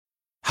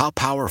How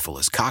powerful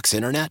is Cox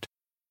Internet?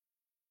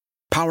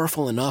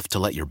 Powerful enough to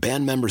let your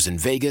band members in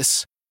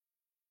Vegas,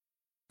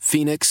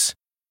 Phoenix,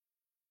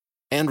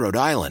 and Rhode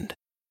Island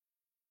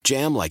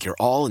jam like you're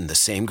all in the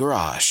same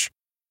garage.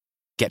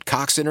 Get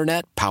Cox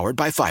Internet powered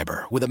by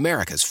fiber with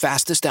America's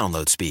fastest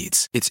download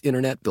speeds. It's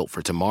internet built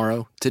for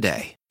tomorrow,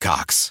 today.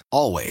 Cox,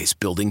 always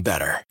building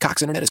better.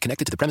 Cox Internet is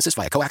connected to the premises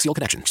via coaxial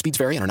connection. Speeds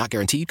vary and are not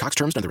guaranteed. Cox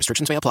terms and other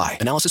restrictions may apply.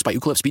 Analysis by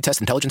Ookla Speed Test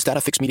Intelligence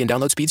Data. Fixed median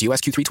download speeds. US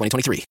Q3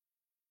 2023.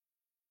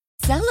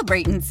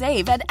 Celebrate and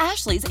save at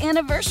Ashley's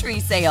Anniversary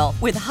Sale.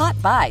 With Hot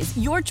Buys,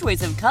 your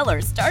choice of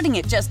colors starting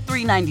at just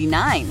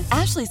 $3.99.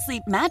 Ashley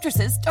Sleep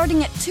mattresses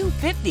starting at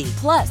 $2.50.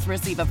 Plus,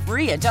 receive a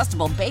free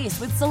adjustable base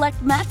with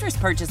select mattress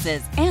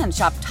purchases. And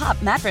shop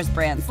top mattress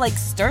brands like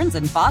Stearns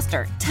 &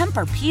 Foster,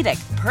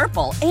 Tempur-Pedic,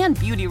 Purple, and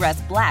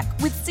Beautyrest Black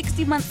with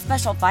 60-month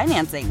special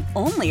financing.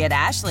 Only at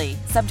Ashley.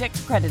 Subject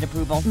to credit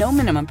approval. No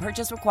minimum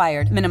purchase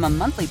required. Minimum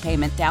monthly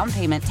payment, down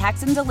payment,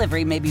 tax, and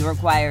delivery may be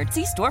required.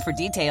 See store for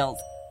details.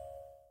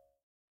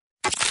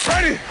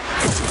 Ready!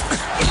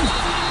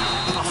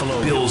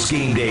 Buffalo Bills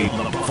game day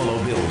on the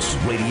Buffalo Bills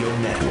Radio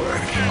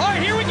Network. All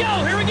right, here we go.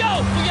 We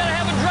gotta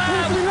have a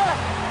drive.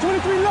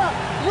 23 left.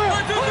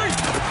 1,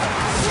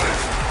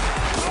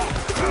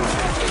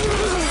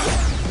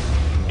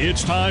 2, 3.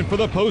 It's time for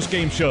the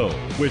postgame show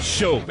with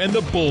Schopp and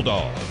the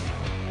Bulldog.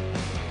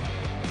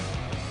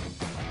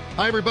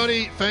 Hi,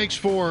 everybody. Thanks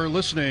for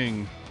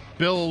listening.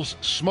 Bills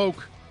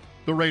smoke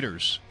the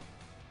Raiders.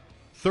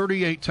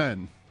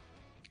 38-10.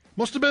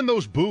 Must have been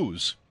those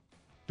boos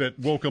that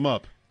woke him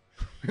up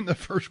in the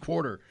first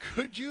quarter.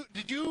 Did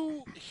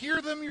you hear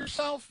them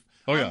yourself?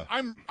 Oh yeah.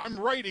 I'm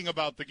writing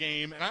about the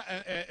game,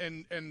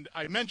 and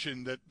I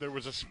mentioned that there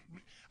was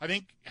I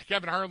think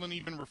Kevin Harlan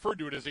even referred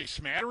to it as a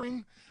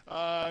smattering.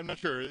 I'm not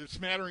sure, a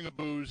smattering of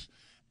boos.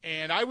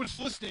 And I was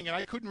listening, and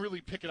I couldn't really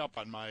pick it up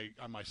on my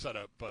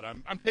setup, but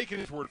I'm taking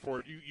his word for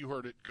it. You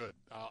heard it good.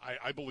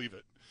 I believe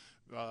it.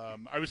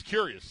 I was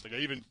curious. Like I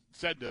even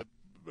said to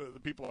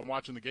the people I'm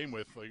watching the game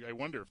with, like, I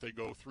wonder if they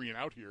go 3 and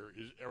out here,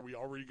 are we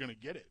already going to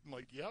get it? I'm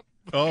like, yep.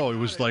 Oh, it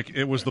was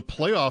the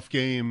playoff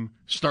game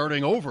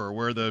starting over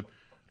where the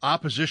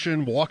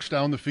opposition walks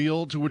down the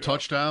field to a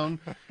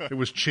touchdown. It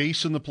was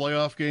Chase in the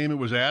playoff game. It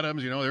was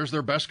Adams. There's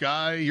their best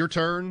guy. Your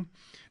turn.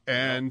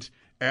 And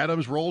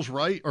Adams rolls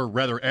right, or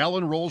rather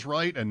Allen rolls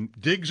right, and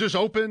Diggs is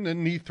open,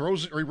 and he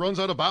runs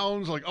out of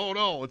bounds. Like, oh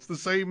no, it's the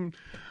same.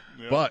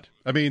 Yep. But,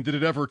 I mean, did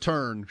it ever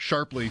turn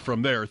sharply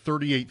from there?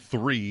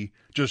 38-3,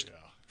 just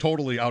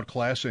totally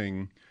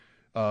outclassing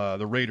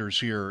the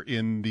Raiders here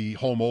in the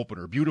home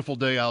opener. Beautiful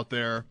day out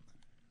there,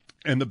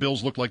 and the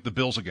Bills look like the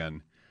Bills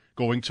again,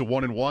 going to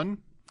 1-1.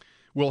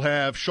 We'll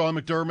have Sean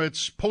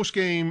McDermott's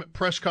post-game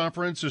press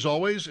conference, as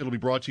always. It'll be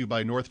brought to you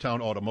by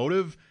Northtown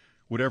Automotive.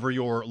 Whatever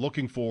you're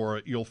looking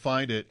for, you'll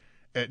find it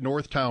at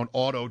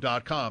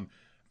northtownauto.com.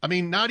 I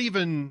mean, not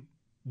even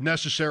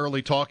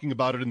necessarily talking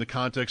about it in the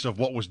context of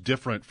what was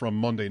different from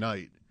Monday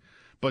night,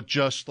 but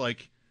just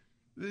like,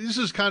 this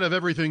is kind of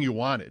everything you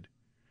wanted,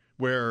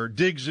 where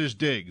Diggs is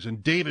Diggs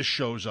and Davis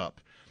shows up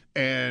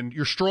and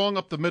you're strong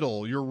up the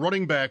middle. Your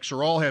running backs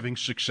are all having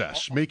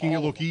success, making it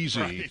look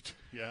easy. Right.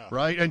 Yeah.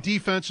 Right. And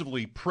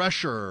defensively,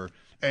 pressure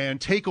and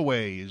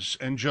takeaways,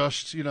 and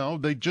just,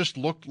 they just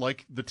looked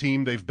like the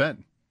team they've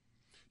been.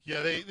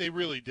 Yeah, they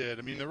really did.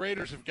 I mean, the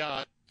Raiders have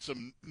got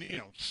some,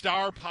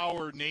 star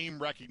power,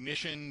 name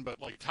recognition,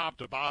 but like top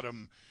to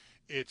bottom,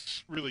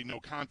 it's really no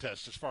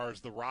contest as far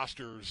as the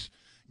rosters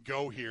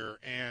go here.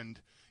 And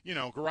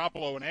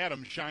Garoppolo and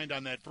Adams shined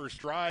on that first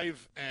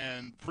drive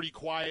and pretty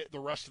quiet the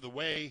rest of the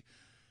way.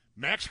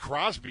 Max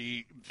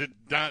Crosby did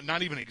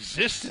not even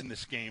exist in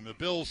this game. The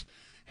Bills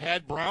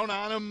had Brown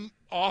on him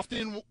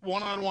often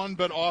one-on-one,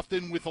 but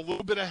often with a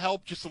little bit of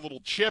help, just a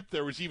little chip.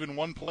 There was even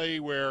one play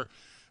where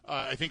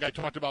I think I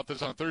talked about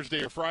this on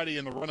Thursday or Friday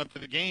in the run-up to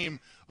the game.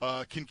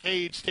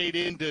 Kincaid stayed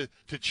in to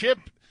chip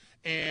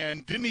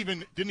and didn't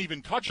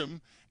even touch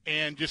him,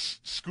 and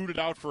just scooted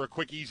out for a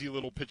quick, easy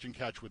little pitch and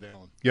catch with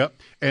Allen. Yep.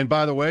 And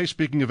by the way,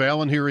 speaking of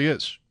Allen, here he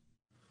is.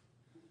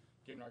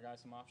 Giving our guys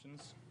some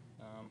options.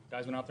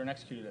 Guys went out there and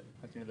executed it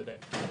at the end of the day.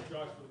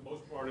 Josh, for the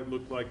most part, it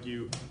looked like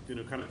you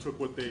kind of took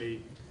what they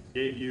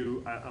gave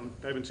you. I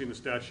haven't seen the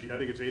stat sheet. I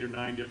think it's 8 or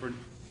 9 different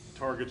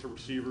targets or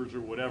receivers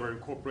or whatever,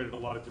 incorporated a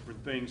lot of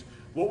different things.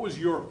 What was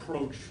your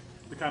approach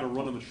to kind of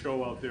running the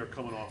show out there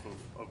coming off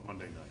of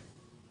Monday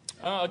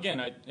night? Again,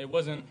 it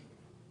wasn't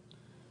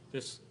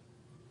just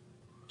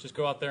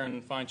go out there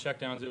and find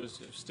checkdowns. It was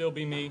still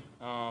be me.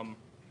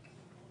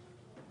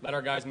 Let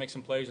our guys make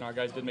some plays, and our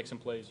guys did make some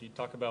plays. You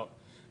talk about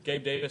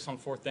Gabe Davis on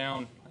 4th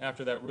down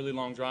after that really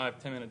long drive,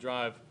 10-minute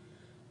drive,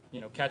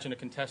 catching a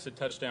contested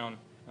touchdown.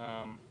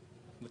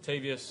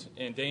 Latavius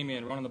and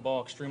Damian running the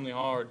ball extremely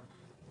hard.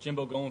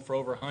 Jimbo going for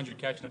over 100,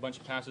 catching a bunch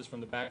of passes from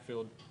the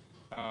backfield.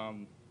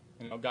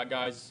 Got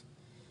guys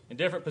in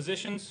different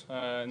positions,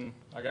 and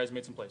our guys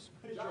made some plays.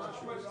 Hey, Josh,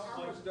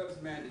 how much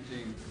does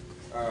managing,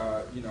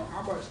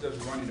 how much does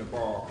running the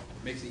ball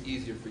makes it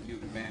easier for you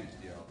to manage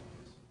the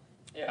offense?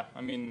 Yeah,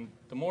 I mean,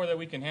 the more that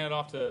we can hand it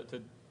off to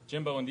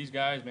Jimbo and these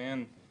guys,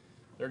 man,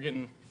 they're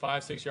getting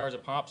 5-6 yards a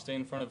pop, stay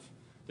in front of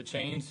the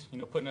chains,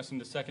 putting us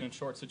into second and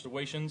short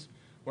situations,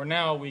 where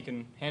now we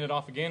can hand it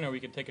off again, or we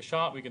can take a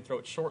shot, we can throw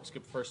it short,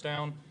 skip first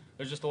down.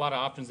 There's just a lot of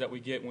options that we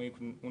get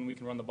when we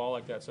can run the ball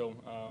like that. So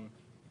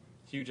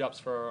huge ups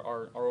for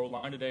our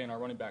O-line today and our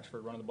running backs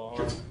for running the ball.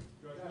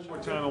 One more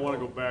time, I want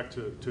to go back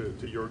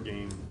to your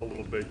game a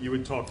little bit. You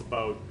had talked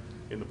about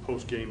in the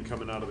post game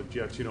coming out of the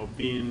Jets,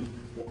 being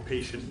more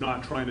patient,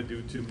 not trying to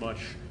do too much.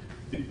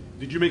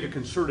 Did you make a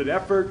concerted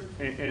effort,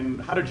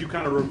 and how did you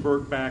kind of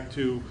revert back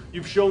to?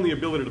 You've shown the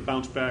ability to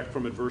bounce back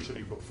from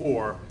adversity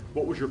before.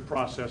 What was your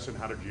process, and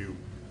how did you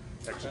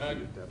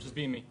execute that? Just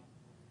being me.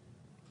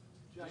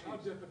 Josh, how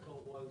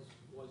difficult was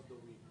the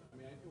week? I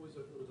mean, it was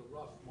a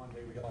rough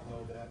Monday. We all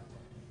know that.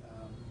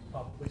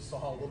 Probably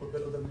saw a little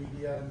bit of the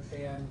media and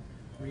fan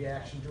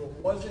reaction to it.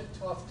 Was it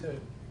tough to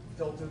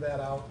filter that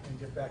out and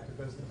get back to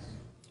business?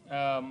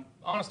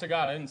 Honest to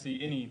God, I didn't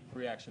see any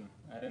reaction.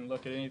 I didn't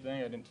look at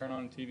anything. I didn't turn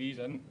on TVs.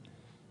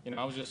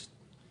 I was just.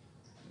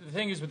 The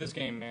thing is with this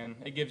game, man,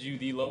 it gives you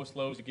the lowest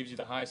lows, it gives you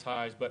the highest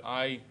highs. But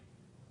I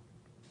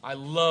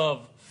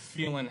love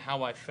feeling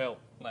how I felt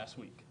last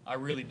week. I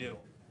really do.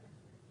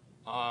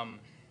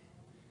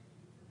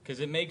 Because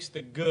it makes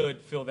the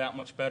good feel that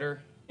much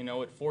better.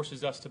 It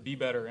forces us to be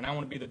better, and I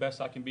want to be the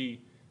best I can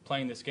be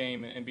playing this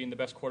game and being the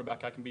best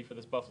quarterback I can be for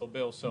this Buffalo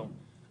Bills. So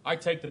I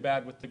take the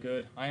bad with the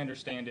good. I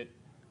understand it,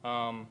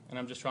 and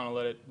I'm just trying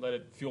to let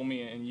it fuel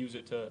me and use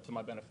it to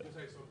my benefit.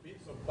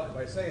 So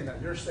by saying that,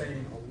 you're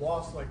saying a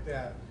loss like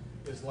that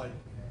is like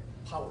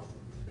powerful.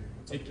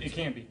 It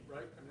can be. Right?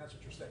 I mean, that's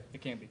what you're saying.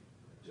 It can be.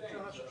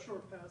 Josh,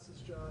 short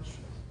passes, Josh.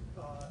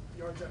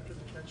 Yards after the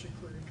catch,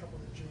 including a couple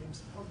of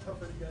James. How tough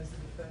are you guys to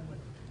defend when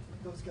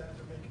those guys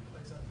are making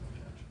plays after the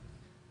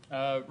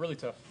catch? Really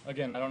tough.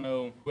 Again, I don't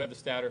know who had the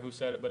stat or who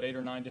said it, but 8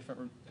 or 9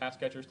 different pass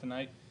catchers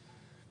tonight.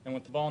 And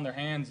with the ball in their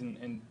hands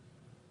and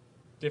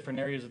different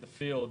areas of the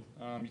field,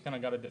 you kind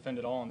of got to defend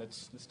it all, and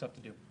it's tough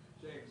to do.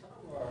 James,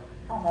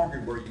 how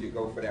hungry were you to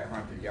go for that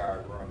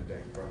 100-yard run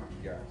today for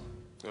 100 yards?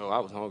 I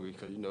was hungry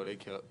because,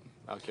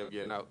 I kept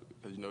getting out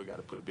because, you got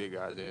to put the big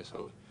guys in.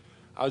 So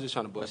I was just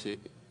trying to bust it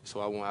so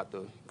I won't have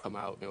to come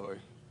out or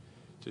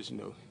just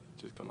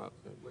come out.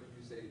 What did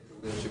you say to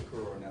Will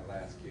Shakur on that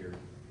last carry?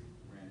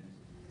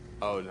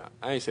 Oh, no.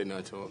 I ain't say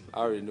nothing to him. I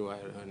already knew I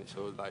had 100,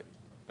 so it was like,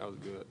 that was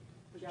good.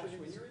 Josh,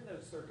 when you're in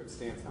those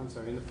circumstances,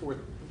 in the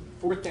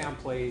fourth down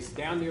plays,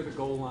 down near the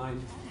goal line,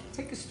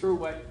 take us through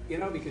what,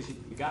 because you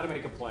got to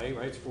make a play,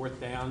 right? It's fourth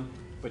down,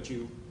 but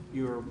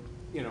you're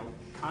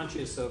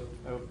conscious of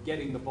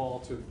getting the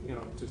ball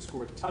to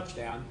score the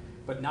touchdown,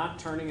 but not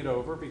turning it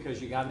over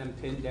because you got them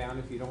pinned down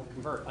if you don't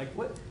convert. Like,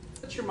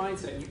 what's your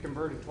mindset? You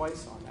converted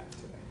twice on that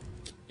today.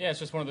 Yeah, it's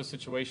just one of those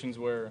situations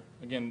where,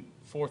 again,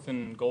 4th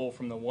and goal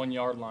from the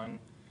 1-yard line,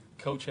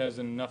 coach has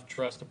enough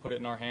trust to put it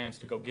in our hands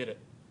to go get it.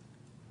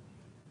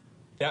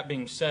 That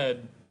being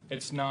said,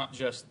 it's not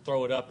just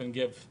throw it up and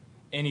give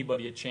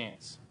anybody a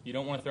chance. You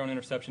don't want to throw an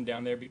interception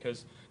down there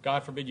because,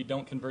 God forbid, you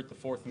don't convert the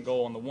 4th and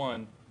goal on the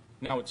 1.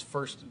 Now it's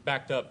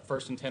backed up,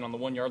 1st and 10 on the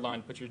 1-yard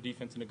line, put your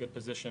defense in a good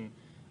position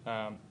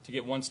to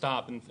get one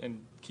stop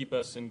and keep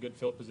us in good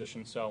field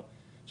position. So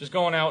just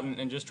going out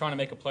and just trying to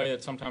make a play.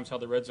 That's sometimes how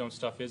the red zone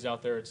stuff is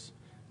out there. It's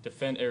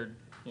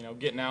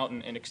getting out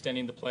and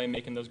extending the play,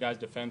 making those guys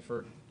defend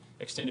for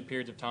extended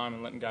periods of time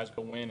and letting guys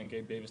go win. And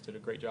Gabe Davis did a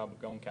great job of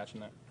going catching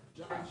that.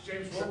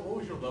 James, what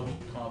was your level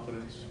of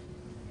confidence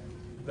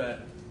that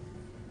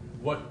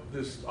what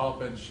this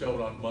offense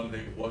showed on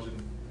Monday wasn't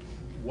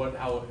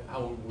how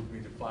it would be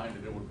defined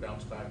and it would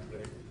bounce back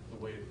today the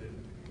way it did?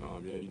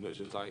 It's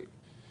just like,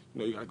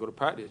 you got to go to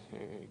practice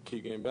and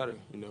keep getting better,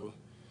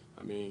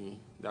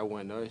 that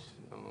wasn't us.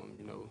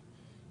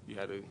 You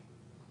had to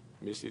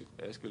miss it,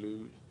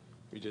 escalade.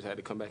 We just had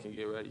to come back and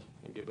get ready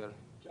and get better.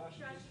 Josh,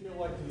 do you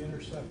feel like the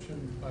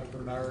interception by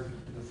Bernard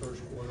in the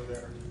first quarter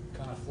there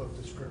kind of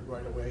flipped the script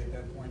right away at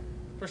that point?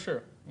 For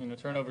sure.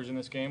 Turnovers in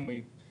this game,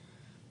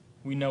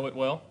 we know it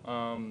well.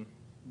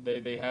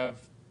 They have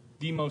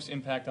the most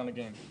impact on the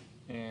game.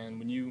 And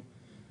when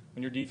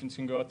your defense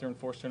can go out there and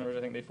force turnovers,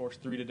 I think they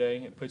forced 3 today.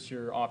 It puts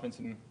your offense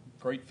in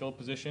great field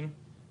position.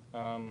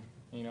 And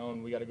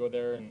we got to go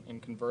there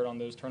and convert on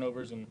those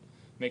turnovers and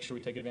make sure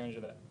we take advantage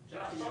of that.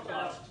 Josh,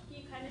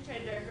 you kind of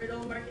tried to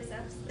hurdle Marcus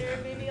Epps there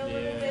maybe a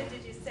little bit.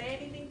 Did you say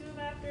anything to him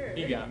after? Or?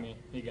 He got me.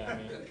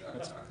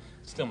 That's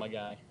still my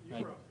guy.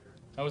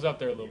 I was out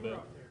there a little bit.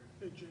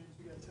 Hey, James,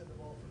 you guys had the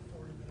ball for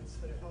 40 minutes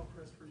today. How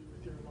impressed were you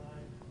with your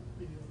line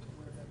being able to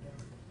wear that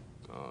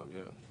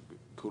down?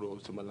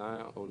 Kudos to my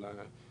line, O-line.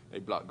 They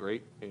blocked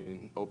great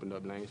and opened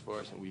up lanes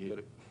for us, and we hit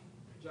it.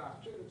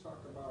 Josh, you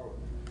talk about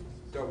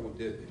double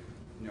dipping,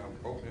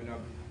 opening up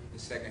the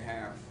second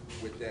half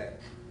with that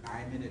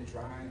 9-minute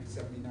drive,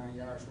 79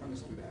 yards. Run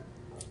us through that.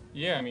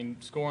 Yeah,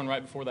 scoring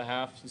right before the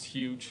half is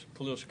huge.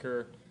 Khalil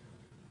Shakur,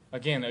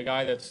 again, a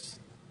guy that's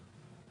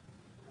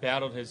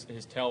battled his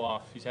tail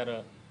off. He's had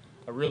a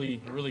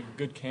really, really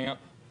good camp.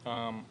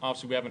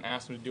 Obviously, we haven't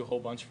asked him to do a whole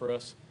bunch for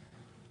us.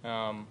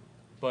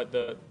 But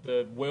the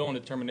will and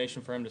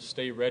determination for him to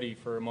stay ready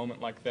for a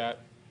moment like that,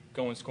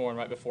 going scoring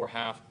right before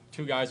half,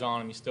 2 guys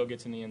on him, he still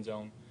gets in the end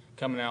zone.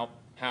 Coming out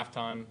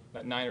halftime,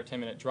 that 9 or 10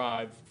 minute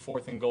drive,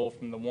 4th and goal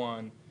from the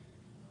 1,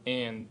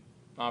 and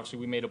obviously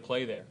we made a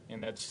play there,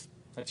 and that's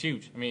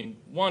huge. I mean,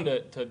 one,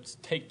 to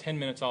take 10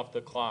 minutes off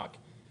the clock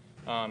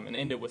and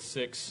end it with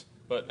 6,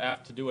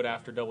 but to do it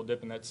after double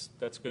dipping, that's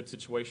good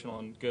situational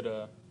and good.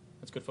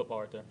 That's good football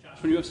right there. Josh,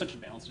 when you have such a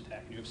balanced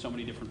attack and you have so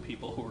many different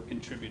people who are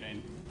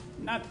contributing,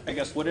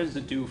 what does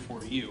it do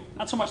for you?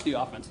 Not so much the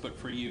offense, but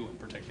for you in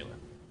particular.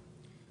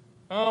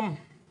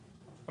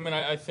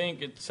 I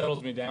think it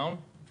settles me down.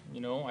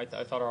 I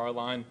thought our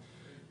line,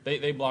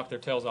 they blocked their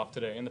tails off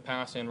today in the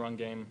pass and run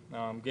game.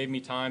 Gave me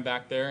time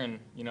back there, and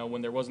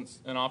when there wasn't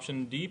an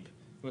option deep,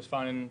 it was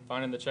finding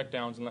the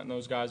checkdowns and letting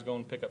those guys go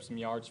and pick up some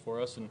yards for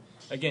us. And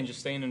again,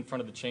 just staying in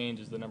front of the chains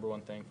is the number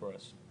one thing for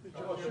us.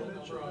 Josh, you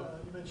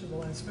mentioned the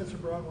line. Spencer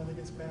Brown, when he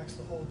gets backs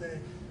the whole day,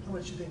 how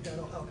much do you think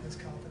that'll help his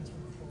confidence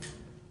moving forward?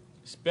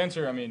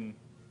 Spencer,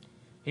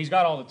 he's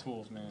got all the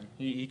tools, man.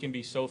 He can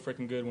be so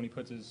freaking good when he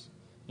puts his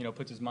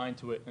mind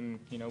to it, and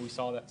we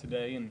saw that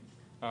today. And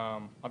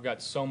I've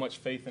got so much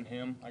faith in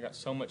him. I got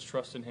so much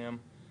trust in him,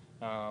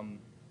 and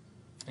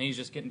he's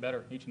just getting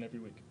better each and every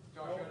week.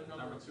 Josh, you had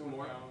number 2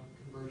 more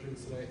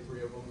conversions today,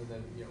 3 of them, and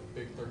then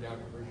big 3rd down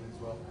conversion as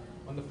well.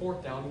 On the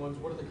 4th down ones,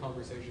 what are the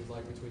conversations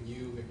like between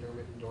you,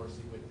 McDermott, and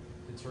Dorsey with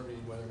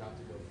determining whether or not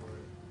to go for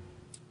it?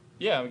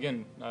 Yeah,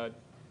 again,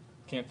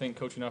 can't thank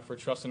Coach enough for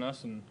trusting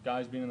us and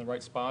guys being in the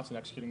right spots and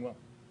executing well.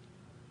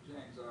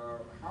 James,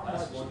 how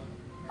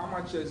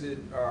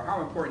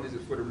important is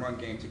it for the run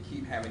game to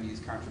keep having these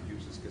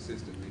contributions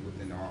consistently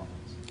within the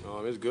offense?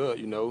 It's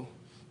good,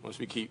 Once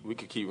we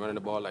could keep running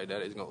the ball like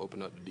that, it's gonna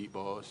open up the deep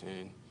balls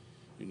and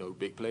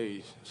big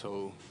plays.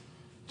 So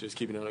just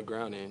keeping it on the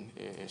ground and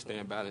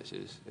staying balanced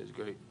is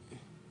great.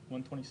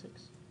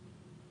 126.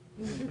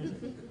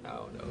 I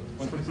don't know.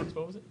 126.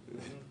 What was it?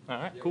 All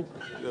right, cool.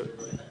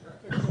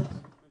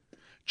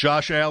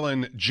 Josh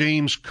Allen,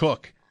 James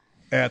Cook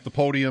at the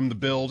podium. The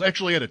Bills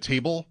actually at a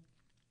table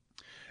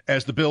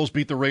as the Bills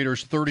beat the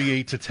Raiders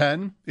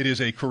 38-10. It is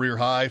a career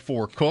high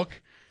for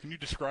Cook. Can you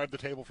describe the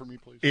table for me,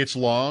 please? It's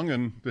long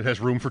and it has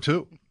room for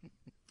 2.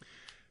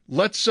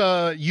 Let's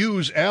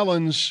use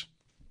Allen's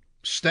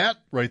stat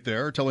right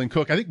there, telling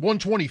Cook, I think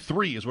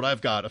 123 is what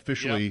I've got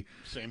officially. Yep,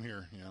 same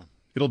here, yeah.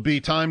 It'll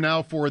be time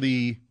now for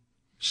the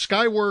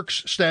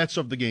Skyworks stats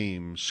of the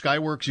game.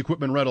 Skyworks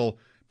Equipment Rental,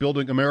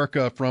 building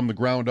America from the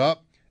ground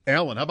up.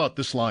 Allen, how about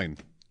this line?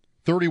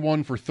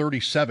 31 for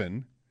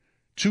 37,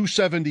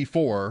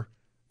 274,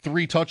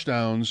 3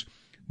 touchdowns,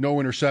 no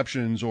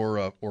interceptions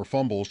or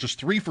fumbles, just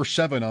 3 for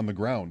 7 on the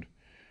ground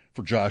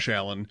for Josh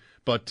Allen.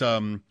 But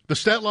the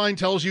stat line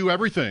tells you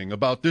everything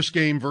about this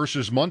game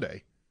versus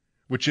Monday,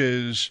 which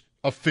is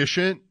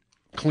efficient,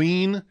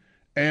 clean,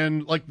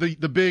 and like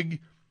the big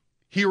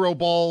hero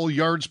ball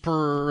yards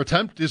per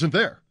attempt isn't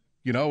there.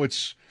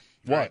 It's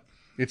what?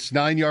 It's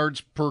 9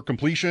 yards per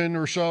completion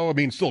or so.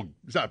 Still,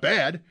 it's not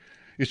bad.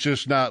 It's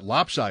just not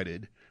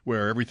lopsided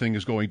where everything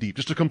is going deep.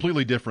 Just a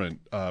completely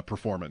different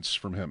performance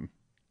from him.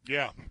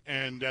 Yeah,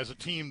 and as a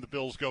team, the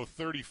Bills go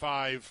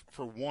 35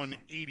 for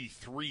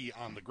 183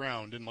 on the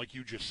ground. And like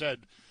you just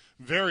said,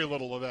 very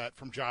little of that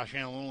from Josh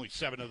Allen, only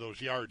 7 of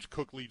those yards.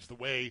 Cook leads the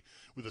way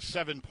with a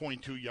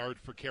 7.2 yards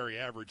per carry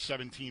average,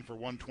 17 for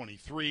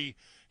 123.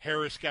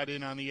 Harris got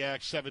in on the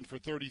act, 7 for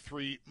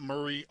 33.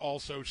 Murray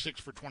also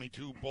 6 for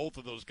 22. Both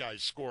of those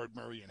guys scored.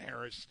 Murray and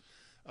Harris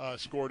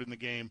scored in the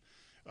game.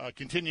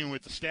 Continuing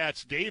with the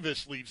stats,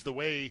 Davis leads the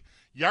way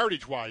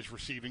yardage-wise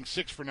receiving,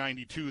 6 for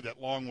 92.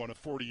 That long one of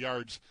 40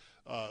 yards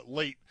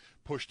late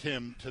pushed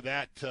him to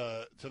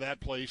that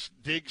place.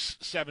 Diggs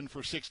 7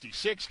 for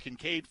 66,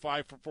 Kincaid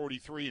 5 for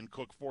 43, and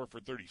Cook 4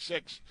 for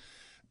 36.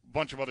 A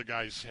bunch of other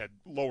guys had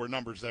lower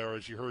numbers there,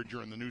 as you heard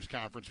during the news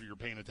conference if you're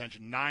paying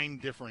attention. 9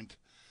 different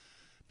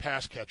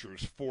pass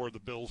catchers for the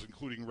Bills,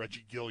 including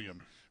Reggie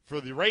Gilliam. For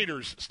the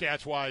Raiders,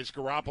 stats-wise,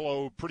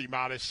 Garoppolo, pretty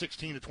modest,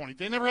 16 to 20.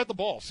 They never had the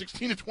ball,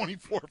 16 to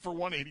 24 for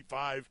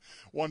 185,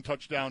 1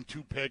 touchdown,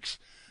 2 picks.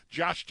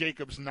 Josh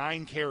Jacobs,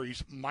 9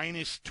 carries,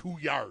 minus 2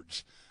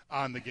 yards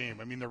on the game.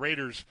 The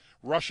Raiders'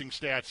 rushing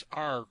stats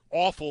are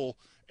awful,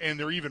 and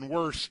they're even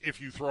worse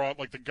if you throw out,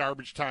 like, the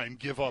garbage time,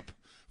 give up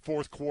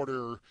fourth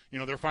quarter,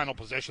 their final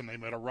possession. They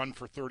made a run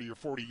for 30 or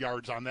 40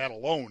 yards on that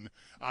alone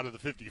out of the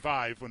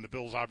 55 when the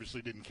Bills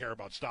obviously didn't care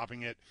about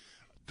stopping it.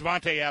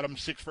 Devontae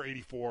Adams, 6 for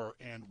 84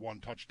 and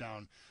 1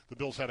 touchdown. The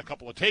Bills had a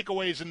couple of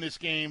takeaways in this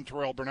game.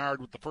 Terrell Bernard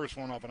with the first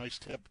one off a nice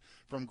tip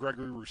from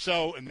Gregory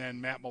Rousseau, and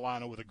then Matt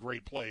Milano with a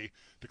great play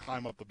to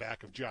climb up the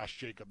back of Josh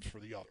Jacobs for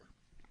the other.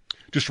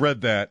 Just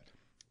read that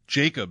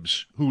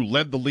Jacobs, who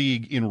led the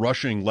league in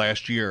rushing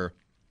last year,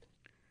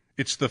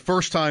 it's the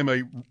first time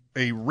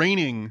a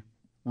reigning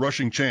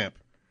rushing champ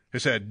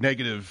has had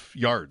negative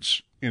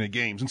yards in a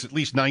game since at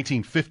least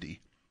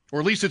 1950. Or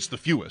at least it's the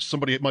fewest.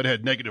 Somebody might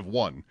have had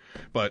 -1.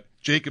 But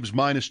Jacobs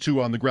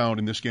 -2 on the ground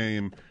in this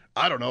game.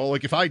 I don't know.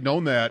 Like, if I'd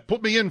known that,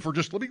 put me in for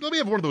just, let me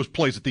have one of those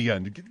plays at the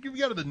end. Get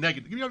me out of the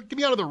negative. Get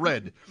me out of the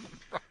red.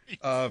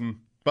 Right.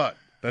 But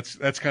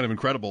that's kind of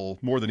incredible.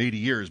 More than 80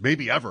 years,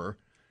 maybe ever,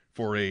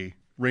 for a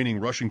reigning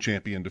rushing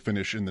champion, to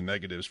finish in the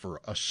negatives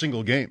for a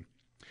single game.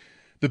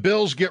 The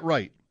Bills get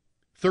right,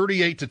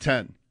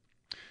 38-10.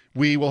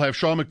 We will have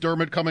Sean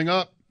McDermott coming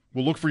up.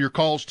 We'll look for your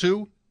calls,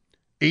 too.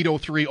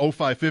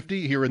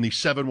 803-0550 here in the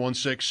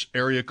 716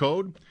 area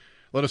code.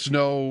 Let us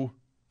know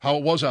how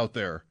it was out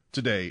there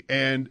today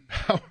and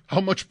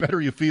how much better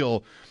you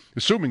feel,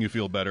 assuming you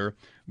feel better,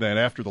 than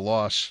after the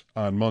loss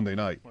on Monday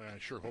night. Well, I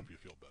sure hope you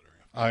feel better.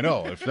 I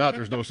know. If not,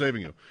 there's no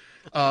saving you.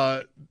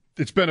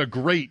 It's been a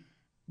great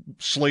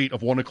slate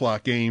of 1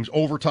 o'clock games,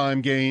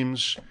 overtime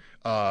games,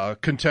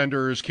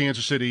 contenders,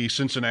 Kansas City,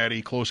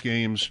 Cincinnati, close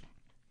games.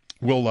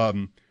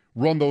 We'll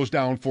run those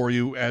down for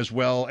you as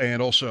well,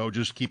 and also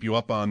just keep you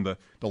up on the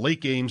late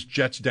games,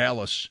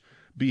 Jets-Dallas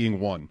being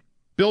one.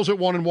 Bills at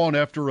 1-1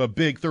 after a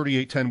big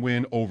 38-10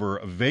 win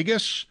over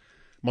Vegas.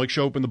 Mike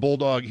Schopp and the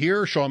Bulldog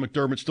here. Sean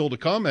McDermott still to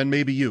come, and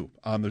maybe you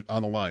on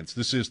the lines.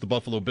 This is the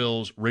Buffalo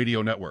Bills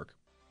Radio Network.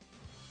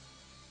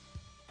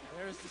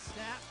 There's the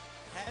snap.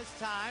 Has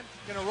time.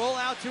 Going to roll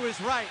out to his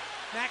right.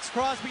 Max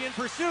Crosby in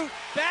pursuit.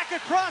 Back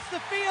across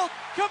the field.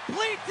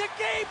 Complete to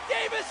Gabe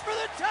Davis for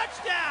the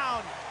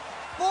touchdown.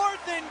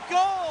 4th and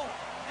goal.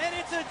 And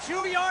it's a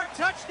 2-yard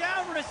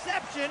touchdown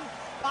reception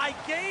by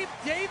Gabe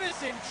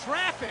Davis in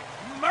traffic.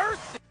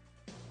 Mercy.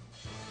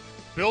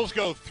 Bills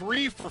go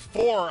 3 for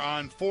 4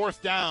 on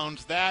 4th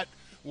downs. That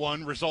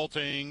one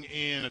resulting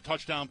in a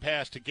touchdown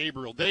pass to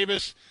Gabriel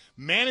Davis.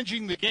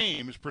 Managing the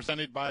game is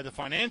presented by the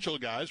financial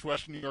guys,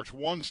 Western New York's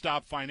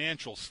one-stop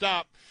financial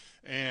stop.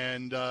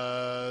 And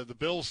the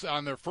Bills,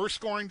 on their first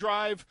scoring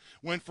drive,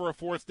 went for a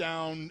 4th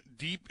down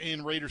deep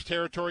in Raiders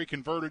territory,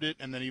 converted it,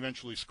 and then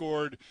eventually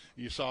scored.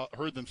 You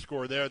heard them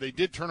score there. They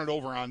did turn it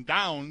over on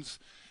downs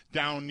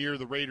down near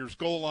the Raiders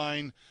goal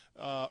line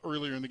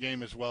earlier in the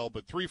game as well,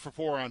 but 3 for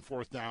 4 on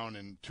 4th down,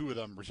 and 2 of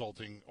them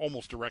resulting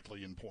almost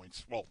directly in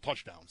points. Well,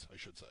 touchdowns, I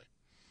should say.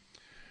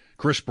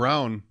 Chris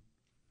Brown,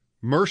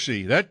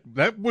 mercy. That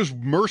was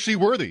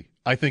mercy-worthy,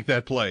 I think,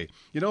 that play.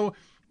 You know,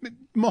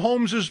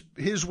 Mahomes is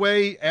his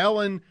way.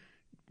 Allen,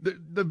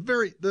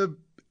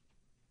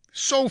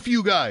 so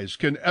few guys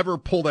can ever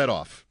pull that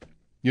off.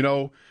 You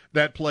know,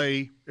 that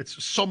play,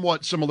 it's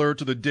somewhat similar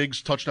to the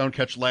Diggs touchdown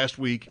catch last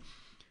week.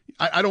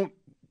 I don't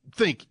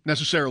think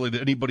necessarily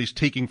that anybody's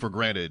taking for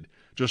granted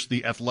just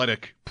the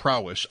athletic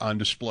prowess on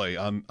display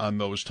on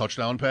those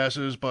touchdown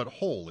passes, but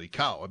holy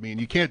cow. I mean,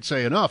 you can't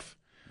say enough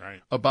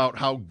about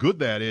how good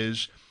that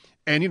is.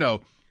 And, you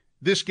know,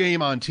 this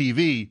game on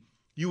TV,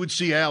 you would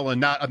see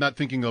Allen, I'm not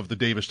thinking of the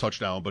Davis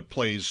touchdown, but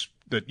plays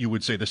that you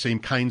would say the same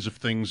kinds of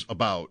things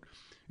about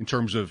in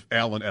terms of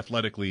Allen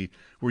athletically,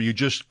 where you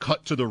just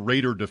cut to the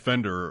Raider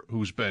defender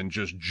who's been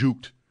just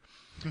juked,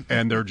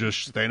 and they're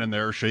just standing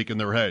there shaking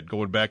their head,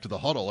 going back to the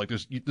huddle. Like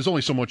there's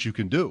only so much you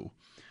can do.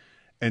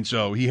 And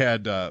so he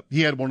had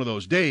one of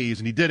those days,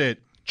 and he did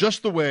it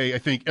just the way I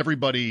think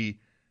everybody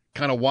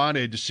kind of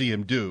wanted to see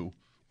him do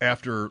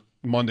after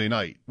Monday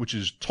night, which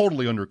is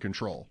totally under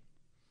control.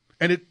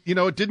 And it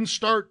didn't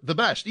start the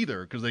best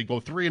either, because they go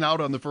 3 and out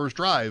on the first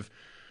drive.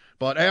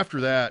 But after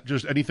that,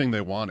 just anything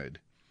they wanted.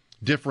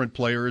 Different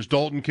players.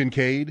 Dalton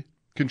Kincaid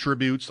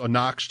contributes a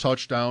Knox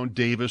touchdown.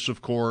 Davis,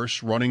 of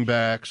course. Running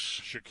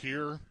backs.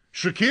 Shakir.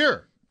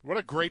 What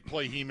a great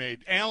play he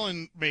made.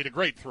 Allen made a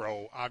great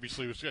throw.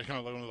 Obviously, it was kind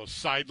of like one of those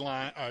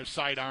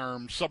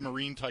sidearm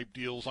submarine type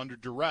deals under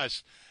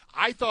duress.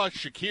 I thought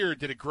Shakir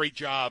did a great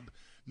job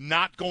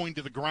not going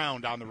to the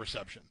ground on the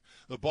reception.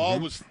 The ball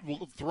was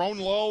thrown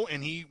low,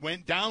 and he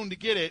went down to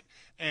get it,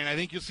 and I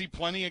think you'll see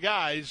plenty of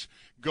guys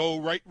go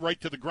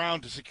right to the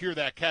ground to secure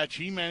that catch.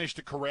 He managed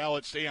to corral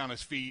it, stay on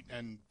his feet,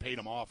 and paid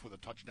him off with a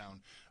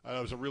touchdown.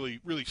 It was a really,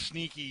 really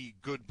sneaky,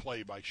 good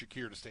play by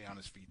Shakir to stay on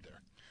his feet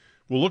there.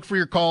 We'll look for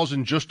your calls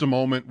in just a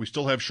moment. We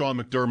still have Sean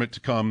McDermott to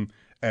come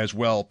as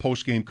well.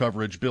 Post-game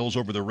coverage, Bills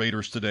over the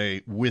Raiders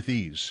today with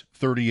ease,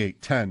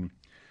 38-10.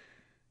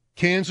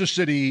 Kansas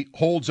City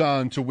holds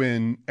on to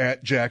win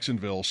at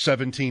Jacksonville,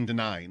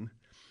 17-9.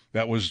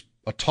 That was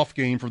a tough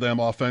game for them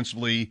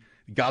offensively.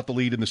 Got the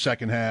lead in the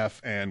second half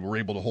and were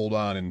able to hold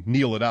on and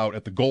kneel it out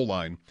at the goal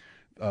line,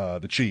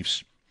 the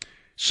Chiefs.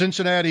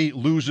 Cincinnati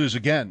loses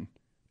again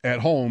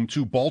at home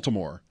to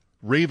Baltimore.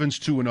 Ravens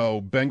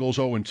 2-0, Bengals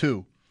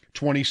 0-2.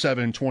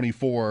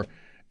 27-24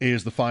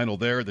 is the final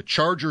there. The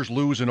Chargers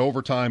lose in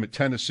overtime at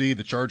Tennessee.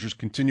 The Chargers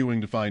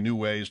continuing to find new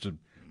ways to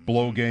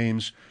blow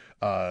games.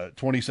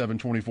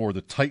 27-24.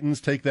 The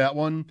Titans take that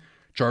one.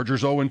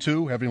 Chargers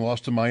 0-2, having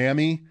lost to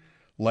Miami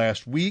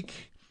last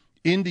week.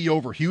 Indy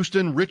over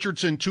Houston.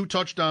 Richardson, 2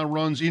 touchdown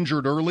runs,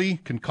 injured early,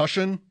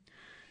 concussion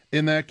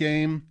in that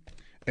game.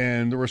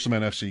 And there were some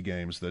NFC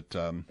games that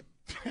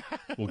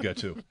we'll get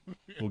to.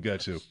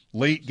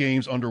 Late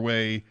games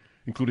underway,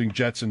 including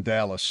Jets and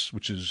Dallas,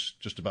 which is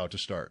just about to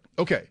start.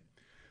 Okay,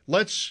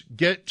 let's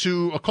get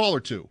to a call or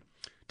two.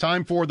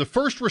 Time for the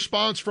first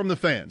response from the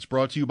fans,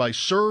 brought to you by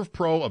Serve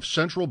Pro of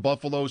Central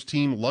Buffalo's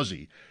Team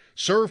Luzzy.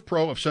 Serve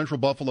Pro of Central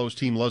Buffalo's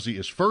Team Luzzy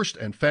is first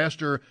and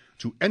faster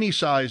to any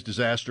size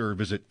disaster.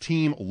 Visit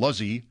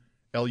teamluzzy,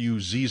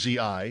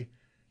 LUZZI.com.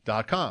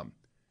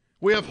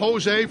 We have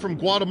Jose from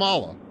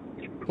Guatemala.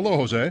 Hello,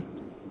 Jose.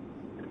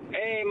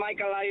 Hey, my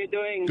Michael. How you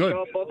doing? Good.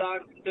 So,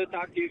 Bulldog, to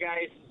talk to you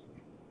guys.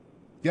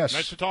 Yes.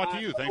 Nice to talk to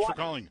you. Thanks for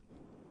calling.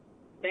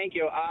 Thank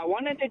you.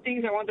 One of the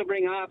things I want to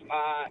bring up,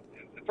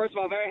 first of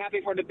all, very happy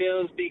for the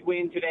Bills' big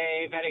win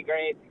today. Very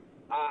great.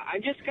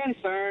 I'm just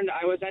concerned.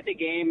 I was at the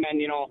game,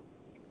 and,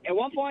 at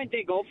one point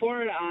they go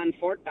for it on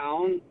 4th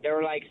down. They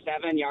were like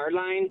 7-yard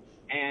line,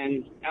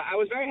 and I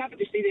was very happy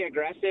to see the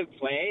aggressive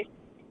play.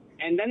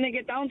 And then they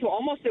get down to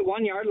almost the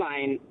 1-yard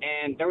line,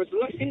 and there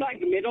seemed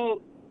like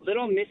little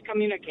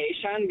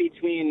miscommunication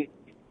between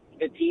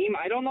the team.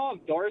 I don't know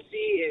if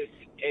Dorsey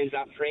is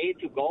afraid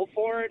to go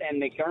for it,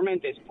 and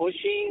McDermott is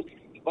pushing,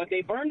 but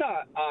they burned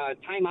a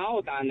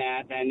timeout on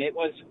that, and it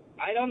was,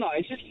 I don't know.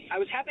 It's just, I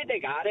was happy they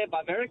got it,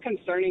 but very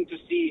concerning to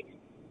see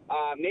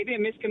maybe a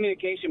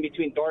miscommunication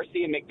between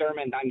Dorsey and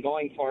McDermott on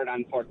going for it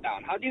on 4th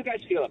down. How do you guys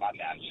feel about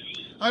that?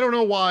 I don't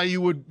know why you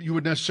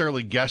would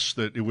necessarily guess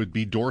that it would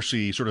be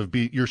Dorsey.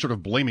 You're sort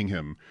of blaming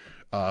him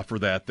for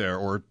that there,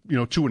 or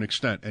to an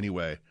extent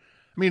anyway.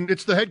 I mean,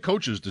 it's the head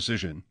coach's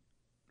decision.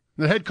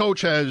 The head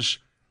coach has,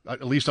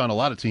 at least on a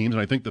lot of teams,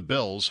 and I think the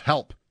Bills,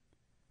 help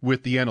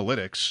with the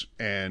analytics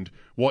and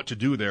what to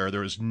do there.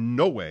 There is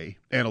no way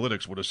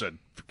analytics would have said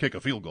kick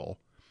a field goal,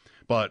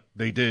 but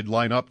they did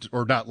line up,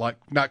 or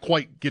not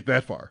quite get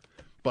that far.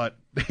 But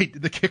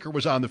the kicker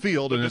was on the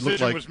field, and it looked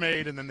like the decision was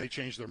made, and then they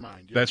changed their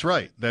mind. Yeah. That's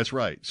right. That's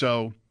right.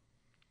 So,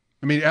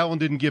 I mean, Allen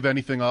didn't give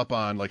anything up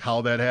on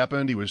how that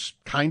happened. He was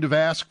kind of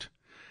asked,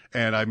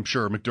 and I'm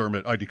sure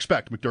I'd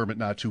expect McDermott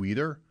not to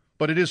either.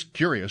 But it is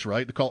curious,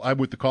 right? I'm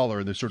with the caller,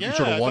 and sort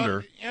of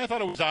wonder. I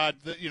thought it was odd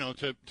that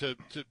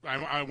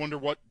I wonder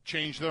what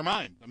changed their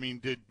mind. I mean,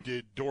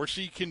 did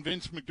Dorsey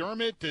convince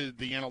McDermott? Did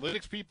the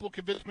analytics people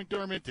convince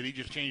McDermott? Did he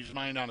just change his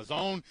mind on his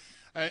own?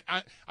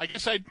 I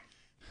guess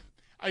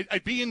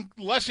I'd be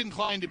less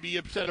inclined to be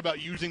upset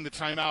about using the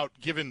timeout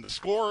given the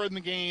score in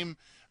the game,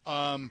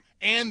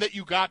 and that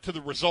you got to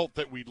the result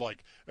that we'd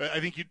like. I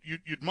think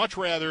you'd much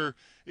rather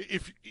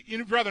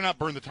you'd rather not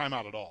burn the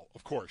timeout at all,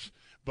 of course.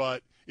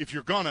 But if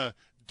you're gonna,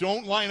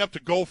 don't line up to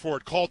go for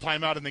it, call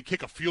timeout, and then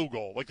kick a field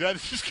goal. That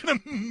is just gonna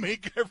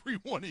make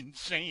everyone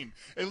insane.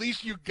 At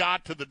least you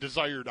got to the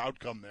desired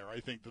outcome there. I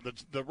think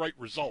the right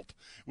result,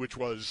 which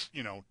was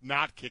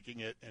not kicking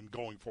it and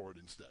going for it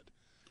instead.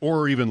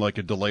 Or even a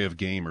delay of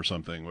game or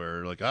something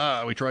where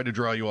we tried to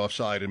draw you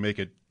offside and make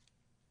it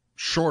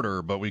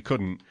shorter, but we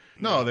couldn't.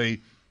 No, they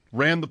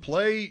ran the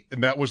play,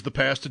 and that was the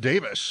pass to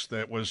Davis.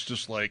 That was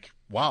just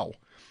wow.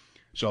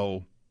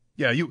 So,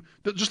 yeah,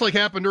 just like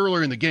happened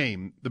earlier in the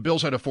game, the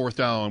Bills had a 4th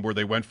down where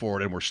they went for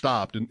it and were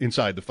stopped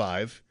inside the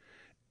 5,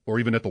 or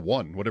even at the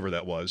 1, whatever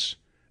that was,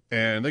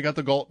 and they got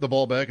the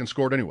ball back and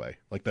scored anyway.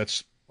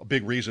 That's a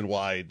big reason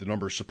why the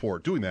numbers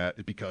support doing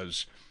that,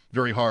 because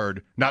very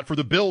hard, not for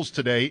the Bills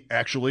today,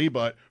 actually,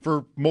 but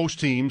for most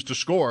teams to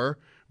score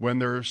when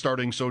they're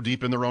starting so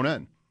deep in their own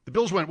end. The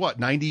Bills went,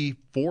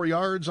 94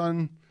 yards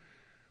on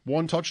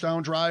one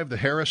touchdown drive, the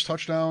Harris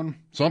touchdown,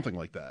 something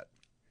like that.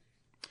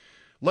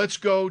 Let's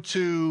go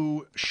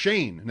to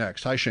Shane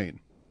next. Hi, Shane.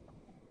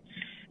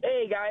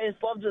 Hey, guys.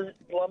 Love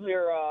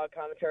your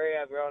commentary.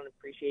 I really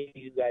appreciate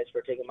you guys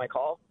for taking my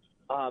call.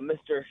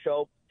 Mr.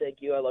 Schopp, thank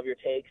you. I love your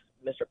takes.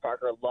 Mr.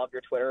 Parker, love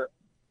your Twitter.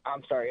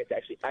 I'm sorry, it's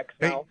actually X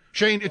now. Hey,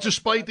 Shane,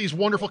 despite these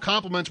wonderful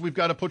compliments, we've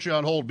got to put you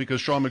on hold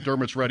because Sean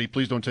McDermott's ready.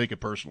 Please don't take it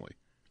personally.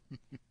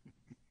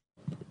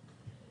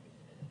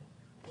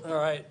 All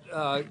right.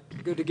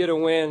 Good to get a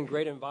win.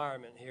 Great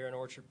environment here in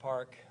Orchard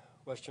Park,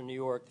 Western New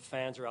York. The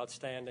fans are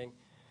outstanding.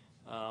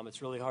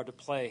 It's really hard to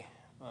play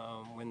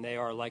when they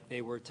are like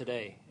they were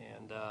today.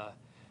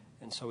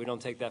 And so we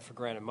don't take that for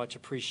granted. Much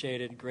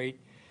appreciated. Great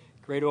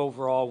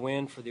overall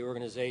win for the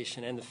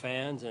organization and the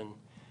fans. And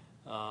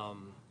I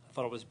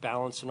thought it was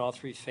balanced in all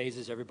 3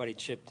 phases. Everybody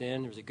chipped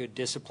in. It was a good,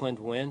 disciplined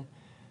win,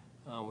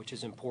 which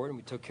is important.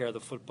 We took care of the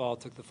football,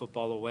 took the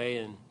football away,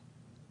 and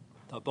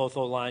both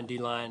O-line,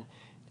 D-line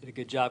did a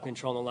good job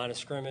controlling the line of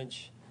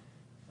scrimmage.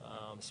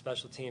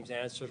 Special teams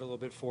answered a little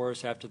bit for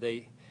us after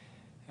they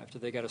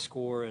got a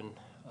score, and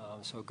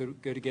so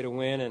good to get a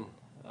win. And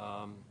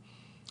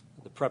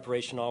the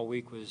preparation all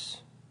week was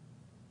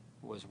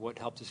what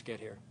helped us get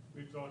here.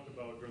 We talked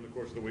about during the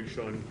course of the week,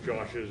 Sean,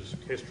 Josh's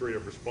history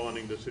of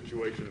responding to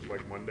situations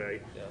like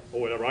Monday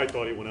or whatever. I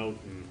thought he went out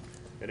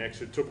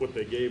and took what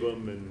they gave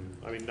him,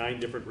 and 9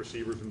 different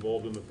receivers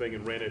involved in the thing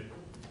and ran it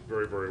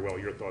very, very well.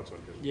 Your thoughts on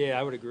him? Yeah,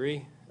 I would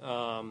agree.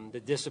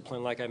 The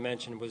discipline, like I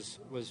mentioned, was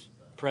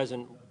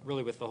present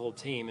really with the whole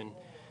team, and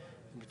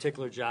in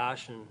particular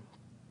Josh. And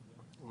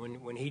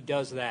when he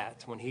does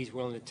that, when he's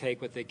willing to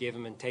take what they give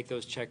him and take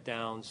those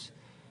checkdowns,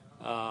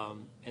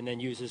 and then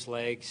use his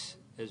legs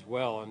as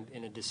well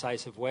in a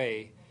decisive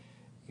way,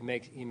 he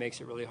makes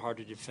it really hard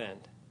to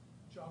defend.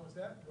 John,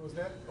 was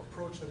that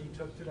approach that he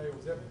took today,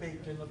 was that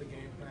baked into the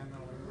game plan?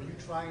 Were you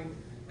trying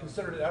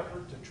concerted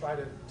effort to try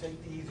to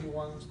take the easy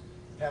ones,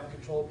 have a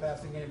controlled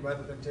passing game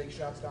rather than take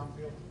shots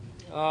downfield?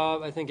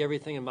 I think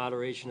everything in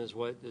moderation is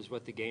what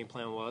the game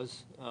plan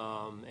was,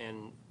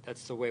 and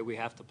that's the way we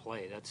have to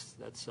play.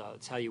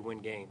 That's how you win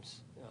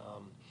games,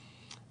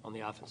 on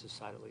the offensive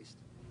side at least.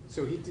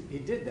 So he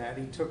did that.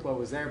 He took what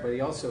was there, but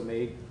he also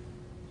made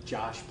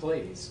Josh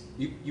plays.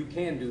 You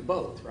can do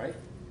both, right?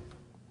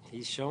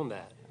 He's shown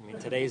that. I mean,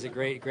 today's a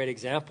great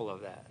example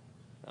of that.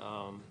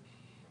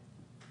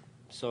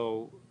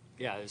 So,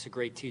 yeah, it's a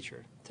great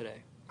teacher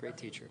today. Great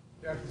teacher.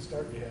 After the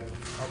start you had,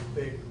 how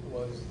big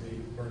was the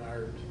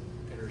Bernard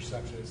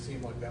interception? It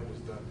seemed like that was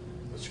the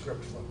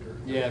script flipper.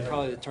 Yeah,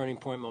 probably the turning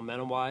point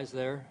momentum-wise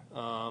there.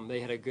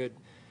 They had a good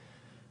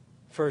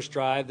first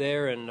drive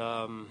there, and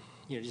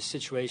just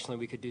situationally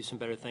we could do some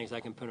better things. I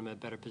can put him in a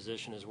better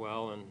position as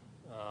well, and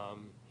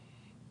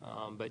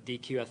but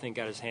DQ I think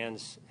got his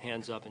hands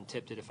up and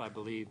tipped it. If I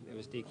believe it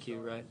was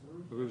DQ, right?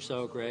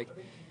 Russo, Greg.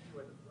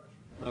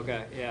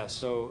 Okay, yeah.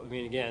 So I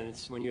mean, again,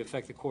 it's when you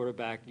affect the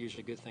quarterback,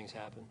 usually good things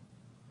happen.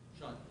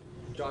 Sean,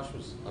 Josh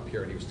was up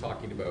here and he was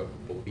talking about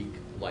a week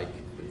like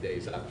the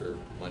days after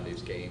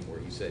Monday's game, where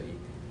he said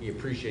he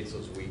appreciates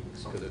those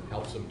weeks because it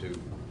helps him to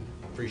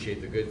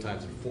appreciate the good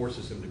times and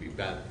forces him to be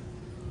better.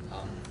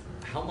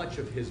 How much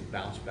of his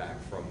bounce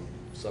back from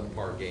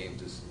subpar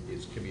games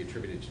can be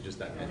attributed to just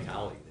that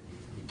mentality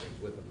that he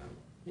brings with him now?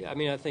 Yeah, I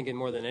mean, I think in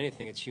more than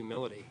anything, it's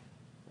humility.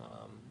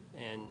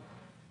 And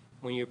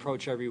when you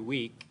approach every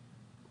week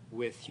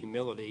with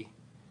humility,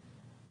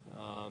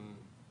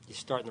 you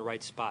start in the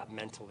right spot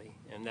mentally,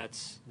 and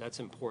that's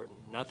important.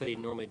 Not that he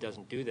normally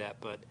doesn't do that,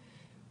 but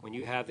when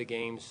you have the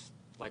games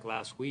like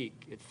last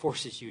week, it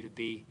forces you to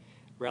be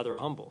rather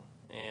humble.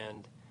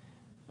 And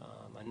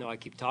I know I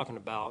keep talking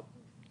about,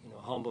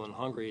 humble and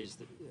hungry.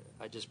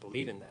 I just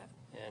believe in that.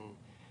 And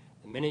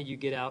the minute you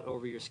get out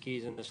over your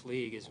skis in this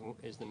league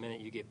is the minute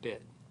you get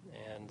bit.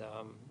 And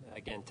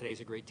again, today's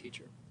a great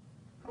teacher.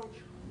 Coach,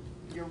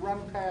 your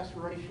run-pass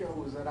ratio,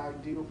 was that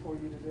ideal for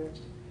you today?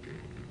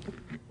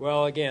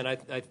 Well, again,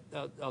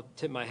 I'll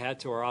tip my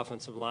hat to our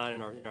offensive line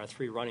and our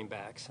three running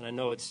backs. And I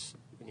know it's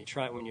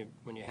when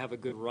you have a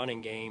good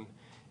running game,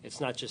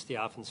 it's not just the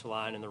offensive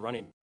line and the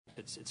running.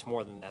 It's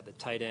more than that. The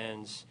tight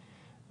ends,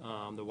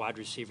 the wide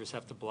receivers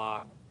have to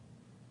block.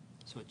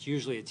 So it's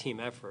usually a team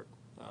effort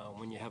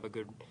when you have a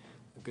good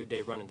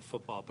day running the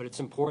football. But it's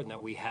important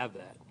that we have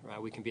that,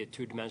 right? We can be a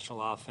two-dimensional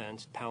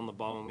offense, pound the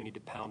ball when we need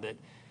to pound it.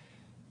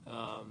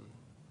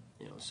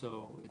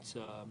 So it's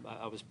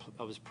I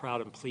was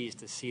proud and pleased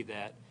to see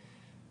that.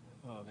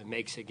 It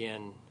makes,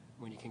 again,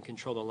 when you can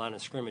control the line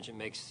of scrimmage, it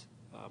makes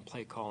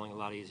play calling a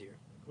lot easier.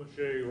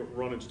 Cliche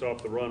run and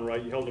stop the run,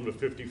 right? You held him to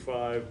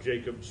 55,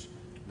 Jacobs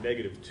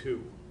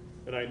 -2.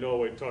 And I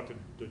know I talked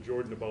to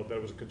Jordan about that.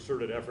 It was a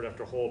concerted effort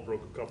after Hall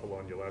broke a couple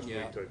on you last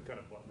week to kind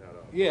of button that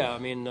up. Yeah, I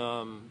mean,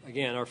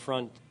 again, our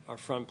front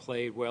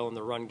played well in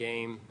the run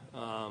game,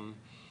 and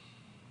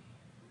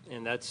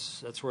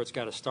that's where it's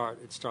got to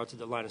start. It starts at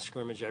the line of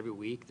scrimmage every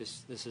week.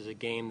 This is a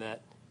game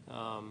that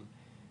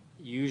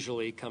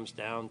usually comes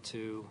down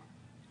to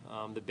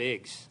the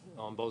bigs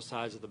on both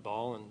sides of the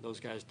ball, and those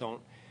guys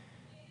don't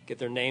get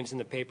their names in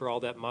the paper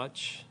all that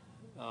much.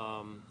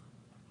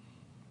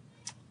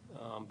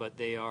 But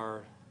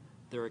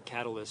they're a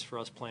catalyst for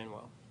us playing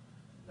well.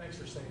 Thanks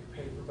for saying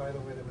paper, by the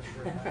way. That was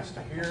very nice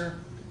to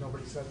hear.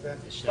 Nobody said that.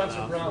 Shout Spencer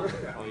out Brown.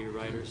 to all you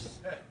writers.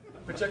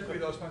 Particularly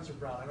though, Spencer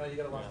Brown. I know you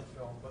got to watch the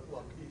film, but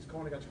look, he's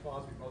going against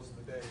Crosby most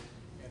of the day,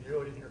 and you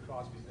really didn't hear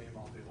Crosby's name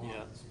all day long.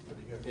 Yeah. It's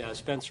pretty good. Yeah,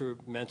 Spencer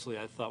mentally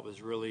I thought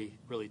was really,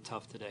 really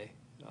tough today.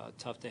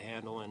 Tough to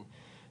handle, and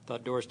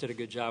thought Doris did a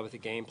good job with the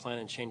game plan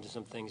and changing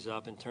some things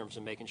up in terms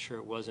of making sure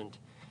it wasn't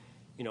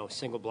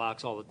single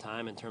blocks all the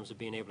time, in terms of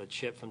being able to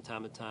chip from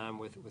time to time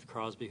with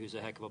Crosby, who's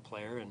a heck of a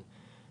player. And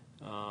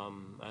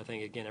I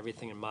think, again,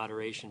 everything in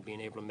moderation,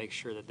 being able to make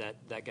sure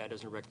that guy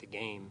doesn't wreck the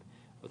game,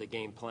 or the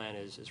game plan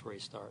is where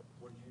you start.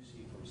 What did you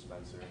see from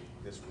Spencer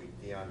this week?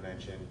 Dion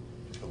mentioned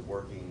the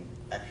working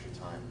extra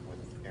time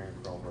with Aaron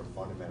Kromer,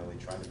 fundamentally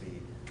trying to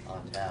be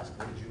on task.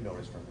 What did you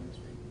notice from him this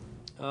week?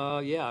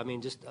 Yeah, I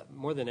mean, just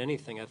more than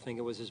anything, I think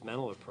it was his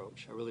mental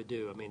approach. I really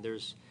do. I mean,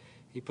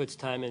 he puts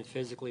time in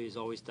physically. He's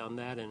always done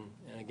that, and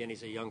again,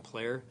 he's a young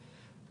player.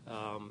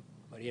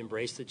 But he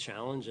embraced the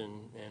challenge,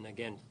 and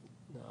again,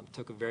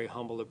 took a very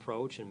humble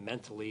approach and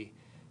mentally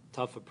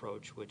tough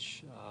approach,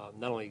 which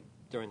not only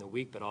during the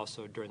week but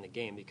also during the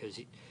game, because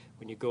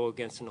when you go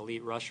against an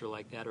elite rusher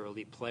like that or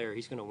elite player,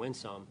 he's going to win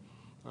some,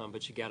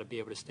 but you got to be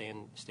able to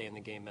stay in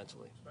the game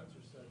mentally. Spencer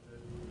said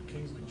that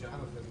Kingsley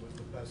Jonathan was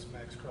the best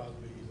Max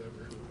Crosby he's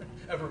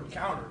ever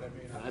encountered. I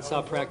mean, that's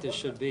how practice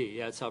should be.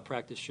 Yeah, that's how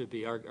practice should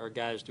be. Our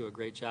guys do a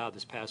great job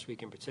this past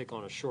week, in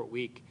particular on a short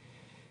week.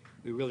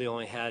 We really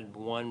only had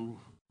one,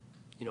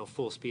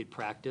 full speed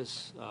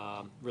practice,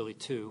 really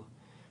two,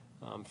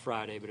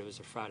 Friday, but it was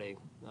a Friday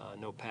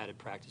no padded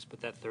practice.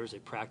 But that Thursday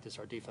practice,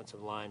 our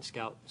defensive line,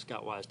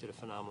 Scott Wise did a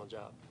phenomenal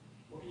job.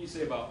 What can you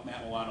say about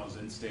Matt Milano's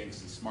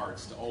instincts and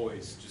smarts to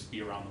always just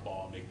be around the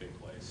ball and make big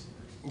plays?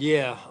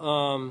 Yeah,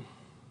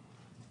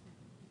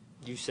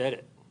 you said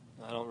it.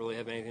 I don't really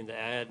have anything to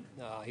add.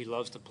 He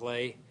loves to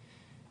play.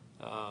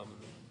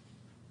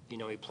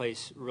 He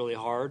plays really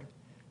hard,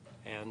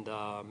 and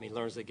he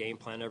learns the game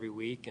plan every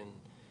week. And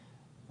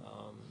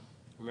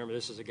remember,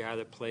 this is a guy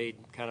that played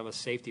kind of a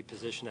safety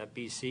position at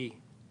BC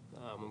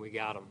when we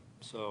got him.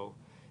 So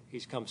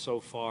he's come so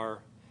far,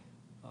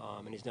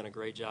 and he's done a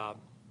great job.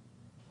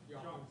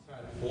 John's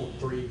had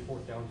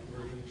fourth down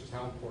conversions. Just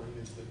how important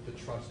is the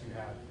trust you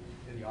have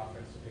in the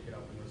offense to pick it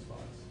up in those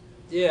spots?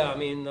 Yeah, I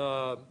mean,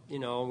 I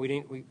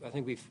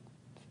think we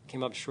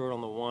came up short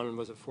on the one.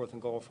 Was it 4th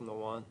and goal from the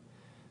one?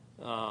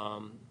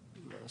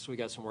 So we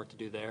got some work to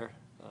do there.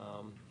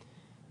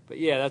 But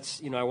yeah,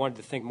 that's, I wanted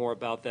to think more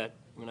about that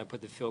when I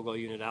put the field goal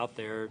unit out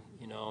there,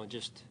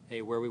 just,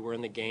 hey, where we were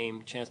in the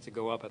game, chance to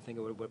go up. I think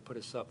it would put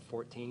us up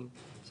 14.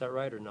 Is that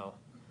right or no?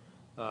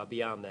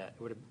 Beyond that,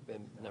 it would have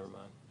been, never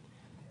mind.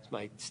 It's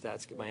my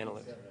stats, my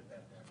analytics.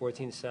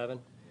 14-7.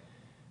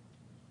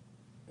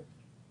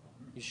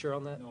 You sure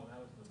on that? No, that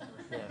was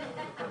the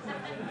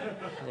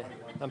yeah.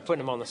 I'm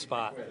putting him on the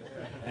spot.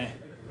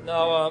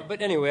 No,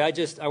 but anyway, I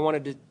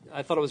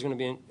thought it was going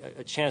to be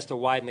a chance to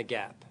widen the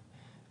gap,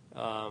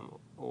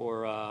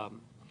 or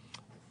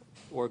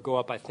go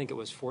up. I think it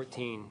was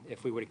 14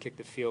 if we would have kicked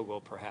the field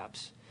goal,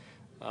 perhaps.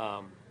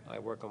 I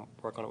work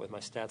on it with my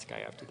stats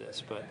guy after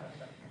this,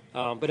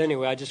 but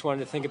anyway, I just wanted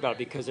to think about it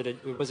because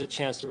it was a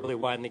chance to really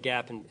widen the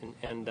gap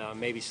and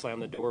maybe slam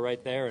the door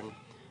right there. And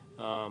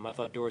I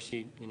thought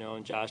Dorsey,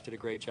 and Josh did a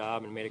great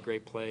job and made a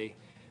great play.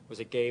 Was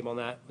it Gabe on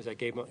that? Was that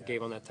Gabe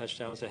on that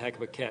touchdown? It was a heck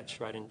of a catch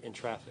right in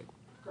traffic.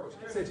 Coach,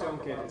 they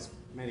don't get as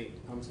many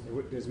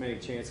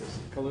chances.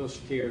 Khalil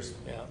Shakir's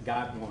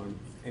got one,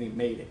 and he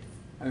made it.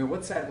 I mean,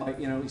 what's that like?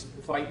 He's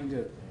fighting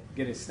to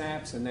get his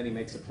snaps, and then he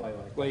makes a play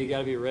like that. Well, you got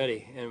to be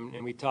ready.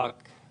 And we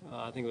talked,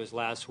 I think it was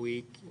last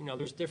week,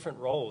 there's different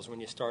roles when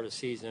you start a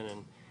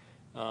season.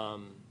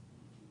 And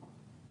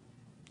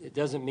it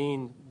doesn't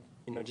mean,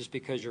 just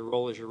because your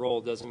role is your role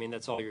doesn't mean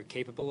that's all you're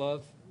capable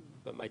of.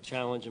 But my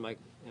challenge and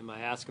my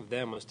ask of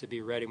them was to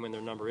be ready when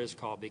their number is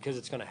called, because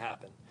it's going to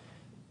happen.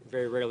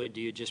 Very rarely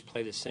do you just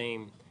play the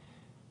same,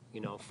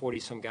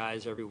 40-some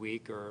guys every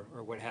week or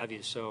what have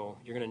you. So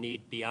you're going to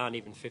need beyond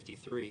even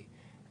 53.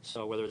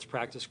 So whether it's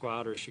practice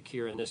squad or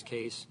Shakir in this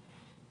case,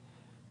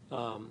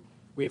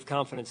 we have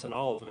confidence in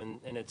all of them,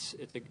 and it's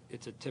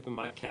a tip of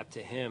my cap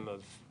to him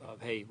of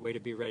hey, way to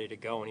be ready to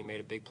go, and he made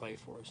a big play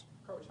for us.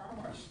 Coach,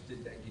 how much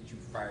did that get you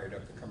fired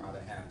up to come out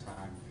of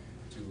halftime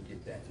to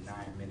get that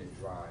 9-minute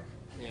drive?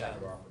 Yeah,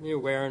 you're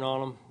wearing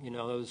on them.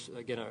 Those,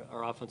 again,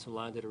 our offensive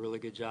line did a really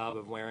good job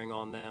of wearing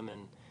on them,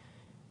 and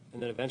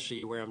then eventually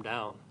you wear them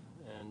down.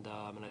 And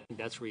I think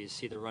that's where you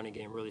see the running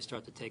game really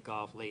start to take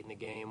off late in the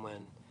game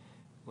when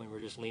we're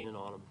just leaning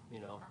on them.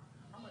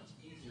 How much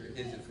easier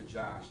is it for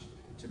Josh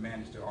to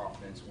manage the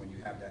offense when you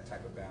have that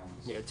type of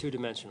balance? Yeah,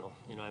 two-dimensional.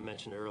 I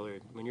mentioned earlier,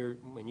 when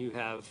you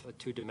have a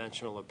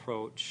two-dimensional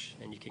approach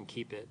and you can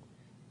keep it,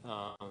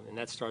 and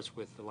that starts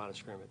with the line of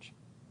scrimmage.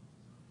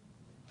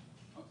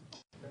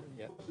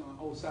 Yeah.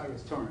 On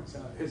Osiris Torrance,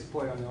 his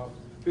play on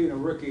being a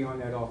rookie on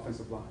that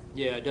offensive line.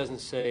 Yeah, it doesn't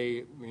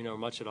say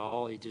much at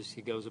all. He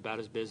goes about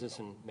his business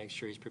and makes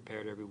sure he's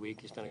prepared every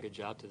week. He's done a good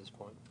job to this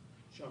point.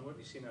 Sean, what have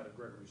you seen out of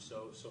Greg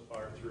Rousseau so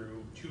far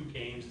through 2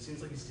 games? It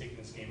seems like he's taking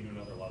this game to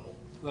another level.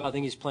 Well, I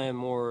think he's playing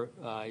more.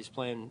 He's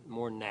playing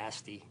more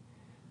nasty,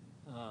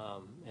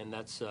 and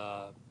that's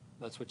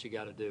what you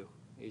got to do.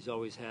 He's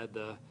always had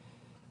the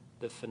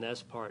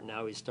finesse part.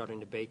 Now he's starting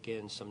to bake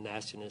in some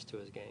nastiness to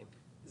his game.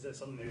 Is that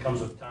something that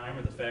comes with time,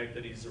 or the fact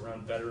that he's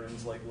around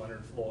veterans like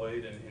Leonard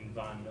Floyd and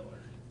Von Miller?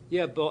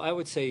 Yeah, Bill, I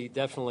would say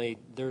definitely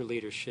their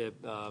leadership,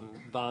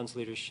 Von's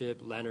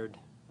leadership, Leonard.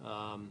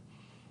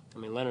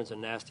 Leonard's a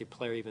nasty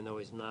player, even though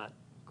he's not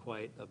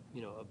quite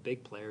a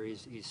big player.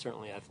 He's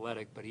certainly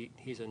athletic, but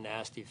he's a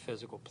nasty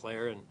physical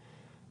player.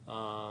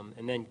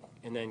 And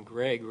then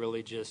Greg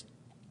really just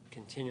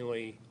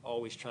continually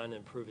always trying to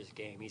improve his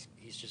game.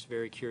 He's just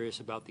very curious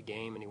about the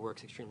game, and he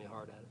works extremely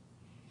hard at it.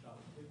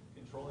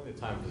 Controlling the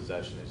time of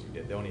possession as you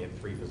did, they only had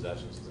 3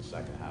 possessions in the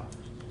second half.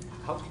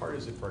 How hard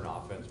is it for an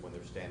offense when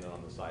they're standing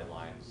on the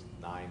sidelines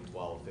 9,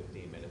 12,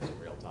 15 minutes in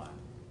real time?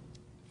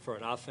 For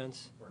an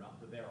offense?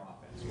 For their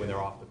offense, when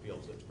they're off the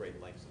field such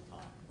great lengths of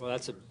time. Well,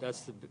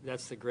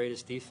 that's the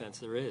greatest defense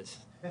there is,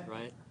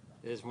 right?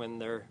 Is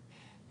when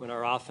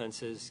our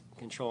offense is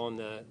controlling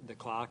the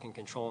clock and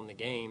controlling the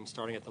game,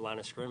 starting at the line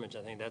of scrimmage.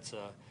 I think that's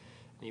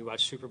you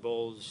watch Super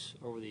Bowls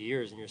over the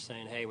years, and you're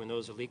saying, hey, when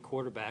those elite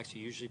quarterbacks,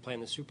 you usually play in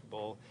the Super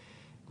Bowl,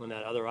 when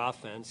that other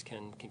offense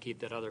can keep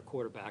that other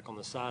quarterback on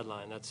the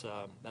sideline, that's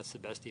the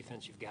best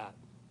defense you've got.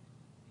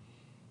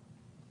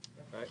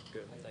 All right,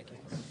 good. Thank you.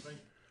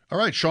 All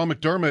right, Sean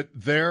McDermott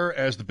there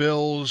as the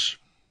Bills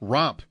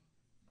romp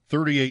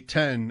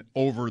 38-10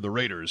 over the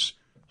Raiders.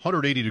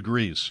 180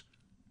 degrees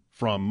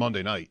from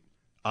Monday night.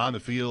 On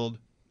the field,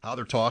 how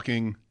they're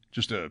talking,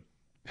 just a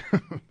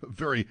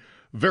very,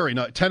 very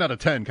nice 10 out of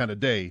 10 kind of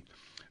day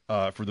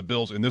for the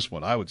Bills in this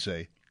one, I would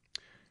say.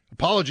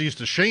 Apologies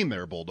to Shane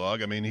there,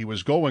 Bulldog. He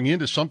was going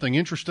into something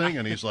interesting,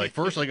 and he's like,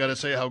 first I got to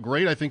say how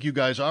great I think you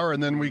guys are,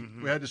 and then we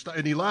had to stop,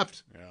 and he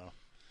left. Yeah.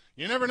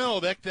 You never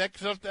know.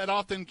 That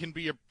often can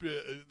be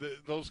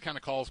those kind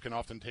of calls can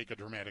often take a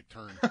dramatic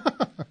turn.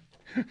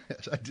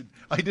 Yes,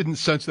 I didn't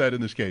sense that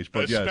in this case,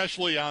 but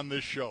especially on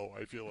this show,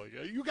 I feel like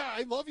you guys.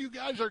 I love you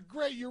guys. Are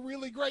great. You're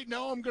really great.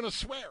 Now I'm going to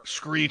swear.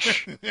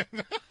 Screech.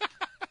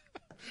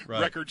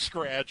 record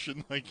scratch,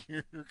 and like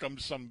here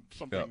comes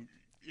something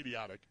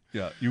idiotic.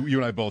 Yeah, you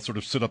and I both sort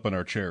of sit up in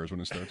our chairs when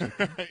it starts.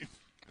 Right. I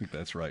think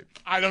that's right.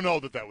 I don't know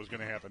that was going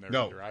to happen there.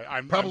 No, either.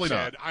 I'm probably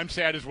sad. not. I'm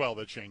sad as well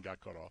that Shane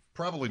got cut off.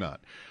 Probably not.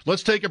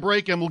 Let's take a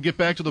break, and we'll get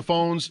back to the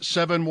phones.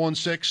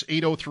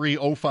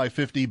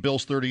 716-803-0550,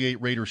 Bills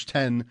 38, Raiders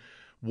 10,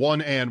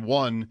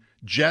 1-1.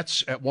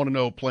 Jets at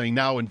 1-0 playing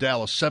now in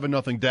Dallas,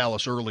 7-0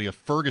 Dallas early. A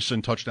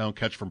Ferguson touchdown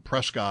catch from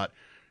Prescott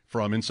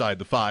from inside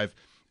the 5.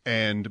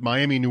 And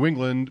Miami, New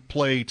England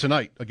play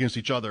tonight against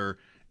each other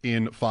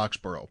in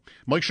Foxborough.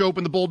 Mike Schopp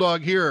and the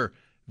Bulldog here.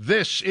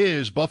 This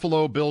is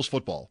Buffalo Bills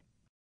football.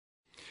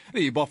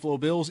 The Buffalo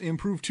Bills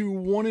improved to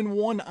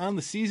 1-1 on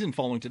the season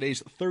following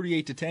today's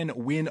 38-10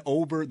 win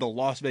over the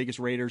Las Vegas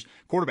Raiders.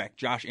 Quarterback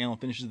Josh Allen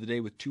finishes the day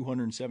with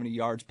 270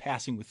 yards,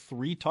 passing with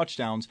 3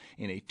 touchdowns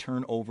in a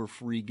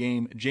turnover-free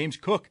game. James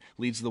Cook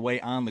leads the way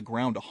on the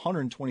ground,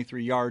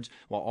 123 yards,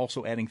 while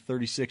also adding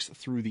 36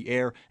 through the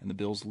air. And the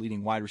Bills'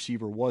 leading wide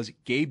receiver was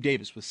Gabe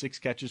Davis with 6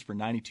 catches for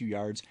 92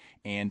 yards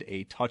and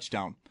a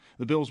touchdown.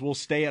 The Bills will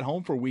stay at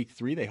home for Week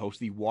 3. They host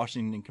the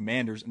Washington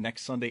Commanders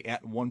next Sunday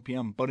at 1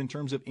 p.m. But in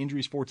terms of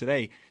injuries for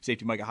today,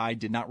 safety Micah Hyde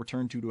did not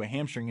return due to a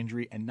hamstring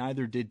injury, and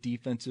neither did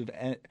defensive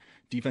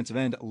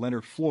end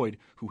Leonard Floyd,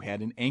 who had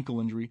an ankle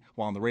injury.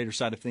 While on the Raiders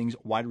side of things,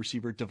 wide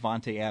receiver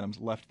Devontae Adams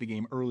left the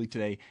game early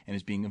today and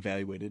is being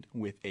evaluated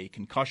with a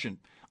concussion.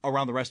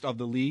 Around the rest of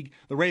the league,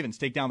 the Ravens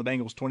take down the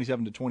Bengals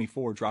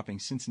 27-24, dropping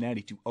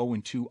Cincinnati to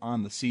 0-2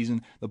 on the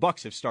season. The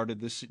Bucs have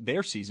started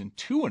their season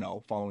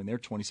 2-0 following their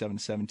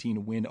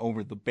 27-17 win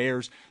over the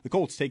Bears. The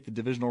Colts take the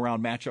divisional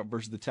round matchup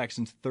versus the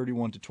Texans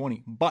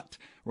 31-20, but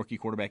rookie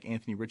quarterback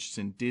Anthony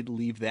Richardson did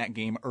leave that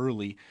game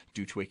early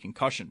due to a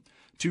concussion.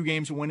 2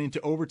 games went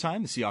into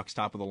overtime. The Seahawks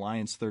top of the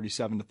Lions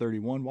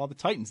 37-31, while the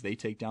Titans, they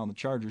take down the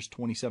Chargers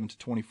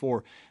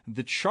 27-24.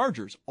 The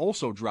Chargers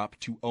also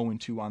dropped to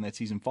 0-2 on that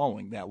season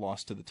following that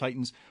loss to the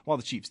Titans, while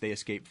the Chiefs, they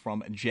escaped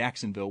from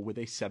Jacksonville with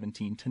a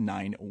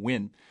 17-9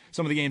 win.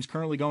 Some of the games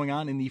currently going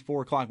on in the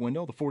 4 o'clock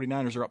window. The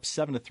 49ers are up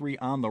 7-3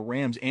 on the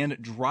Rams and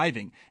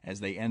driving as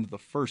they end the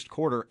first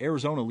quarter.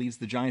 Arizona leads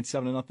the Giants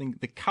 7-0.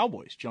 The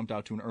Cowboys jumped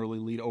out to an early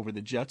lead over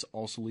the Jets,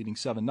 also leading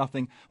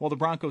 7-0, while the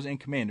Broncos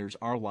and Commanders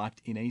are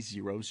locked in a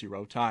 0-0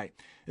 tie.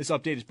 This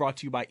update is brought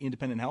to you by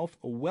Independent Health,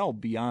 well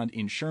beyond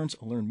insurance.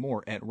 Learn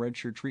more at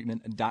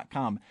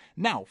redshirttreatment.com.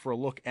 Now for a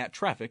look at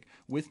traffic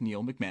with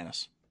Neil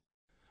McManus.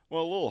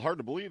 Well, a little hard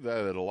to believe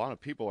that a lot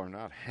of people are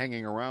not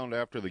hanging around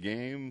after the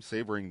game,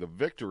 savoring the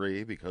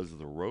victory, because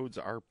the roads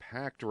are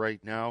packed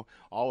right now.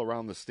 All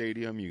around the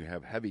stadium, you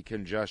have heavy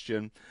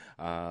congestion.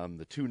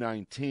 The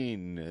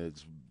 219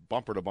 is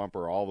bumper to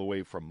bumper all the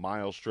way from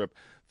Mile Strip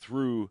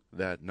through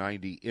that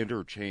 90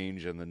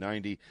 interchange, and the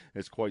 90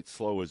 is quite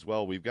slow as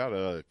well. We've got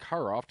a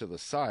car off to the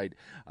side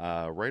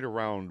right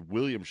around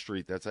William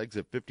Street. That's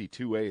exit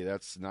 52A.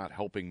 That's not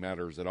helping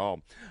matters at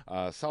all.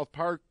 South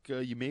Park,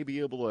 you may be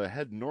able to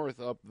head north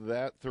up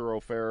that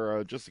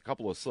thoroughfare, just a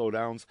couple of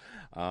slowdowns.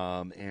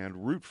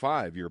 And Route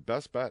 5, your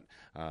best bet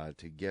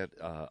to get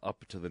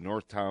up to the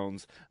north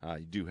towns.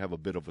 You do have a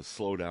bit of a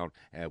slowdown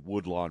at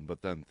Woodlawn,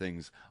 but then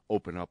things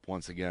open up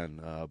once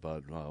again.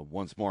 But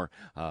once more,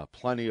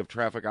 plenty of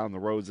traffic on the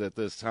roads at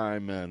this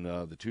time, and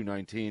the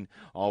 219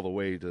 all the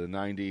way to the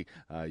 90.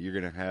 You're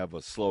going to have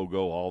a slow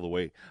go all the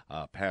way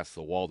past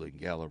the Walden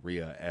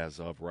Galleria as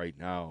of right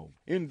now.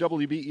 In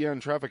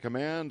WBEN Traffic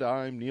Command,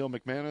 I'm Neil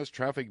McManus.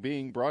 Traffic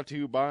being brought to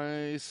you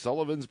by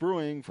Sullivan's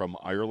Brewing, from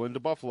Ireland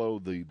to Buffalo,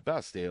 the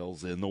best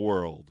ales in the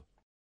world.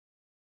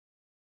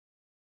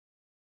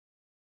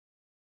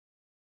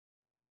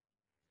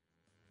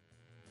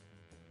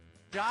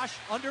 Josh,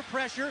 under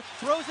pressure,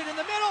 throws it in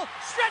the middle,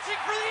 stretching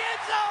for the end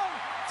zone.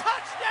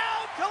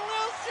 Touchdown,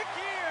 Khalil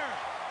Shakir.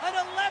 An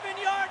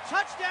 11-yard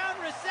touchdown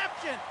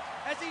reception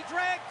as he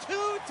dragged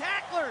 2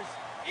 tacklers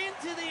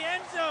into the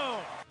end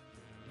zone.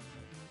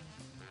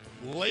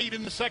 Late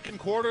in the second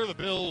quarter, the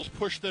Bills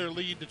pushed their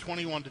lead to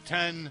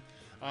 21-10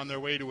 on their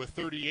way to a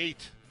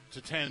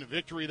 38-10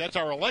 victory. That's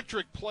our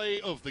electric play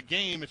of the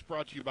game. It's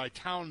brought to you by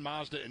Town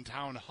Mazda and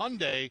Town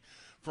Hyundai.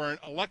 For an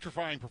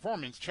electrifying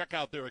performance, check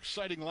out their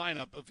exciting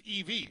lineup of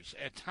EVs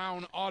at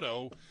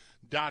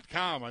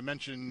townauto.com. I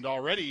mentioned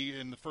already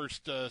in the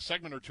first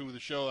segment or two of the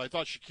show, I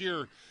thought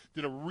Shakir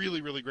did a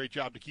really, really great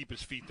job to keep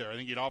his feet there. I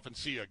think you'd often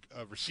see a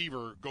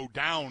receiver go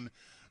down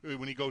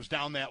when he goes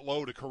down that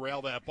low to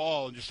corral that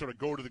ball and just sort of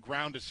go to the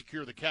ground to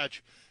secure the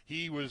catch.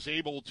 He was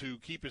able to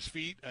keep his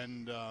feet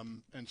and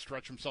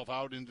stretch himself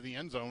out into the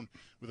end zone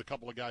with a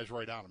couple of guys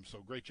right on him.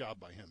 So great job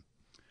by him.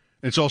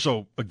 It's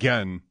also,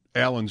 again,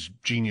 Allen's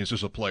genius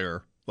as a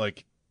player.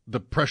 Like, the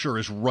pressure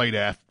is right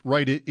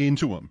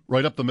into him,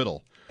 right up the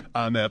middle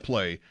on that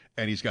play.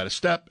 And he's got a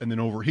step, and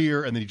then over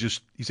here, and then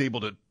he's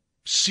able to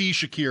see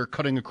Shakir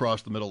cutting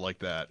across the middle like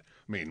that.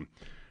 I mean,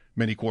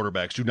 many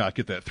quarterbacks do not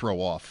get that throw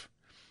off,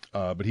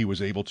 but he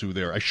was able to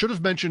there. I should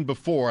have mentioned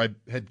before, I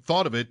had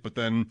thought of it, but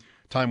then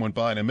time went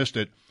by and I missed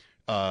it.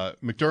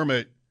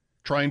 McDermott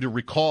trying to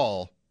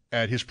recall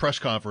at his press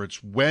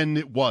conference when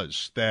it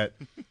was that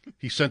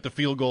he sent the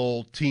field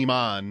goal team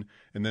on,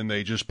 and then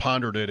they just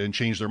pondered it and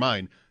changed their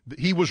mind.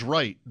 He was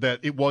right that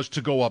it was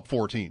to go up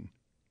 14.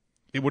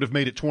 It would have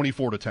made it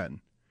 24-10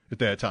 at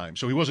that time.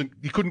 So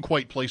he couldn't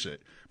quite place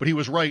it. But he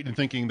was right in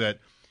thinking that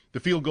the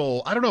field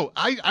goal, I don't know,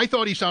 I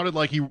thought he sounded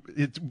like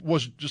it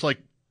was just like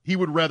he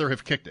would rather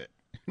have kicked it.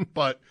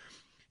 But,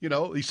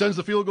 he sends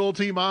the field goal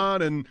team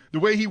on, and the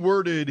way he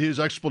worded his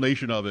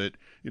explanation of it,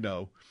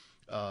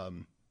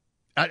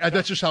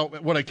 that's just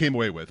what I came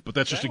away with. But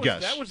that's just a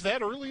guess. That was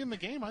that early in the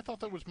game? I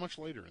thought that was much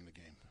later in the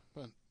game.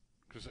 But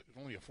because it's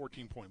only a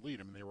 14-point lead.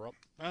 I mean, they were up.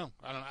 Well,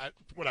 I don't know.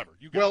 Whatever.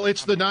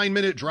 It's the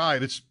 9-minute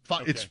drive. It's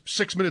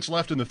 6 minutes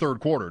left in the third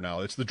quarter now.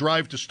 It's the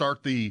drive to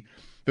start the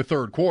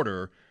third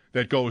quarter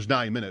that goes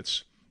 9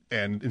 minutes,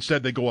 and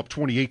instead they go up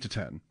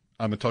 28-10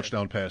 on the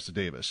touchdown pass to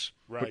Davis.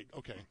 Right.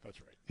 Okay, that's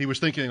right. He was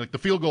thinking, like, the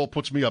field goal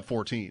puts me up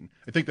 14.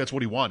 I think that's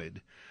what he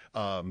wanted.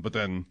 But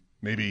then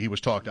maybe he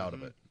was talked out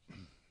of it.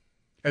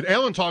 And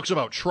Allen talks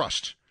about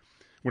trust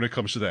when it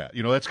comes to that.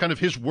 That's kind of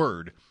his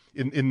word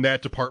in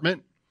that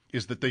department,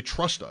 is that they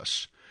trust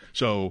us.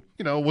 So,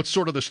 what's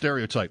sort of the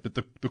stereotype? That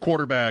the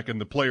quarterback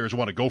and the players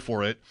want to go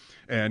for it,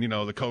 and,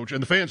 the coach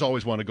and the fans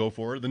always want to go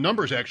for it. The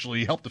numbers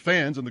actually help the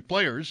fans and the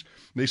players.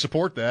 They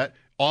support that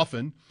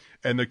often.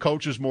 And the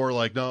coach is more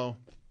like, no,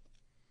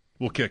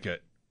 we'll kick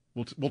it.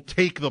 We'll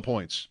take the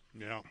points.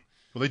 Yeah.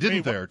 Well, they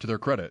didn't there, to their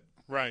credit.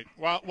 Right.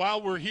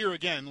 While we're here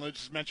again,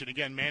 let's mention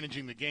again,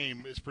 managing the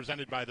game is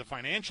presented by the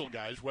financial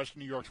guys,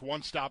 Western New York's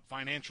one-stop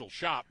financial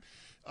shop.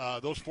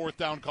 Those fourth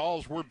down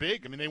calls were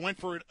big. I mean, they went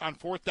for it on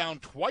fourth down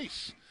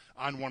twice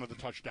on one of the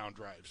touchdown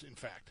drives, in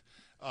fact,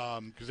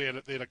 because they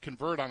had to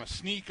convert on a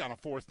sneak on a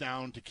fourth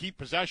down to keep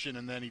possession,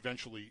 and then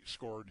eventually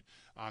scored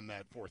on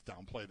that fourth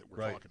down play that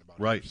we're talking about.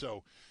 Right.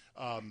 So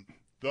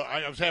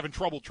I was having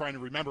trouble trying to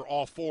remember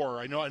all four.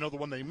 I know the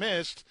one they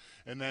missed,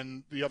 and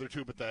then the other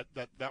two, but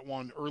that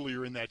one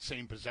earlier in that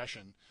same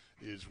possession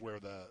is where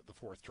the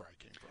fourth try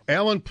came from.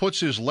 Allen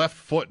puts his left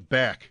foot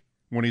back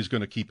when he's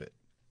going to keep it.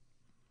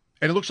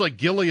 And it looks like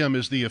Gilliam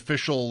is the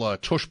official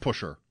tush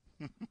pusher.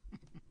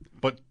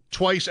 But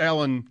twice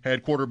Allen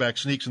had quarterback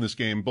sneaks in this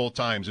game. Both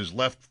times his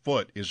left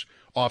foot is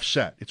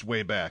offset. It's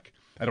way back.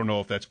 I don't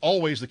know if that's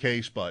always the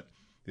case, but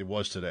it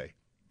was today.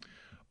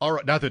 All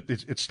right, not that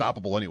it's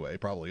stoppable anyway.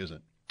 It probably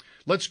isn't.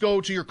 Let's go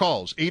to your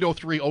calls.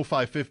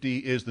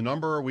 803-0550 is the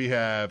number. We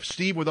have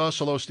Steve with us.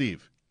 Hello,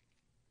 Steve.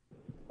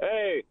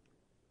 Hey,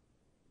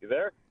 you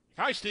there?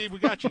 Hi, Steve. We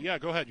got you. Yeah,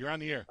 go ahead. You're on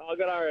the air. Oh,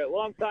 good. All right.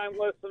 Long-time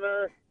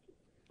listener,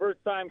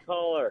 first-time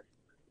caller.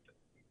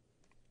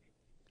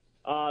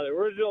 The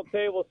original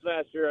table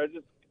smasher, I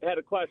just had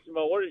a question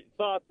about what are your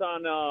thoughts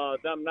on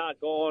them not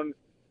going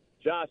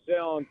Josh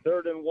Allen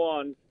 3rd and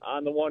 1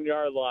 on the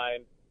 1-yard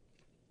line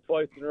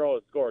twice in a row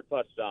to score a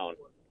touchdown?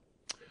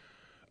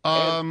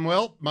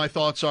 Well, my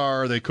thoughts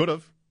are they could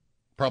have.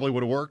 Probably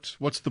would have worked.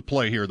 What's the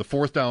play here? The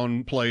fourth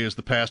down play is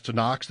the pass to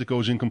Knox that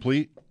goes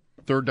incomplete.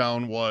 Third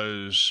down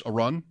was a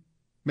run,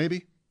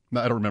 maybe?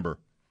 No, I don't remember.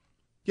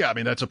 Yeah, I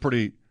mean, that's a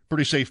pretty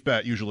safe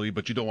bet usually,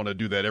 but you don't want to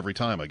do that every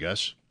time, I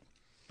guess.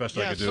 Best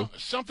I could do.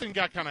 Something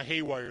got kind of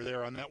haywire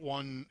there on that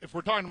one. If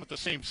we're talking about the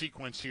same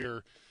sequence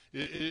here,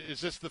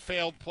 is this the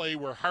failed play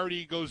where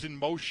Hardy goes in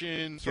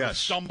motion, sort of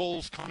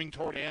stumbles coming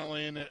toward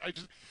Allen?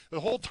 The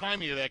whole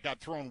timing of that got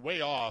thrown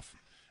way off.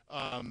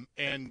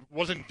 And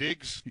wasn't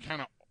Diggs kind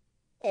of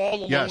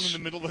all alone in the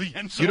middle of the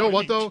end zone? You know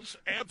what, though?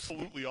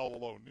 Absolutely all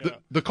alone. Yeah.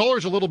 The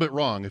caller's a little bit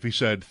wrong if he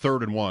said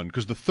 3rd and 1,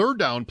 because the third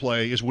down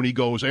play is when he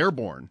goes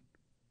airborne,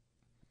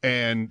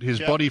 and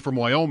his buddy from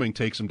Wyoming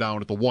takes him down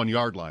at the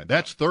 1-yard line.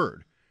 That's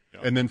third.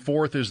 Yeah. And then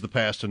fourth is the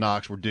pass to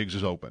Knox where Diggs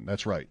is open.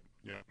 That's right.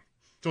 Yeah.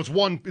 So it's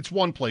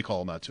one play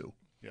call, not two.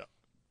 Yeah.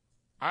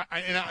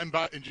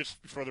 And just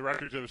for the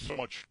record,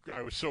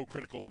 I was so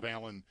critical of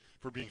Allen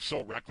for being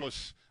so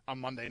reckless on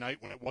Monday night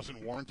when it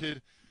wasn't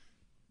warranted.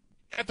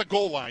 At the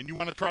goal line, you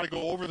want to try to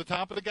go over the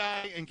top of the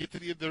guy and get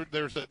to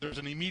there's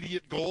an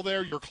immediate goal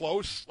there. You're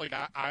close. Like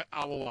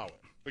I'll allow it.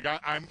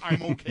 Like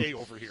I'm okay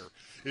over here.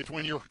 It's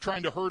when you're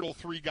trying to hurdle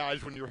three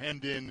guys when you're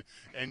hemmed in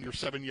and you're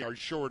 7 yards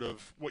short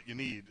of what you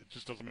need. It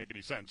just doesn't make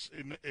any sense.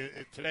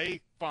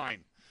 Today,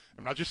 fine.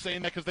 I'm not just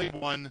saying that because they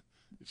won.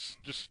 It's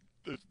just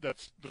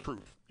that's the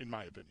truth, in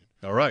my opinion.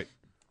 All right.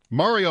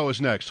 Mario is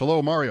next.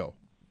 Hello, Mario.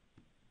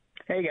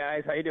 Hey,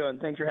 guys. How you doing?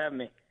 Thanks for having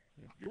me.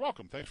 You're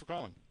welcome. Thanks for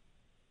calling.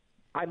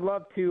 I'd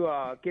love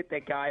to get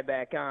that guy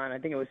back on. I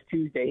think it was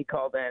Tuesday he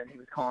called in. He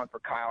was calling for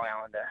Kyle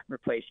Allen to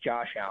replace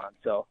Josh Allen,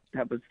 so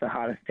that was the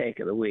hottest take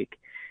of the week.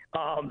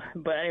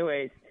 But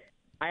anyways,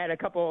 I had a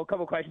couple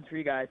questions for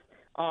you guys.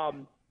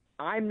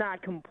 I'm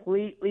not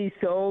completely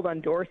sold on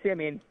Dorsey. I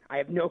mean, I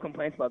have no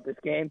complaints about this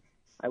game.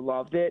 I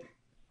loved it.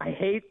 I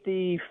hate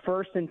the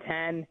 1st and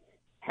 10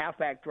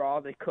 halfback draw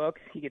that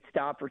Cooks. He gets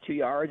stopped for 2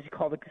 yards. He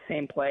called it the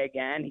same play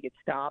again. He gets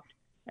stopped,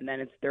 and then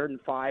it's 3rd and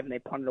 5, and they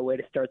punt it away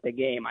to start the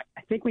game.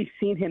 I think we've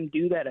seen him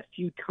do that a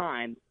few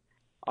times.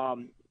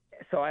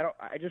 So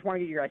I just want to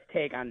get your guys'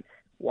 take on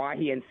why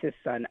he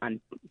insists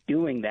on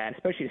doing that,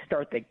 especially to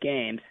start the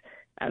games.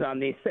 And on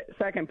the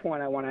second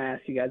point I want to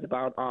ask you guys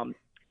about, I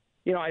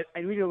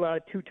read a lot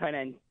of 2 tight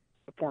end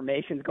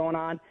formations going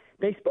on.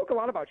 They spoke a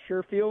lot about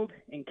Sherfield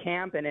in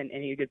camp and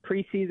he did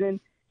preseason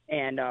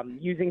and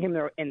using him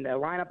in the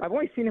lineup. I've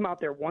only seen him out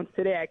there once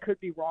today. I could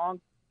be wrong.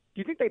 Do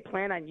you think they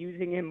plan on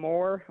using him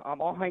more?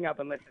 I'll hang up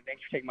and listen.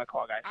 Thanks for taking my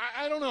call, guys.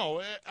 I don't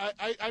know.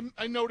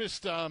 I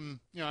noticed, I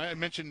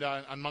mentioned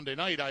on Monday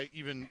night, I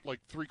even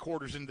like 3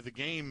 quarters into the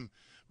game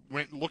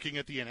went looking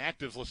at the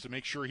inactives list to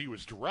make sure he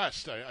was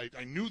dressed. I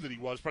knew that he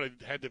was, but I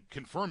had to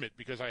confirm it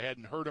because I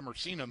hadn't heard him or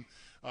seen him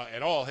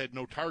at all. Had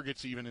no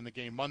targets even in the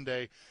game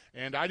Monday,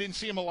 and I didn't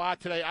see him a lot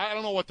today. I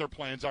don't know what their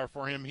plans are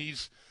for him.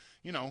 He's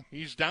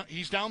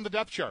down the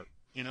depth chart.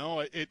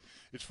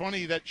 It's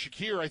funny that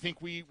Shakir, I think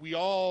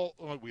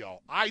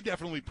I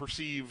definitely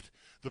perceived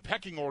the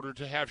pecking order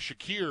to have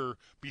Shakir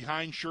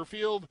behind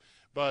Sherfield,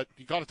 but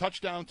he got a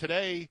touchdown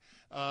today,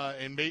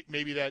 and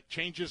maybe that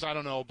changes. I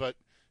don't know, but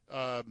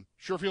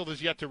Sherfield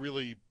has yet to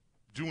really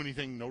do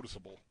anything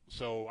noticeable.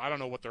 So I don't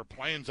know what their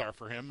plans are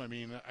for him. I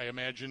mean, I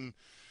imagine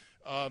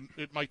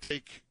it might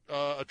take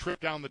a trip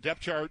down the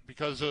depth chart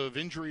because of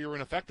injury or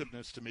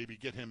ineffectiveness to maybe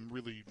get him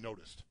really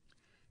noticed.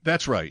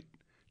 That's right.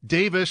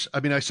 Davis,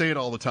 I mean, I say it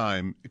all the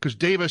time, because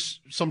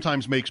Davis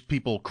sometimes makes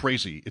people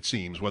crazy, it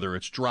seems, whether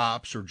it's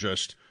drops or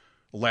just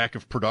lack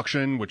of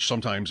production, which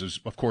sometimes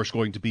is, of course,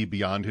 going to be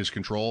beyond his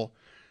control.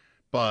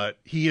 But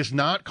he is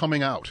not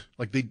coming out.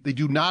 Like, they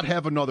do not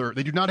have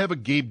a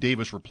Gabe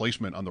Davis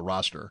replacement on the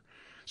roster.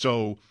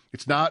 So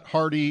it's not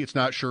Hardy, it's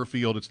not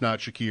Sherfield, it's not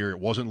Shakir. It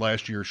wasn't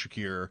last year's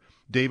Shakir.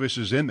 Davis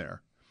is in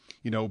there.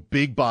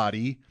 Big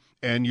body.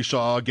 And you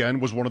saw, again,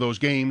 was one of those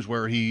games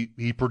where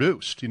he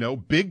produced,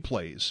 big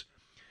plays.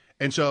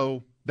 And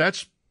so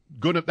that's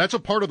good. That's a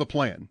part of the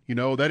plan.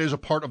 That is a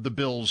part of the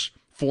Bills'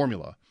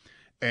 formula.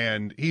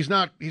 And he's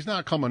not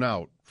coming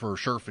out for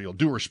Sherfield.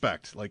 Due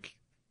respect. Like,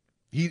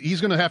 he's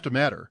going to have to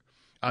matter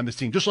on this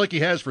team, just like he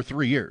has for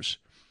 3 years.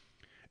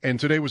 And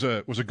today was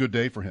a good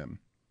day for him.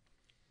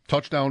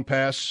 Touchdown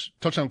catch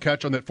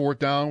on that 4th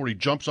down where he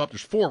jumps up.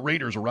 There's 4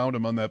 Raiders around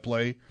him on that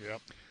play.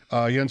 Yep.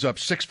 He ends up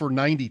 6 for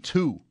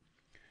 92.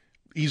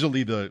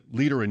 Easily the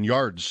leader in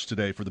yards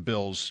today for the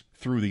Bills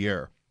through the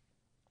air.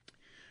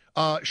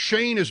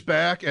 Shane is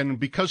back, and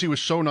because he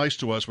was so nice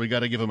to us, we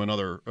got to give him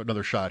another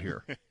shot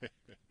here.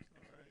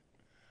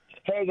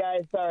 Hey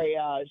guys, sorry,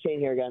 Shane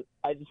here again.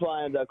 I just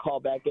wanted to call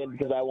back in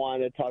because I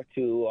wanted to talk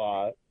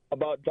to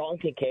about Dalton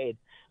Kincaid.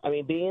 I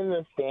mean, being in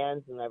the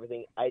stands and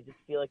everything, I just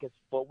feel like his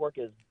footwork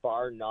is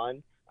bar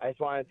none. I just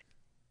wanted to...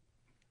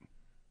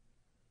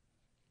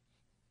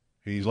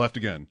 He's left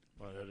again.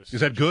 Well, is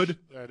that good?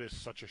 That is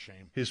such a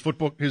shame. His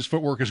footwork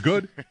is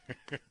good?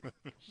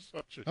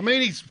 I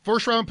mean, he's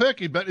first-round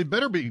pick. It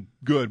better be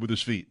good with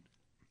his feet,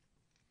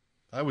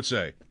 I would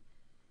say.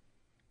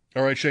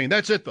 All right, Shane,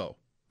 that's it, though,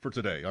 for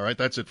today. All right,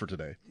 that's it for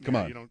today. Come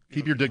on.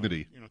 Keep your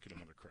dignity. You don't get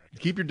another crack.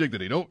 Keep your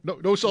dignity. No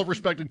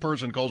self-respecting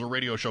person calls a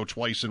radio show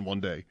twice in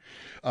one day.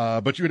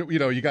 But,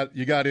 you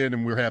got in,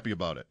 and we're happy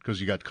about it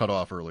because you got cut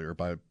off earlier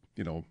by,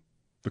 the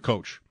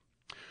coach.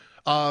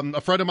 A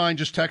friend of mine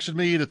just texted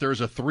me that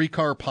there's a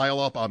 3-car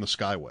pileup on the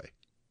Skyway.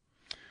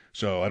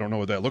 So I don't know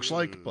what that looks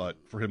like, but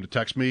for him to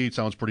text me, it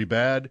sounds pretty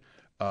bad.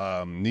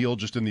 Neil,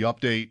 just in the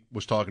update,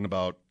 was talking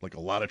about like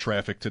a lot of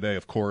traffic today,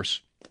 of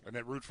course. And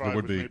that Route 5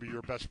 was maybe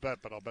your best bet,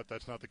 but I'll bet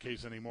that's not the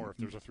case anymore if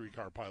there's a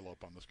 3-car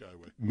pileup on the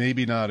Skyway.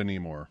 Maybe not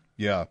anymore.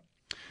 Yeah.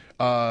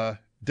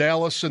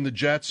 Dallas and the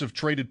Jets have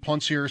traded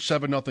punts here.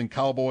 7-0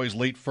 Cowboys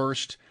late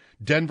first.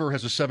 Denver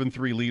has a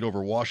 7-3 lead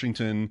over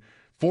Washington.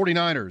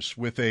 49ers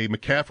with a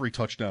McCaffrey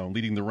touchdown,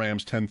 leading the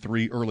Rams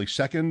 10-3 early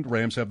second.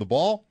 Rams have the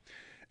ball.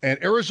 And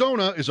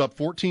Arizona is up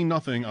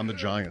 14-0 on the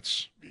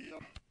Giants.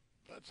 Yep,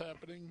 that's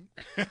happening.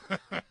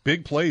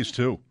 Big plays,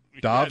 too.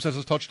 Dobbs has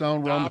a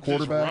touchdown run, the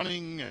quarterback. Dobbs is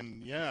running,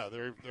 and, yeah,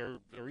 they're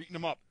eating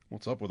them up.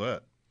 What's up with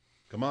that?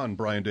 Come on,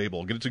 Brian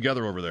Dable. Get it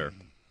together over there.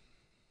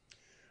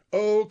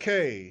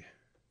 Okay.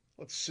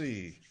 Let's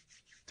see.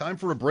 Time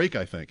for a break,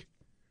 I think.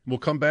 We'll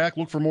come back,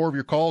 look for more of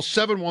your calls.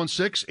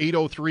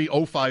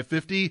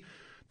 716-803-0550.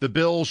 The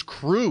Bills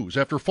cruise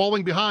after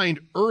falling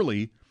behind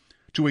early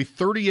to a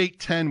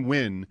 38-10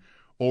 win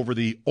over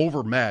the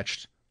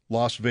overmatched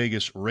Las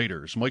Vegas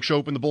Raiders. Mike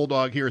Schopp and the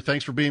Bulldog here.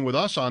 Thanks for being with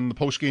us on the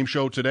postgame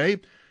show today.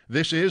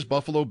 This is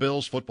Buffalo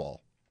Bills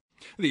football.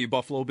 The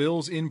Buffalo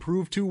Bills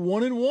improved to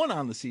 1-1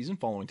 on the season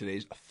following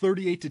today's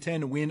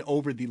 38-10 win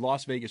over the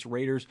Las Vegas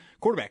Raiders.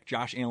 Quarterback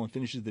Josh Allen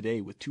finishes the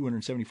day with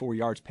 274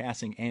 yards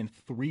passing and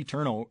 3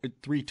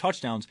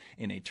 touchdowns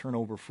in a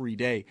turnover-free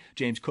day.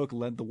 James Cook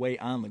led the way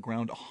on the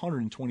ground,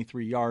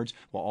 123 yards,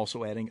 while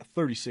also adding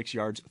 36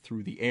 yards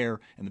through the air.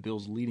 And the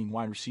Bills' leading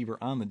wide receiver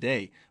on the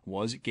day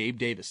was Gabe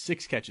Davis,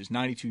 6 catches,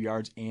 92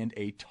 yards, and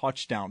a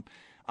touchdown.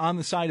 On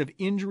the side of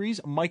injuries,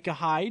 Micah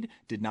Hyde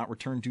did not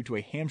return due to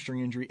a hamstring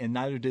injury, and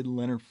neither did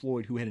Leonard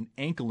Floyd, who had an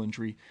ankle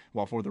injury,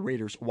 while for the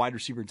Raiders, wide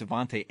receiver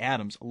Devontae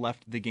Adams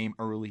left the game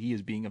early. He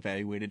is being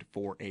evaluated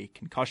for a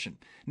concussion.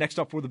 Next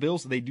up for the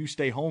Bills, they do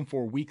stay home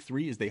for Week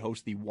 3 as they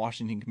host the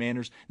Washington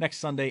Commanders next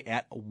Sunday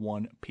at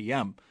 1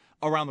 p.m.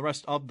 Around the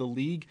rest of the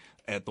league,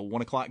 at the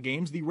 1 o'clock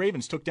games, the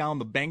Ravens took down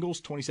the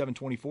Bengals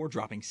 27-24,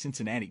 dropping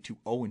Cincinnati to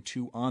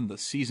 0-2 on the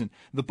season.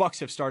 The Bucs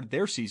have started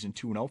their season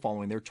 2-0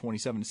 following their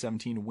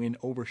 27-17 win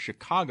over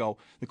Chicago.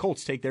 The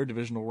Colts take their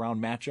divisional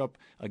round matchup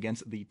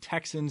against the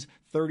Texans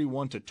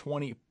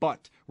 31-20,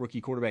 but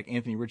rookie quarterback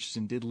Anthony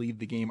Richardson did leave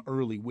the game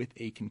early with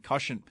a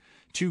concussion.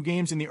 2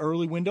 games in the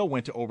early window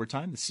went to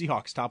overtime. The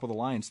Seahawks top of the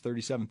Lions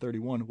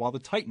 37-31, while the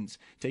Titans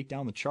take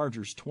down the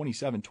Chargers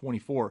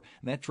 27-24,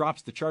 and that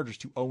drops the Chargers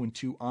to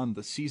 0-2 on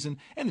the season,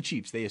 and the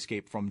Chiefs, they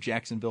escape from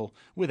Jacksonville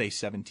with a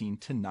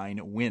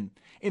 17-9 win.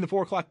 In the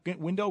 4 o'clock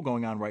window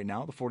going on right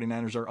now, the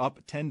 49ers are up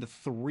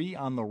 10-3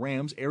 on the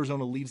Rams.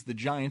 Arizona leads the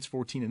Giants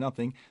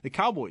 14-0. The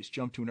Cowboys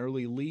jumped to an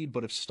early lead,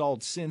 but have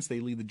stalled since. They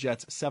lead the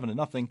Jets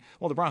 7-0,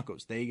 while the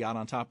Broncos, they got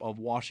on top of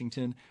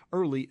Washington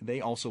early.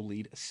 They also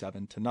lead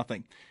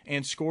 7-0.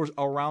 And scores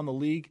around the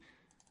league,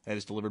 that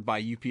is delivered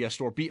by UPS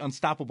Store. Be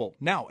unstoppable.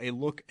 Now, a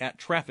look at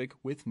traffic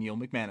with Neil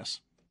McManus.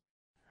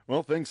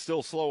 Well, things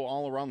still slow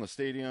all around the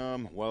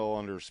stadium. Well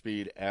under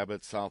speed,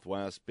 Abbott,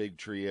 Southwest, Big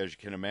Tree, as you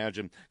can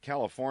imagine.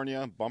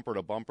 California, bumper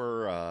to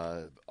bumper,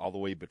 all the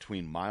way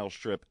between Mile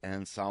Strip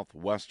and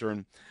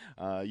Southwestern.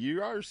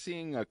 You are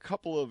seeing a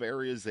couple of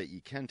areas that you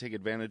can take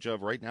advantage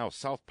of right now.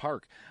 South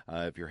Park,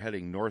 if you're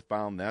heading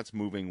northbound, that's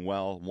moving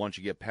well once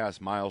you get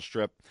past Mile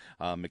Strip.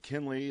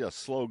 McKinley, a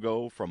slow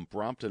go from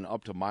Brompton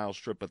up to Mile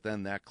Strip, but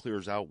then that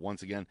clears out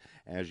once again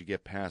as you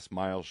get past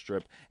Mile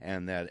Strip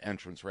and that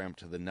entrance ramp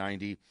to the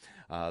 90.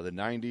 The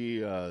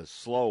 90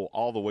 slow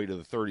all the way to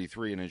the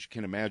 33, and as you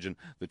can imagine,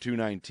 the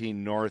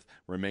 219 north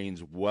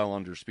remains well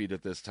under speed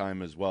at this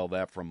time as well.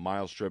 That from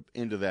Mile Strip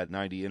into that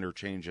 90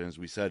 interchange, and as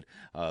we said,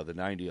 the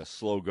 90 a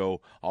slow go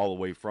all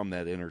the way from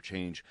that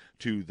interchange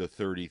to the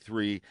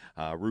 33.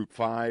 Route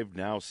 5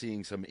 now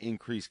seeing some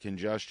increased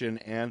congestion,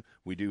 and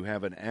we do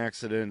have an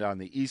accident on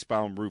the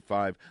eastbound Route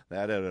 5,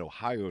 that at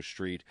Ohio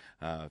Street.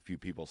 A few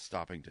people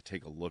stopping to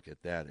take a look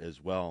at that as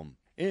well.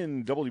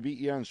 In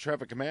WBEN's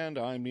Traffic Command,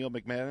 I'm Neil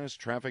McManus.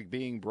 Traffic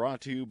being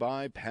brought to you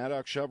by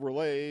Paddock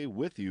Chevrolet,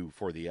 with you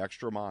for the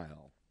extra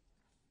mile.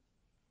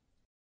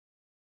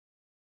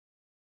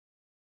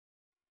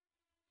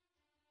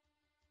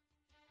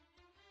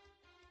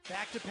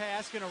 Back to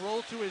pass, going to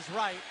roll to his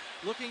right,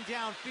 looking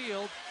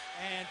downfield,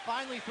 and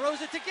finally throws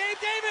it to Gabe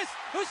Davis,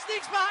 who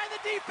sneaks behind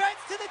the defense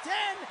to the 10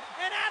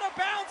 and out of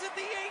bounds at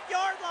the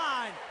 8-yard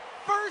line.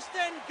 First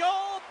and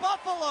goal,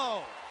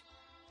 Buffalo.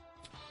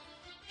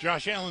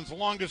 Josh Allen's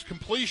longest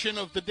completion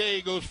of the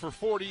day goes for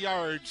 40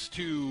 yards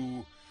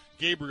to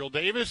Gabriel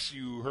Davis.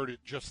 You heard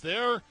it just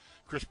there.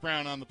 Chris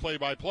Brown on the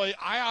play-by-play.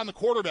 Eye on the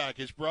Quarterback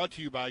is brought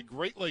to you by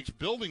Great Lakes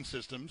Building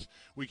Systems.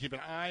 We keep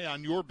an eye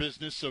on your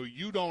business so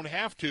you don't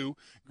have to.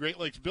 Great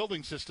Lakes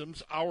Building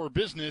Systems, our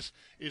business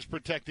is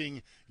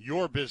protecting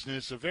your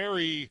business. A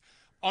very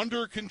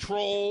under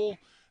control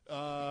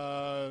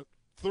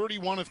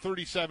 31 of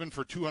 37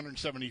 for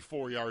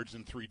 274 yards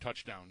and 3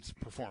 touchdowns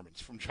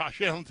performance from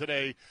Josh Allen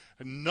today.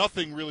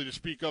 Nothing really to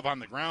speak of on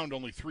the ground,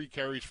 only 3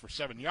 carries for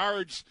 7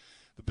 yards.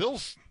 The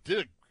Bills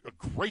did a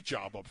great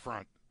job up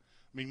front.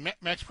 I mean,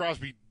 Max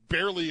Crosby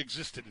barely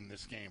existed in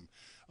this game.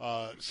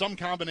 Some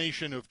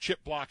combination of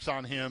chip blocks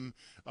on him.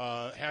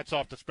 Hats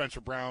off to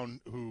Spencer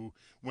Brown, who,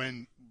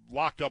 when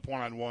locked up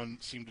one-on-one,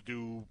 seemed to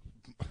do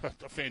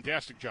a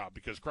fantastic job,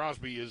 because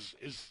Crosby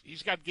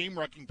he's got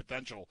game-wrecking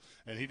potential,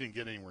 and he didn't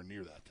get anywhere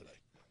near that today.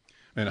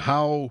 And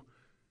how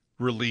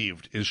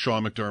relieved is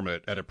Sean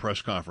McDermott at a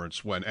press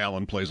conference when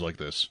Allen plays like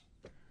this?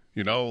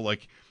 You know,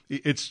 like,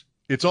 it's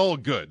all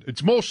good.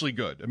 It's mostly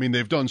good. I mean,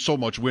 they've done so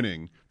much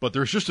winning, but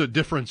there's just a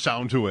different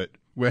sound to it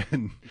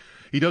when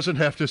he doesn't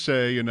have to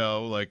say, you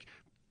know, like,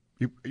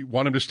 you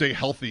want him to stay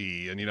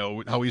healthy, and, you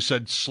know, how he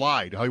said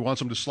slide, how he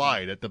wants him to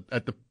slide at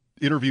the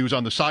interviews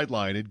on the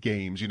sideline at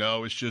games. You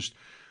know, it's just,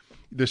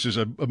 this is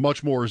a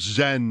much more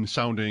zen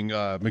sounding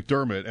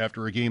McDermott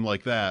after a game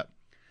like that.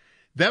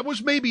 That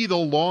was maybe the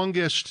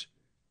longest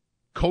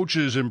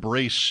coach's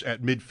embrace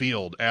at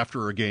midfield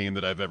after a game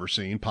that I've ever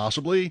seen,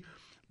 possibly.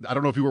 I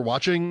don't know if you were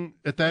watching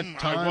at that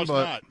time. I was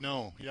but not.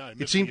 No. Yeah, I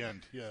missed the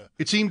end. Yeah.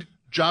 It seemed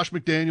Josh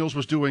McDaniels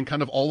was doing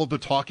kind of all of the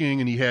talking,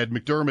 and he had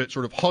McDermott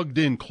sort of hugged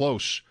in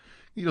close.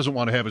 He doesn't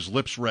want to have his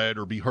lips read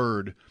or be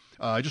heard.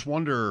 I just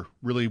wonder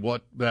really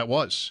what that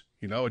was.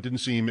 You know, it didn't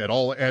seem at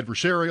all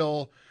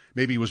adversarial.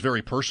 Maybe it was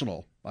very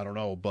personal. I don't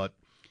know, but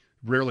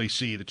rarely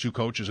see the two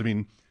coaches. I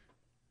mean,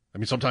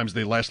 sometimes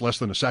they last less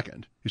than a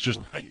second. It's just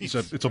right.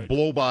 it's a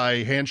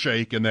blow-by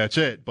handshake, and that's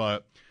it.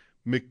 But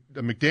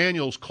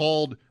McDaniels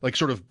called, like,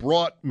 sort of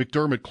brought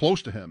McDermott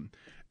close to him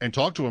and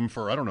talked to him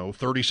for, I don't know,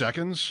 30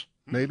 seconds,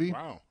 maybe.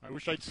 Wow. I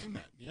wish I'd seen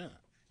that. Yeah.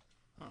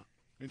 Huh.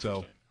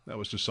 So that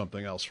was just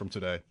something else from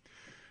today.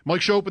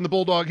 Mike Schopp and the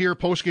Bulldog here,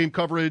 post-game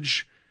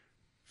coverage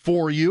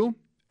for you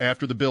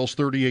after the Bills'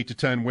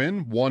 38-10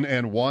 win,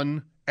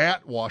 1-1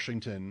 at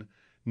Washington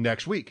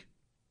next week.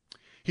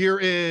 Here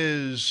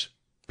is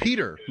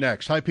Peter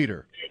next. Hi,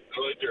 Peter.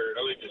 I like your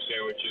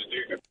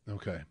sandwiches, dude.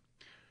 Okay.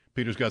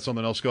 Peter's got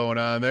something else going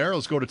on there.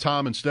 Let's go to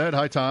Tom instead.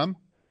 Hi, Tom.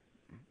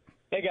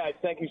 Hey guys,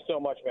 thank you so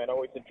much, man.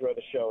 Always enjoy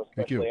the show,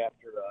 especially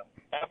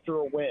after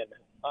a win.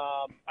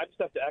 I just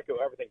have to echo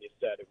everything you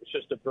said. It was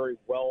just a very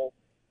well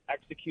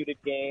executed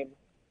game.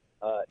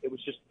 It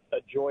was just a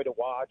joy to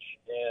watch,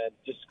 and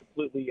just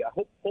completely.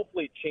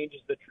 Hopefully, it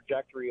changes the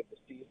trajectory of the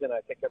season.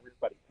 I think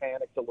everybody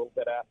panicked a little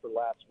bit after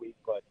last week,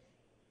 but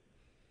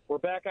we're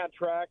back on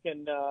track.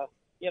 And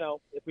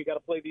if we got to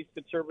play these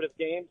conservative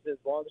games, as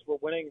long as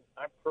we're winning,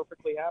 I'm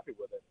perfectly happy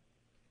with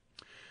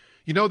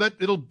it. That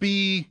it'll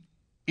be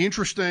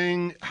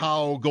interesting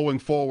how going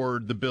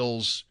forward the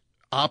Bills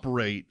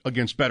operate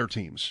against better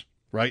teams,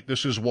 right?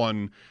 This is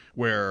one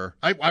where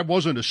I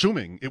wasn't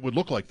assuming it would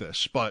look like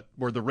this, but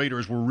where the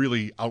Raiders were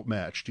really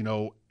outmatched,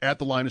 at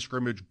the line of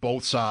scrimmage,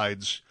 both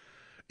sides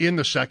in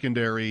the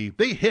secondary.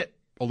 They hit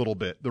a little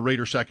bit, the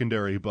Raider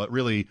secondary, but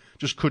really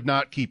just could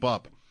not keep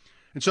up.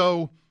 And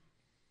so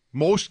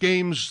most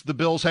games the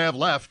Bills have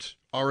left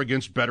are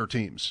against better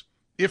teams,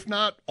 if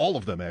not all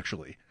of them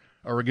actually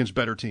are against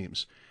better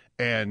teams.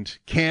 And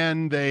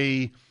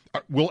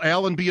will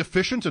Allen be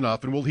efficient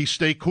enough, and will he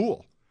stay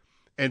cool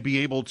and be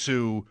able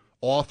to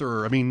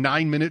author,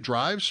 9-minute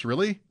drives,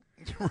 really?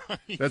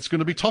 Right. That's going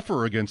to be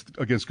tougher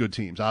against good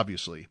teams,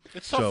 obviously.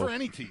 It's tough for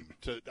any team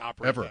to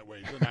operate Ever. that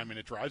way, the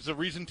 9-minute drives. The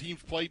reason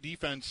teams play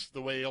defense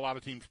the way a lot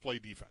of teams play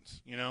defense,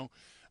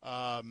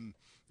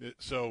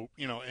 So,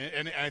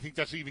 and I think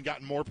that's even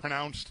gotten more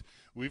pronounced.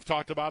 We've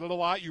talked about it a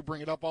lot. You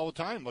bring it up all the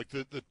time. Like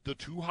the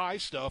too high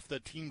stuff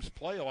that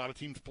a lot of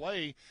teams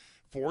play,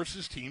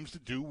 forces teams to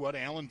do what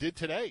Allen did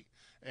today.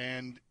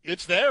 And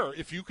it's there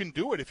if you can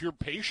do it. If you're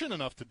patient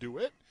enough to do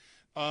it,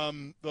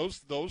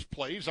 those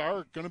plays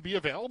are going to be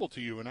available to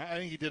you. And I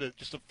think he did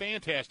just a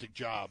fantastic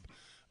job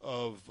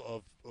of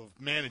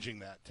managing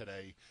that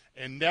today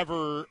and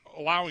never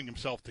allowing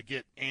himself to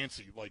get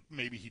antsy like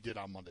maybe he did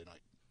on Monday night.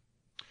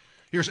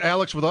 Here's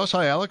Alex with us.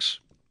 Hi,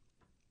 Alex.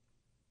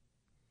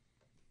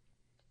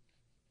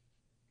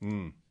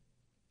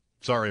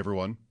 Sorry,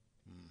 everyone.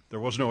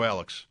 There was no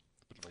Alex.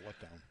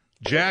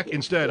 Jack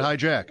instead. Hi,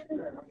 Jack.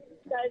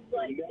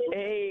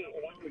 Hey,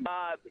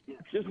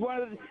 just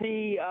wanted to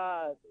see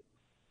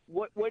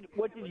what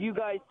did you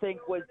guys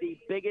think was the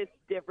biggest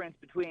difference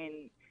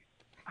between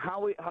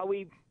how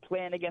we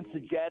playing against the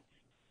Jets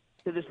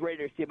to this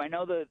Raiders team? I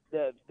know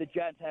the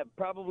Jets have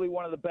probably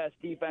one of the best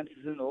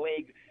defenses in the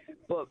league,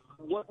 but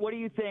what do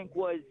you think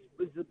was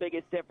the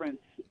biggest difference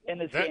in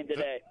this game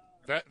today?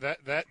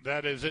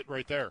 That is it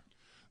right there.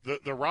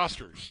 The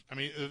rosters. I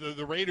mean,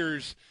 the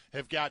Raiders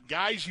have got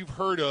guys you've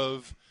heard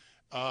of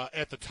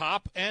at the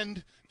top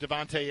end.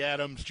 Devontae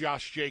Adams,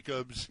 Josh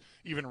Jacobs,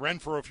 even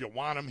Renfrow if you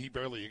want him. He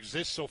barely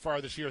exists so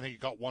far this year. I think he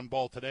caught one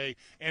ball today.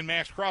 And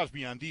Max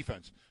Crosby on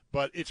defense.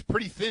 But it's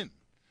pretty thin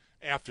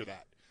after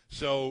that.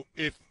 So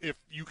if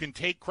you can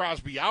take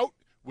Crosby out,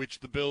 which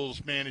the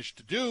Bills managed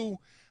to do,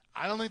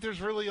 I don't think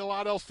there's really a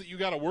lot else that you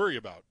got to worry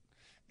about.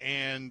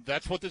 And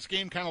that's what this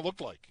game kind of looked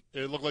like.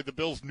 It looked like the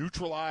Bills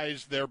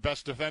neutralized their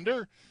best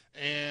defender,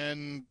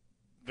 and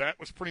that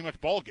was pretty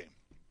much ball game,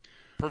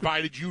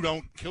 provided you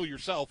don't kill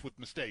yourself with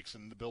mistakes,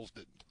 and the Bills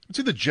didn't. I'd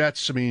say the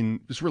Jets,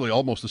 it's really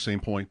almost the same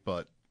point,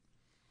 but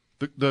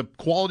the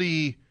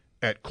quality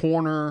at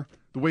corner,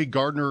 the way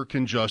Gardner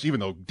can even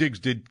though Diggs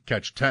did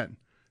catch 10,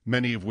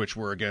 many of which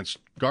were against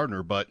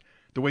Gardner, but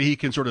the way he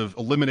can sort of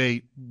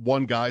eliminate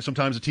one guy,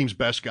 sometimes the team's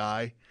best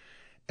guy,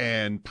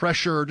 and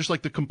pressure, just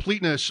like the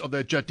completeness of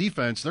that Jet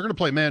defense, they're going to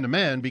play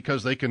man-to-man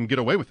because they can get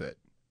away with it.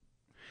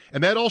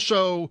 And that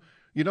also,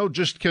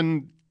 just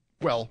can,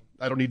 I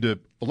don't need to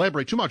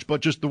elaborate too much,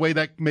 but just the way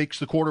that makes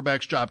the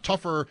quarterback's job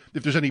tougher.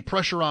 If there's any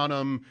pressure on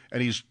him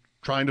and he's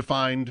trying to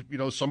find,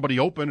 somebody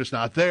open, it's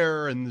not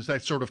there, and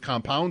that sort of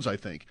compounds, I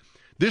think.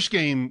 This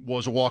game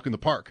was a walk in the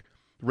park.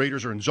 The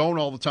Raiders are in zone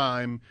all the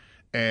time,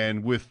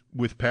 and with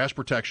pass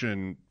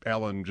protection,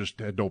 Allen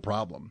just had no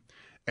problem.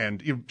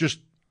 And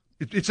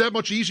it's that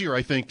much easier,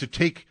 I think, to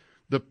take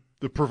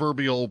the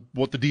proverbial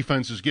what the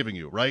defense is giving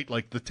you, right?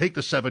 Like take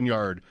the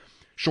 7-yard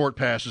short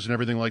passes and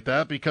everything like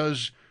that,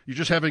 because you're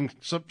just having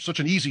such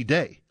an easy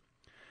day.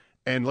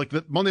 And like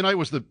Monday night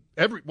was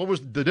what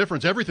was the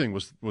difference? Everything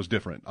was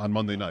different on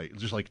Monday night. It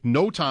was just like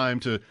no time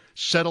to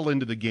settle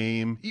into the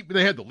game.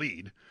 They had the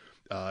lead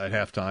at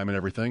halftime and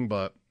everything,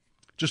 but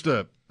just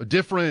a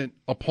different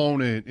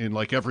opponent in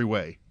like every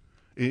way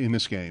in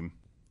this game.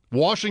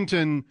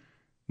 Washington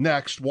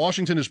next.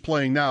 Washington is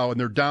playing now, and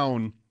they're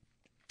down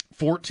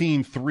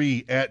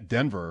 14-3 at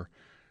Denver.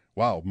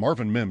 Wow,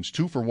 Marvin Mims,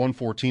 2 for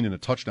 114 and a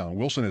touchdown.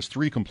 Wilson has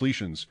 3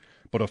 completions,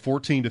 but a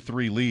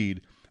 14-3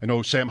 lead. I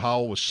know Sam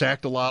Howell was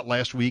sacked a lot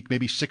last week,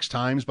 maybe 6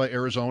 times by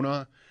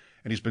Arizona,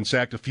 and he's been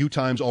sacked a few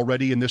times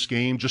already in this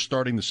game, just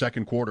starting the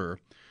second quarter.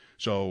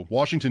 So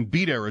Washington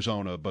beat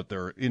Arizona, but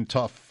they're in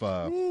tough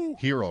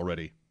here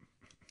already.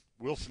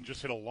 Wilson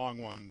just hit a long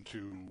one to,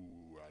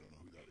 I don't know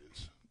who that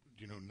is.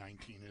 Do you know who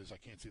 19 is? I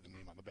can't see the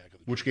name on the back of the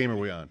jersey. Which game are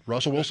we on?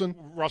 Russell Wilson?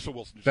 Russell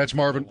Wilson. That's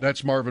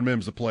Marvin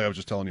Mims, the play I was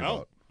just telling you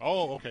about.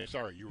 Oh, okay.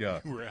 Sorry. You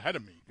were ahead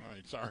of me. All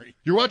right. Sorry.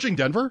 You're watching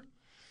Denver?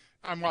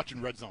 I'm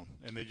watching Red Zone,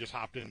 and they just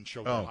hopped in and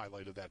showed the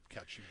highlight of that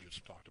catch you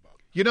just talked about.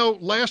 You know,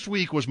 last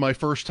week was my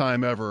first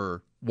time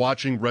ever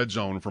watching Red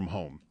Zone from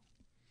home.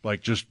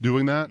 Like, just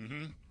doing that.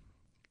 Mm-hmm.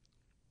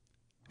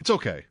 It's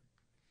okay.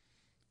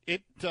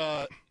 It's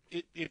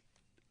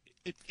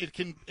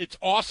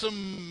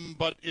awesome,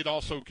 but it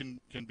also can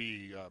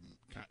be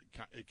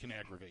it can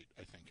aggravate,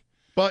 I think.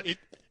 But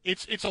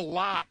it's a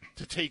lot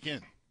to take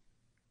in.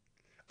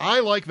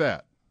 I like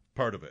that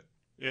part of it.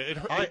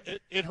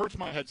 It hurts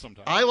my head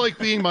sometimes. I like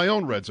being my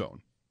own Red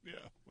Zone. Yeah.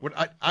 When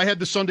I had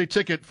the Sunday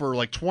ticket for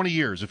like 20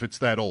 years, if it's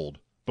that old,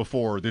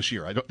 before this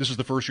year. This is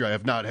the first year I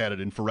have not had it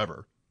in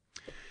forever.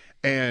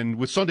 And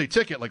with Sunday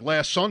ticket, like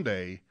last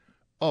Sunday,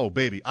 oh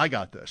baby, I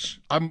got this.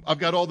 I've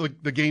got all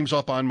the games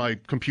up on my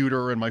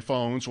computer and my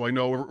phone, so I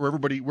know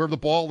where the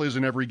ball is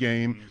in every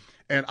game,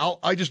 and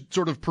I just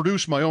sort of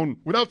produce my own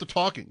without the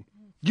talking.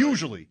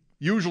 Usually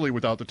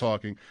without the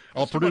talking,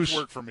 I'll produce. Too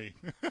much work for me.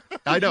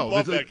 I know.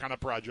 Love that kind of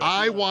project.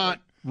 I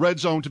want Red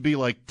Zone to be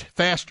like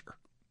faster.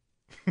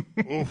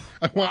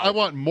 I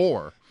want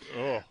more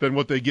than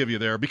what they give you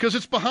there because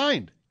it's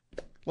behind.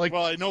 Like,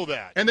 well, I know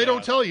that, and they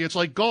don't tell you. It's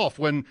like golf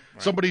when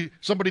somebody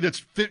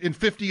that's in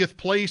 50th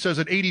place has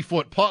an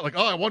 80-foot putt. Like,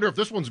 oh, I wonder if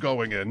this one's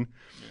going in.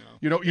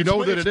 Yeah. You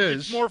know that it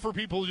is. It's more for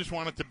people who just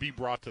want it to be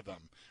brought to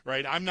them,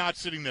 right? I'm not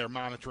sitting there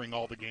monitoring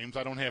all the games.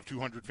 I don't have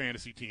 200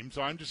 fantasy teams,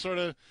 so I'm just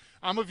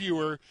I'm a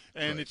viewer,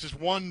 and it's just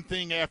one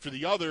thing after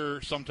the other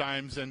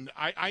sometimes, and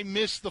I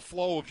miss the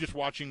flow of just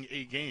watching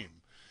a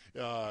game.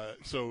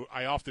 So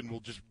I often will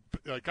just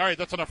like, all right,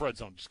 that's enough Red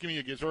Zone. Just give me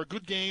is there a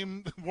good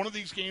game? One of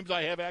these games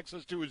I have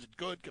access to, is it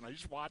good? Can I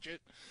just watch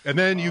it? And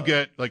then you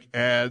get like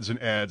ads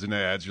and ads and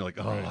ads. You're like,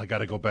 oh, I got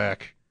to go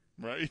back.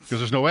 Right. Because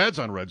there's no ads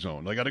on Red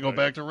Zone. I got to go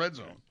back to Red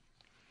Zone.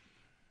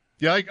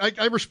 Yeah,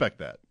 I respect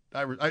that.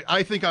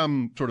 I think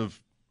I'm sort of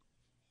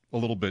a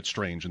little bit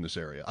strange in this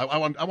area. I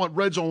want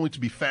Red Zone only to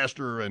be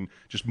faster and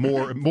just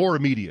more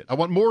immediate. I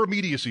want more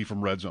immediacy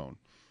from Red Zone.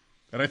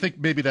 And I think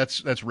maybe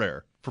that's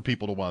rare for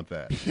people to want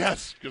that.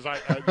 Yes, because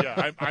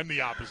I'm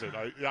the opposite.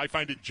 I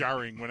find it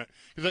jarring when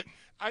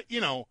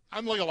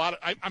I'm like a lot of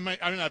I might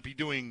not be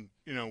doing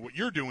what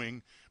you're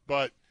doing,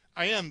 but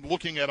I am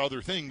looking at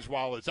other things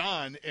while it's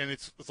on, and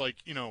it's like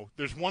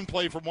there's one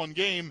play from one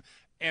game,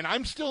 and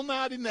I'm still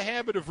not in the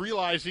habit of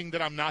realizing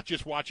that I'm not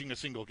just watching a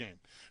single game.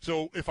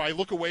 So if I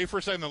look away for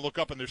a second and look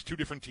up and there's two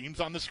different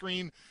teams on the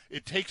screen,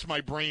 it takes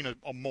my brain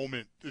a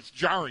moment. It's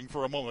jarring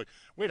for a moment. Like,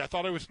 wait, I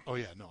thought I was. Oh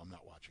yeah, no, I'm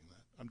not watching that.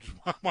 I'm just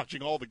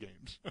watching all the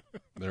games.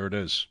 There it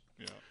is.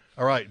 Yeah.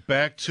 All right,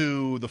 back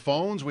to the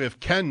phones. We have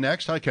Ken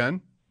next. Hi,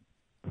 Ken.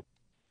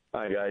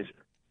 Hi, guys.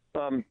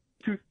 I'm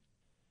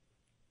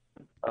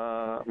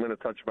going to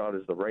touch about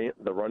is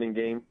the running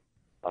game.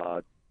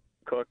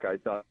 Cook, I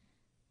thought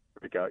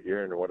breakout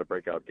year, and what a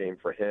breakout game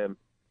for him.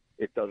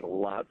 It does a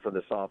lot for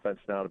this offense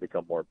now to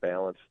become more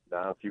balanced.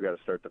 Now, if you got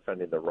to start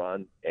defending the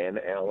run and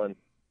Allen,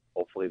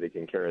 hopefully they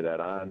can carry that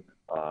on.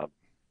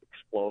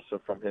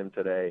 Explosive from him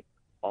today.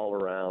 All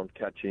around,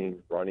 catching,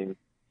 running,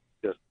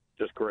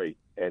 just great.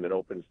 And it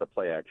opens the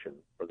play action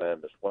for them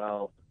as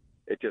well.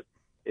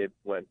 It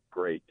went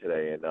great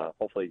today. And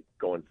hopefully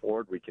going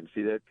forward we can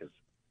see that because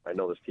I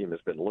know this team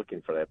has been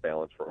looking for that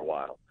balance for a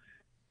while.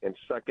 And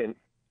second,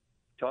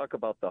 talk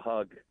about the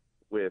hug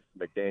with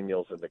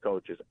McDaniels and the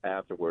coaches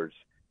afterwards.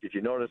 Did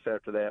you notice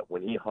after that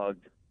when he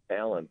hugged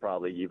Allen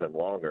probably even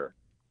longer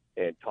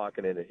and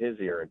talking into his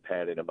ear and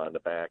patting him on the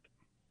back?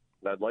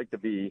 And I'd like to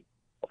be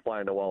a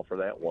fly on the wall for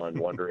that one,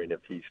 wondering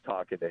if he's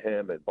talking to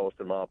him and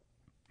boasting him up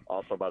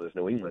also about his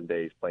New England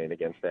days playing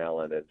against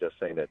Allen and just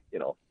saying that,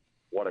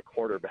 what a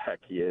quarterback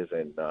he is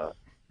and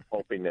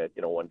hoping that,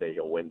 one day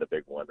he'll win the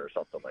big one or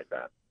something like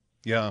that.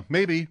 Yeah,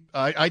 maybe.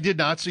 I did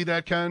not see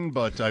that, Ken,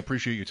 but I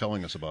appreciate you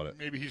telling us about it.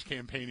 Maybe he's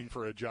campaigning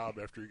for a job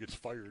after he gets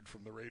fired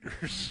from the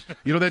Raiders.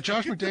 That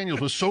Josh McDaniels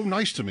was so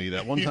nice to me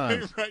that one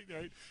time. Right.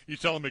 You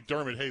tell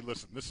McDermott, hey,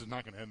 listen, this is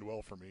not going to end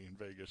well for me in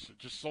Vegas.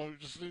 Just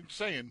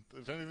saying,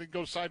 if anything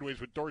goes sideways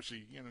with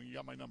Dorsey, you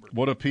got my number.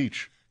 What a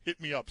peach. Hit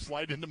me up.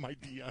 Slide into my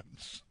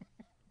DMs.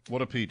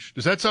 What a peach.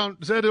 Is that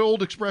an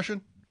old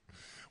expression?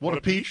 What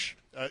a peach?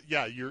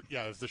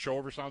 Has the show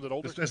ever sounded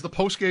older? Has the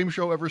post-game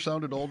show ever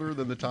sounded older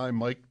than the time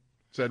Mike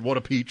said, what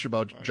a peach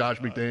about Josh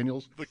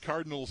McDaniels? The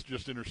Cardinals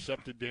just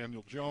intercepted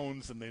Daniel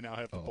Jones, and they now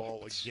have the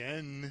ball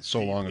again.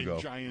 So long in ago.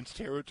 Giants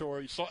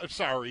territory.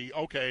 Sorry,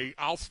 okay,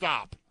 I'll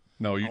stop.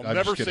 No, I'll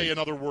never say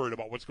another word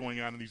about what's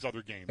going on in these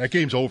other games. That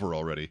game's over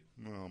already.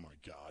 Oh, my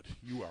God.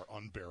 You are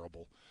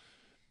unbearable.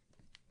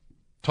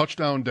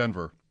 Touchdown,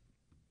 Denver.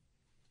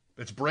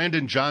 It's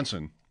Brandon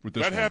Johnson with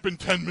this That one. happened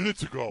 10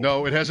 minutes ago.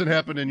 No, it hasn't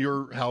happened in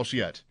your house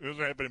yet. It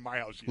hasn't happened in my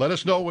house yet. Let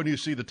us know when you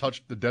see the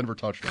Denver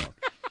touchdown.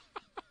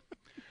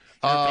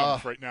 Here it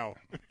comes right now.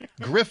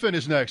 Griffin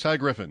is next. Hi,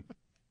 Griffin.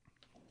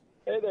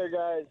 Hey there,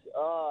 guys.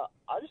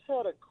 I just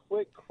had a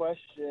quick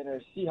question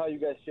or see how you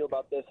guys feel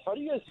about this. How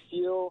do you guys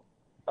feel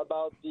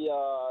about the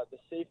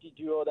safety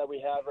duo that we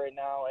have right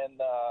now and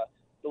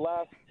the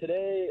last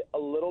today a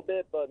little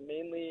bit, but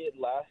mainly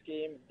last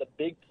game, the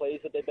big plays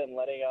that they've been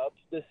letting up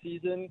this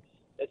season?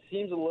 It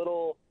seems a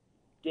little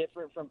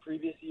different from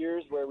previous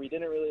years where we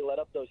didn't really let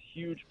up those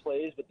huge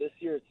plays, but this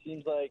year it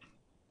seems like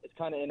it's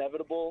kind of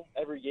inevitable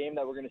every game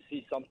that we're going to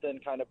see something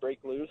kind of break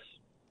loose?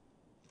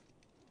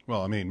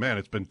 Well, I mean,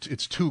 man,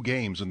 it's 2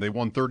 games and they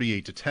won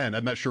 38-10.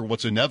 I'm not sure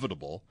what's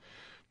inevitable,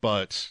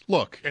 but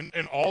look, and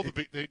all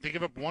the they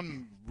give up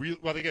one real.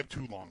 Well, they gave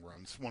 2 long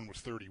runs. One was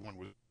 30. One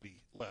was the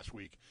last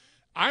week.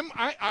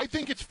 I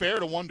think it's fair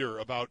to wonder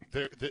about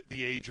the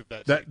age of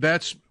that.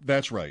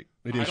 That's right.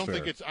 It is. I don't fair.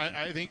 think it's.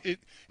 I think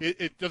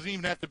it doesn't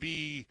even have to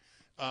be.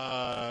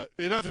 It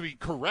doesn't have to be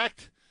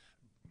correct.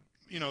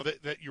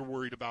 That you're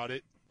worried about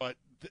it, but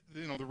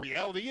the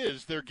reality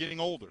is they're getting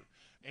older,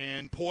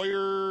 and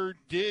Poyer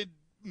did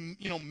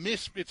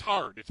miss. It's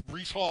hard. It's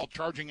Breece Hall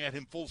charging at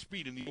him full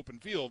speed in the open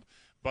field,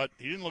 but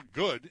he didn't look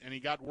good, and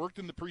he got worked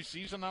in the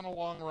preseason on a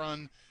long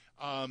run.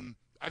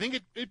 I think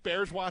it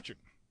bears watching.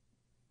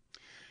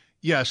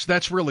 Yes,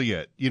 that's really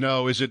it.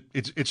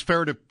 It's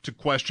fair to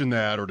question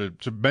that or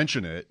to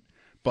mention it,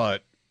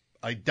 but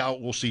I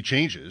doubt we'll see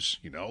changes.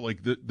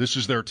 This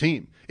is their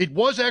team. It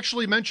was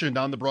actually mentioned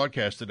on the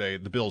broadcast today,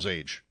 the Bills'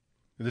 age.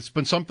 And it's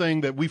been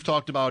something that we've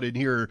talked about in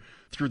here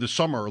through the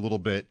summer a little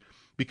bit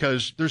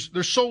because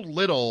there's so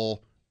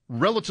little,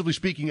 relatively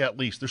speaking at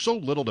least, there's so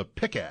little to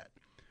pick at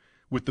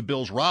with the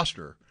Bills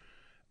roster.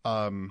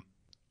 The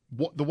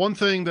one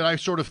thing that I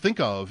sort of think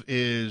of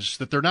is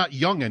that they're not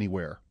young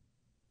anywhere.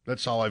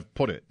 That's how I've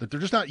put it, that they're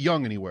just not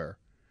young anywhere.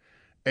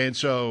 And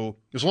so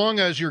as long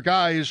as your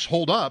guys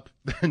hold up,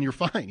 then you're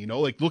fine.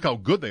 Look how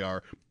good they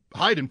are.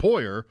 Hyde and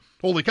Poyer,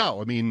 holy cow.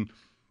 I mean,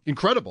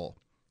 incredible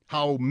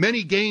how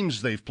many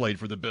games they've played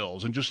for the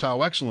Bills and just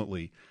how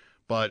excellently.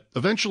 But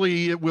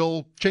eventually it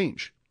will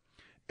change.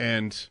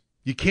 And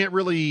you can't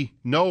really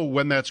know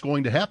when that's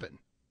going to happen.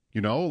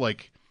 The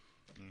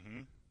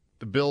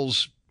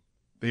Bills,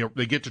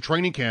 they get to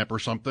training camp or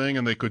something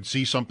and they could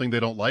see something they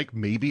don't like.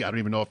 Maybe. I don't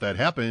even know if that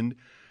happened.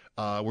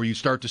 Where you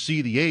start to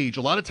see the age.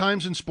 A lot of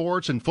times in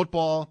sports and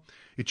football,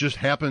 it just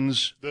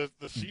happens the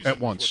season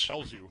at once. Is what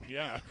tells you.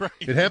 Yeah, right.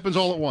 It happens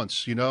all at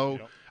once,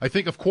 Yep. I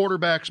think of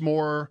quarterbacks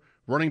more,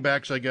 running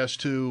backs, I guess,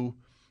 too,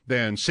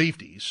 than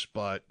safeties,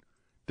 but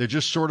they're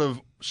just sort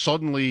of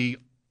suddenly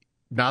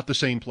not the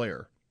same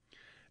player.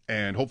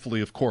 And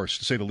hopefully, of course,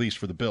 to say the least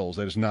for the Bills,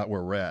 that is not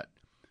where we're at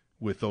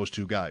with those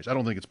 2 guys. I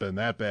don't think it's been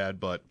that bad,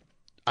 but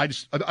I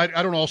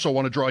don't also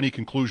want to draw any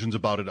conclusions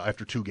about it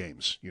after 2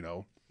 games,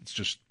 It's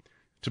just...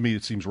 To me,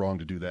 it seems wrong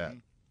to do that.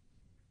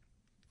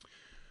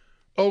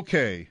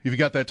 Okay. Have you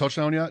got that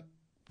touchdown yet,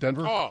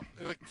 Denver? Oh,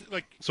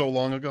 like so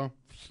long ago?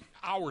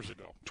 Hours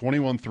ago.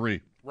 21-3.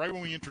 Right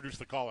when we introduced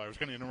the call, I was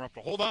going to interrupt.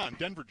 But hold on.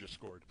 Denver just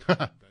scored.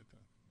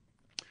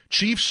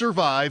 Chiefs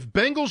survive.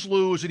 Bengals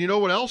lose. And you know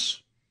what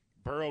else?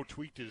 Burrow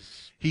tweaked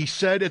his... He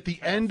said at the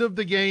end of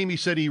the game, he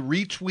said he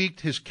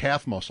retweaked his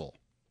calf muscle.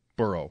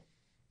 Burrow.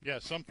 Yeah,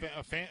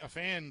 a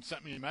fan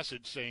sent me a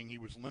message saying he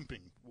was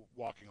limping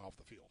walking off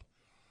the field.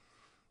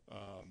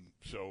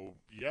 So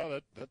yeah,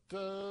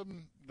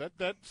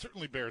 that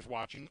certainly bears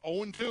watching.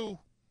 0-2.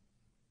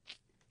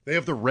 They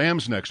have the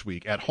Rams next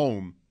week at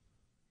home.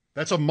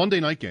 That's a Monday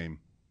night game.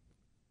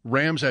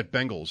 Rams at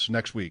Bengals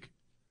next week.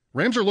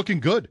 Rams are looking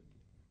good.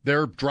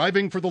 They're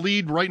driving for the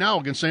lead right now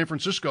against San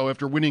Francisco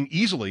after winning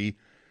easily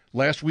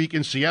last week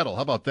in Seattle.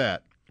 How about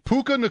that?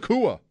 Puka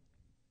Nacua,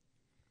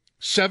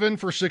 7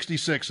 for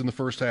 66 in the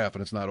first half,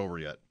 and it's not over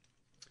yet.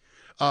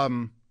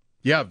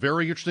 Yeah,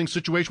 very interesting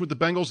situation with the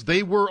Bengals.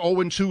 They were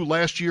 0-2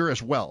 last year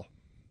as well,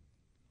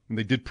 and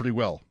they did pretty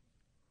well.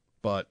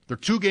 But they're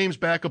 2 games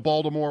back of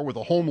Baltimore with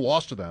a home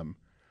loss to them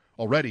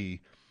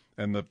already,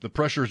 and the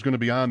pressure is going to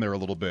be on there a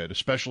little bit,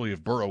 especially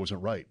if Burrow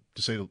isn't right.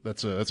 To say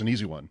that's an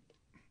easy one.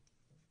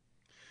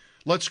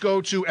 Let's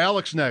go to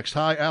Alex next.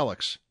 Hi,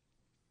 Alex.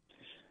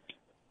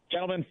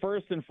 Gentlemen,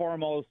 first and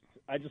foremost,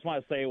 I just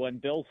want to say when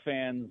Bills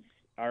fans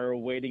are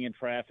waiting in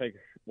traffic,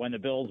 when the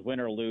Bills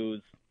win or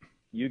lose,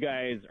 you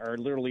guys are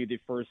literally the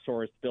first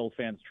source Bills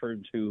fans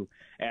turn to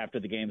after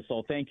the game.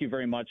 So thank you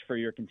very much for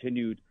your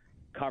continued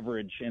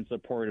coverage and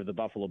support of the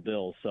Buffalo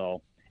Bills.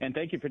 And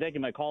thank you for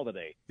taking my call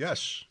today.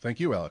 Yes, thank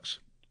you, Alex.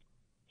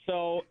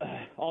 So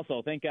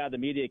also, thank God the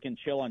media can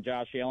chill on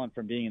Josh Allen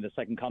from being in the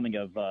second coming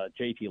of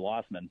J.P.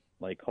 Lossman.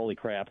 Like, holy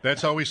crap.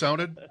 That's how he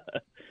sounded?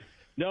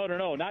 No,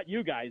 not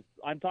you guys.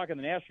 I'm talking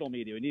the national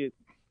media. When you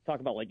talk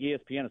about like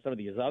ESPN and some of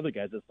these other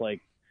guys, it's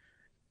like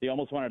they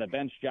almost wanted to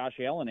bench Josh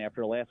Allen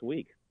after last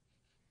week.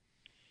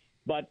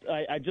 But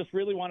I just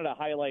really wanted to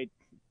highlight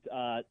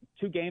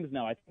 2 games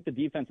now. I think the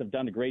defense have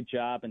done a great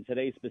job, and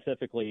today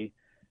specifically,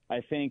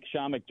 I think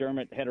Sean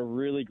McDermott had a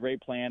really great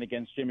plan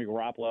against Jimmy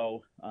Garoppolo,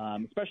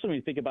 especially when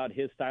you think about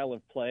his style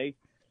of play.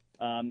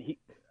 He,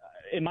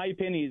 in my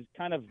opinion, he's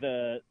kind of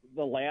the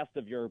last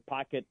of your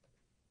pocket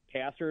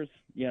passers.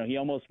 He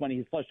almost, when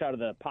he's flushed out of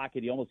the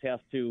pocket, he almost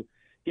has to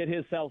get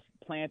himself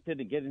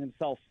planted and get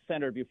himself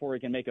centered before he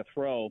can make a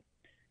throw.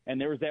 And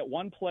there was that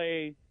one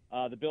play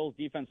the Bills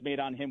defense made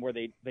on him where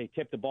they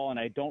tipped the ball, and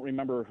I don't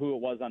remember who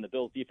it was on the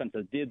Bills defense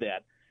that did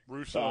that.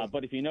 Russo.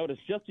 But if you notice,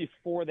 just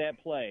before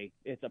that play,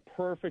 it's a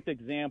perfect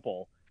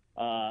example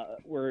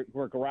where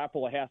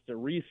Garoppolo has to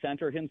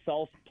recenter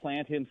himself,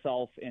 plant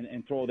himself,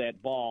 and throw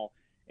that ball.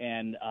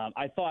 And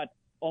I thought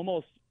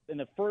almost in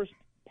the first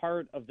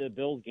part of the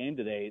Bills game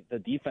today, the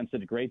defense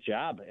did a great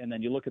job. And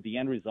then you look at the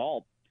end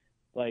result,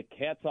 like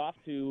hats off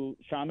to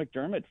Sean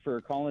McDermott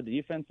for calling the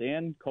defense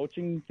and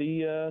coaching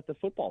the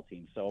football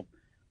team. So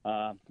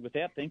with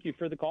that, thank you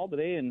for the call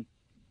today, and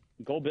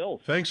go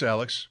Bills. Thanks,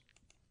 Alex.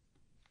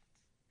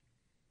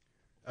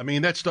 I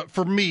mean, that stuff,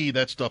 for me,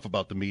 that stuff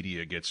about the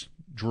media gets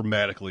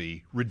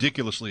dramatically,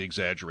 ridiculously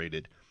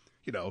exaggerated.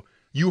 You know,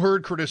 you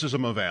heard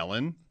criticism of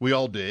Allen. We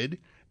all did.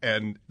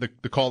 And the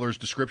caller's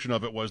description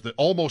of it was that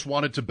almost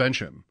wanted to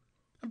bench him.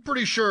 I'm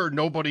pretty sure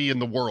nobody in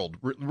the world,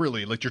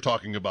 really, like you're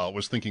talking about,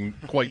 was thinking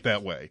quite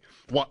that way.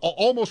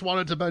 Almost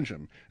wanted to bench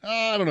him.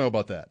 I don't know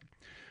about that.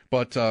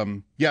 But,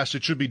 yes,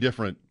 it should be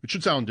different. It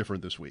should sound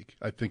different this week.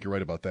 I think you're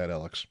right about that,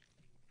 Alex.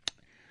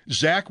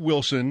 Zach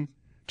Wilson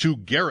to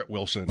Garrett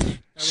Wilson,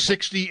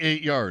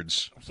 68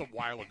 yards. That was a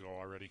while ago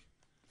already.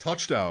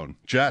 Touchdown,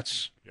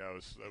 Jets. Yeah,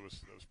 that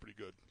was pretty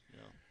good.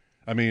 Yeah.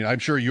 I mean, I'm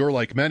sure you're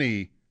like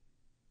many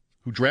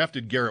who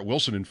drafted Garrett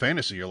Wilson in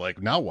fantasy. You're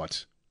like, now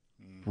what?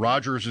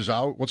 Rodgers is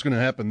out. What's going to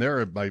happen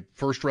there? My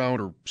first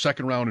round or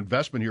second round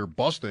investment here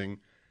busting.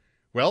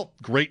 Well,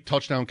 great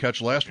touchdown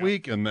catch last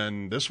week, and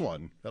then this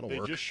one. That'll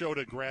work. They just showed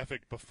a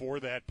graphic before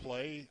that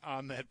play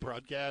on that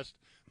broadcast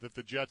that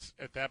the Jets,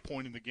 at that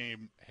point in the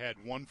game, had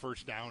one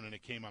first down, and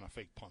it came on a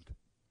fake punt.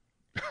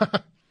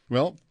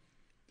 Well,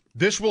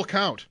 this will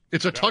count.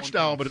 It's a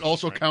touchdown, but it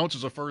also counts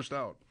as a first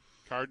down.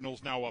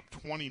 Cardinals now up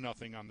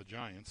 20-0 on the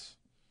Giants.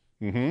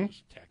 Mm-hmm.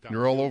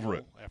 You're all over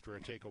it. After a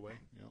takeaway.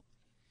 Yep.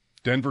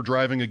 Denver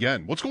driving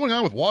again. What's going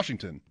on with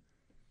Washington?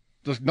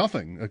 Just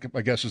nothing,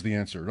 I guess, is the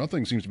answer.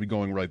 Nothing seems to be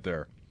going right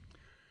there.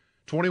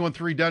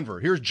 21-3 Denver.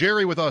 Here's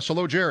Jerry with us.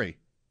 Hello, Jerry.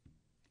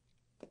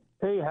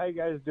 Hey, how you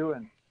guys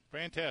doing?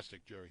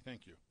 Fantastic, Jerry.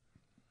 Thank you.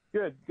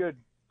 Good.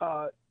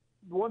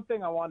 One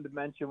thing I wanted to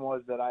mention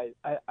was that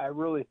I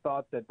really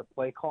thought that the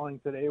play calling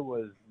today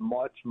was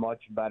much,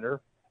 much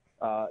better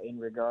in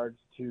regards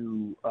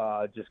to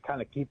just kind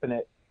of keeping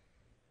it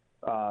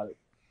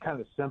kind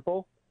of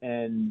simple.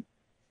 And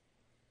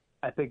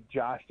I think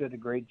Josh did a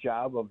great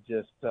job of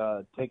just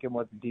taking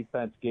what the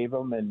defense gave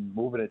him and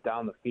moving it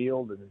down the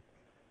field and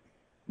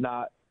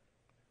not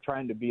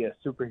trying to be a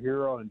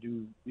superhero and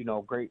do,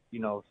 great,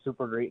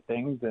 super great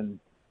things. And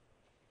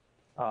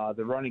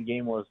the running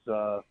game was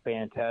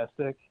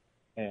fantastic.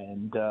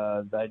 And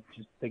I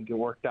just think it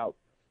worked out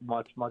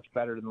much, much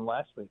better than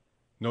last week.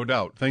 No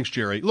doubt. Thanks,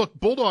 Jerry. Look,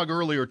 Bulldog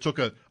earlier took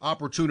an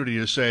opportunity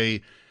to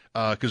say,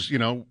 because,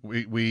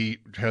 we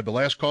had the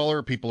last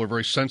caller. People are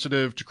very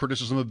sensitive to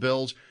criticism of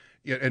Bills.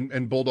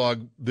 And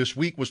Bulldog this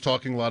week was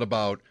talking a lot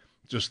about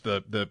just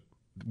the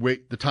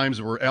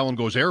times where Allen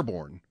goes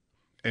airborne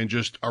and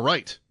just, all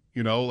right,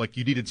 like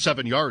you needed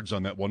 7 yards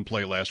on that one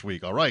play last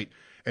week. All right.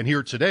 And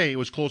here today it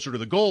was closer to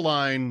the goal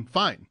line.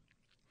 Fine.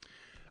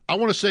 I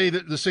want to say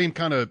that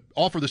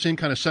offer the same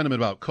kind of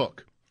sentiment about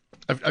Cook.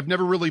 I've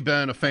never really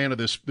been a fan of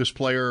this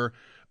player.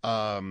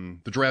 The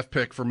draft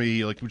pick for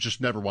me, we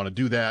just never want to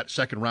do that.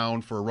 Second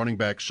round for a running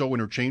back, so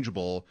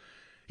interchangeable.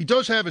 He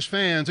does have his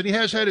fans, and he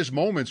has had his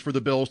moments for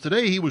the Bills.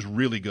 Today, he was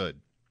really good.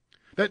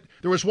 There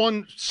was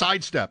one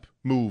sidestep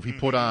move he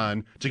put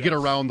on to get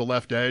around the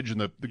left edge,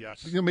 and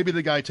maybe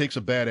the guy takes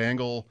a bad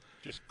angle.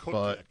 Just cooked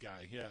that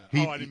guy, yeah.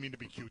 I didn't mean to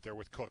be cute there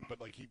with Cook, but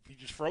he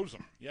just froze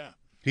him, yeah.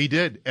 He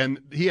did,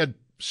 and he had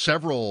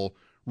several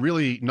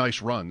really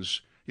nice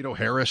runs.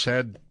 Harris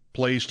had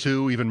plays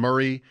too, even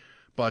Murray,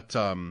 but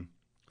I'm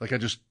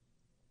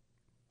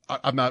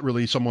not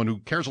really someone who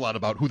cares a lot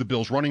about who the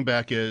Bills running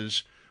back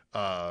is.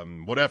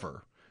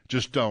 Whatever.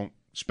 Just don't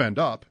spend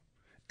up.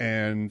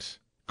 And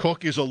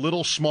Cook is a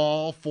little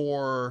small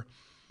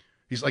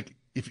he's like,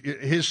 if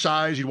his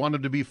size, you'd want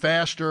him to be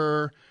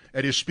faster.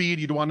 At his speed,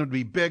 you'd want him to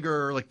be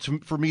bigger.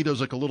 For me,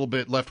 there's a little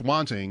bit left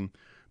wanting.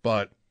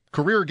 But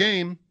career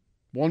game,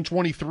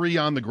 123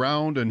 on the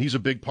ground, and he's a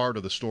big part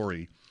of the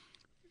story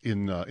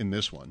in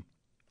this one.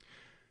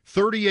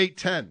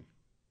 38-10.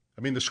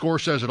 I mean, the score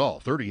says it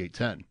all.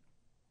 38-10.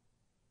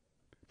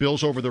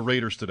 Bills over the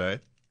Raiders today.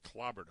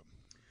 Clobbered them.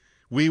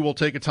 We will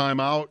take a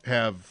timeout,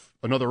 have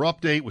another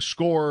update with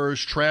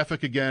scores,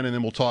 traffic again, and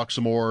then we'll talk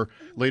some more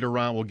later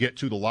on. We'll get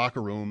to the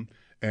locker room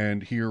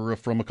and hear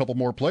from a couple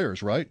more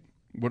players, right?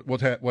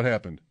 What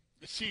happened?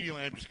 CeeDee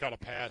Lamb just got a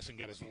pass and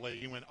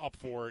he went up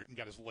for it and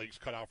got his legs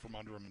cut out from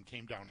under him and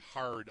came down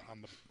hard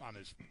on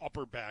his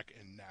upper back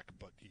and neck,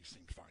 but he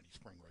seemed fine. He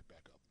sprang right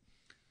back up.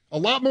 A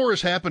lot more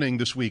is happening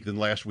this week than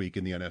last week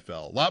in the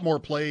NFL. A lot more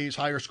plays,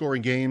 higher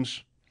scoring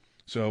games.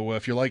 So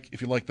if you like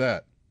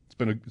that,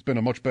 it's been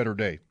a much better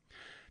day.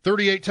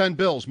 38-10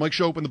 Bills. Mike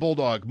Schopp and the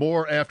Bulldog.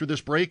 More after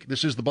this break.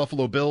 This is the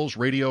Buffalo Bills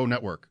Radio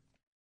Network.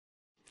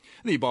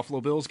 The Buffalo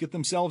Bills get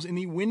themselves in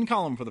the win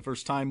column for the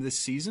first time this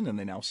season, and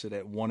they now sit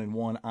at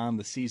 1-1 on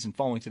the season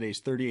following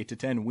today's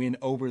 38-10 win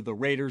over the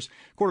Raiders.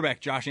 Quarterback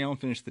Josh Allen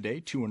finished the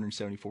day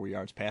 274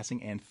 yards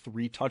passing and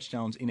 3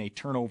 touchdowns in a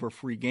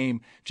turnover-free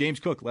game. James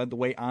Cook led the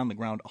way on the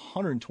ground,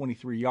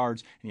 123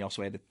 yards, and he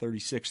also added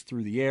 36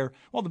 through the air,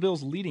 while the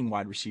Bills' leading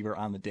wide receiver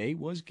on the day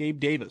was Gabe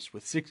Davis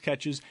with 6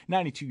 catches,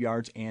 92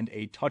 yards, and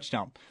a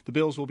touchdown. The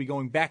Bills will be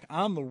going back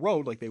on the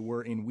road like they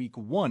were in Week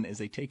 1 as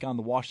they take on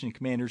the Washington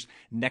Commanders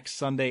next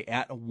Sunday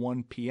at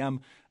 1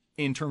 p.m.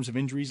 In terms of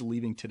injuries,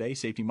 leaving today,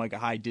 safety Micah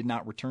Hyde did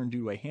not return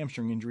due to a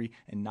hamstring injury,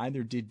 and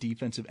neither did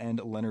defensive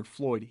end Leonard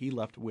Floyd. He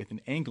left with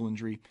an ankle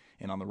injury.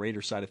 And on the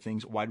Raiders side of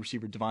things, wide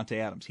receiver Davante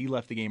Adams, he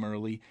left the game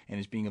early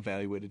and is being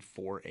evaluated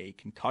for a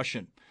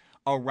concussion.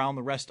 Around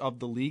the rest of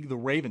the league, the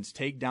Ravens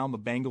take down the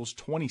Bengals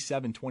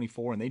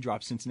 27-24, and they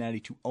drop Cincinnati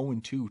to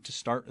 0-2 to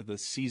start the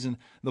season.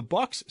 The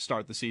Bucs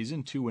start the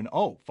season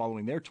 2-0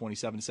 following their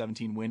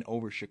 27-17 win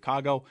over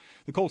Chicago.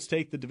 The Colts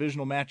take the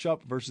divisional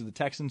matchup versus the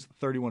Texans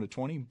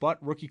 31-20,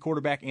 but rookie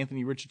quarterback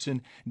Anthony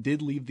Richardson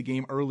did leave the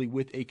game early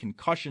with a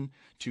concussion.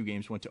 2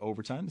 games went to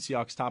overtime. The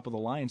Seahawks toppled the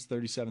Lions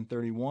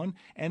 37-31,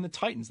 and the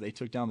Titans, they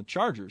took down the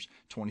Chargers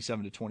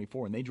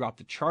 27-24, and they dropped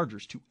the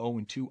Chargers to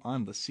 0-2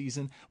 on the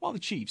season, while the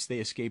Chiefs, they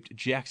escaped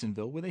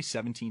Jacksonville with a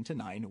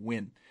 17-9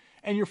 win.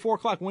 And your 4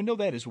 o'clock window,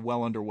 that is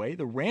well underway.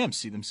 The Rams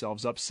see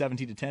themselves up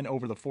 17-10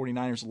 over the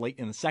 49ers late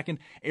in the second.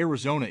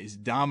 Arizona is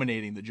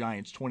dominating the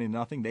Giants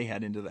 20-0. They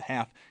head into the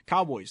half.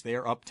 Cowboys, they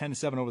are up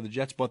 10-7 over the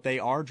Jets, but they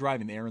are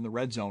driving. They are in the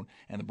red zone,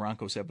 and the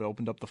Broncos have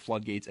opened up the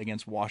floodgates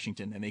against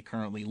Washington, and they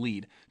currently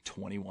lead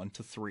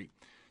 21-3.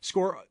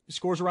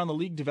 Scores around the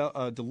league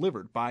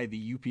delivered by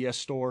the UPS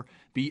store.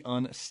 Be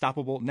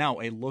unstoppable. Now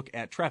a look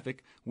at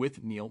traffic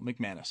with Neil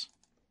McManus.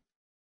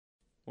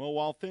 Well,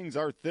 while things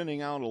are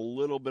thinning out a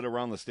little bit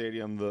around the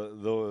stadium,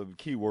 the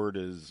key word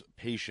is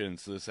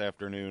patience this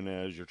afternoon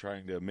as you're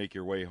trying to make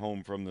your way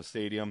home from the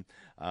stadium.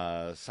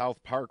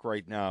 South Park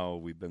right now,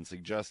 we've been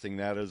suggesting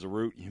that as a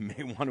route. You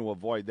may want to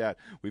avoid that.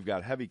 We've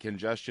got heavy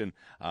congestion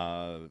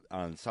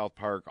on South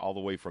Park all the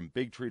way from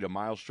Big Tree to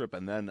Mile Strip,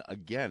 and then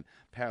again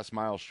past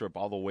Mile Strip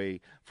all the way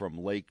from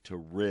Lake to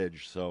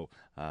Ridge. So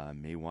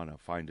may want to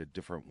find a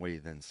different way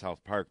than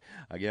South Park.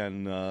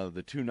 Again,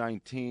 the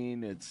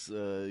 219, it's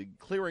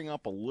clearing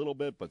up a little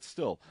bit, but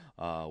still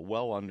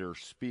well under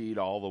speed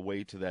all the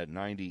way to that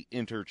 90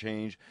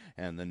 interchange,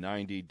 and the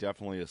 90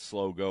 definitely a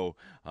slow go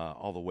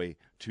all the way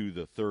to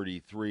the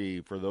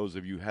 33. For those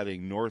of you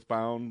heading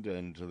northbound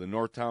and to the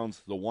north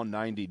towns, the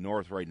 190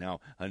 north right now,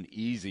 an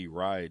easy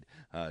ride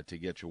to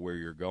get you where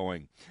you're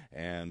going.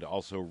 And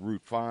also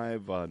Route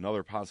 5,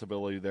 another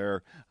possibility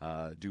there.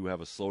 Do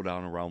have a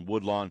slowdown around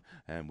Woodlawn,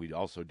 and we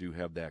also do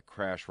have that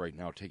crash right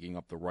now taking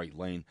up the right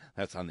lane.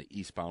 That's on the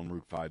eastbound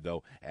Route 5,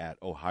 though, at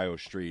Ohio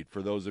Street.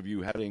 For those of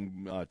you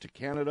heading to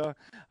Canada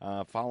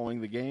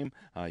following the game,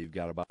 you've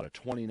got about a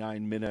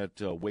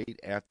 29-minute wait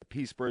at the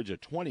Peace Bridge, a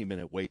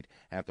 20-minute wait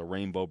at the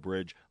Rainbow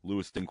Bridge.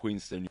 Lewiston,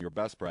 Queenston, your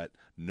best bet.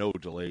 No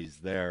delays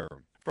there.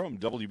 From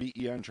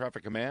WBEN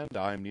Traffic Command,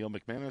 I'm Neil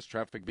McManus.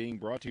 Traffic being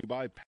brought to you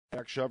by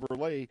Pack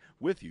Chevrolet,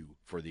 with you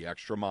for the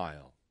extra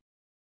mile.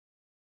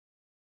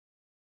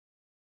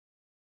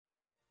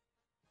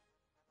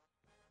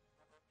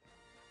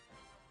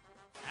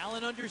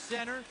 Allen under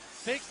center,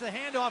 takes the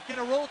handoff, going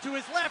to roll to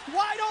his left,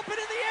 wide open in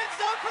the end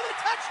zone for the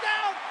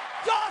touchdown,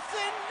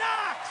 Dawson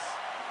Knox!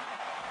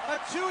 A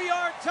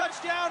 2-yard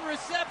touchdown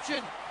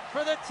reception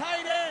for the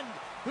tight end,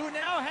 who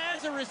now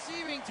has a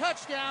receiving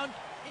touchdown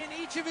in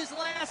each of his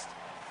last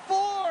 4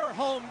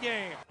 home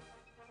games.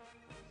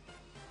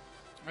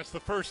 That's the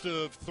first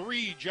of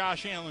 3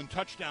 Josh Allen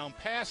touchdown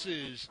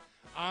passes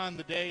on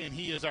the day, and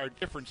he is our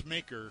difference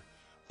maker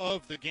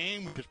of the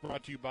game, which is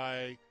brought to you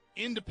by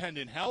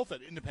Independent Health.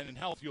 At Independent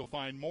Health, you'll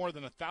find more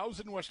than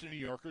 1,000 Western New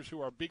Yorkers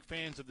who are big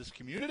fans of this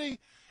community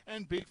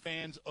and big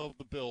fans of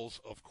the Bills,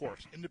 of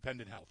course.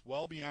 Independent Health,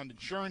 well beyond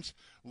insurance.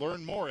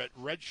 Learn more at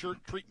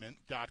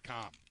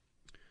redshirttreatment.com.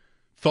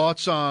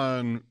 Thoughts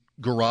on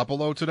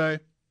Garoppolo today?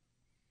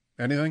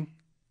 Anything?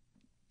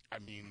 I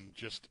mean,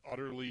 just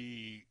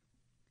utterly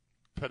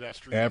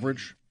pedestrian.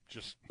 Average?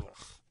 Just, ugh.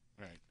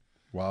 Right.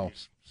 Wow.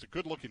 He's a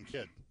good-looking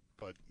kid,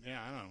 but, yeah,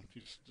 I don't know.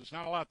 There's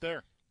not a lot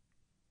there.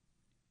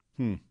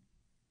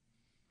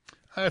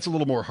 That's a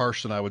little more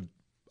harsh than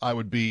I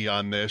would be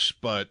on this,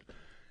 but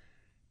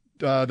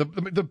the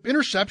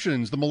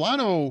interceptions, the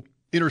Milano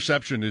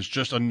interception is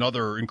just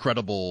another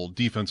incredible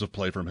defensive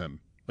play from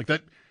him. Like,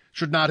 that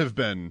should not have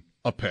been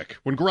a pick.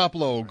 When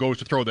Garoppolo goes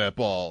to throw that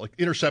ball, like,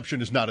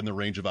 interception is not in the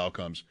range of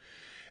outcomes.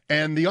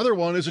 And the other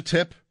one is a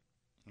tip.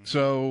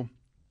 So,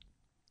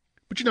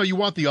 but you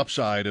want the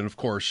upside, and of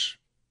course,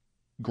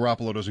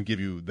 Garoppolo doesn't give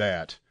you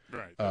that.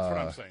 Right, that's what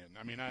I'm saying.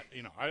 I mean,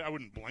 I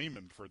wouldn't blame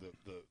him for the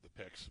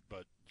picks,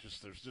 but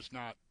there's just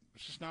not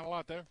a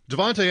lot there.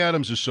 Davante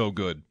Adams is so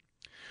good.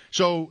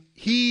 So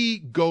he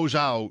goes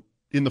out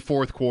in the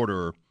fourth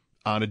quarter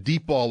on a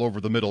deep ball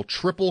over the middle,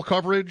 triple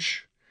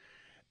coverage,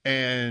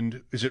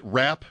 and is it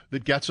Rapp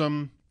that gets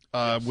him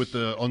with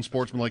the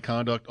unsportsmanlike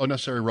conduct,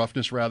 unnecessary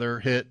roughness rather,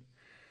 hit?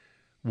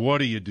 What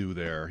do you do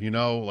there?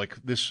 Like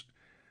this,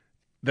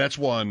 that's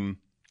one.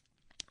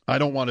 I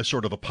don't want to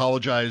sort of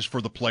apologize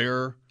for the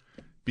player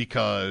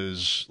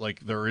because like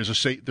there is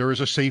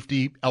a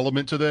safety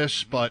element to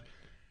this, but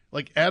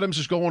like Adams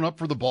is going up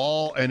for the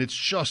ball and it's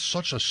just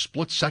such a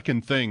split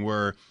second thing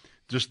where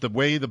just the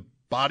way the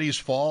bodies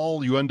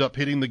fall, you end up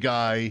hitting the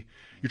guy.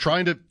 You're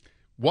trying to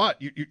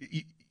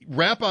you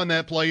Rapp on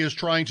that play is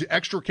trying to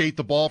extricate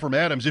the ball from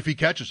Adams if he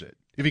catches it,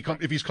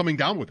 if he's coming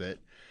down with it,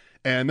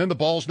 and then the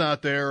ball's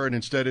not there, and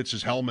instead it's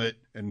his helmet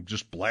and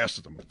just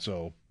blasted him.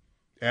 So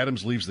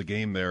Adams leaves the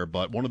game there,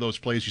 but one of those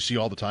plays you see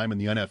all the time in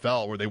the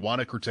NFL where they want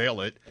to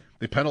curtail it,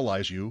 they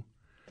penalize you,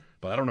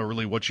 but I don't know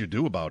really what you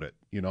do about it.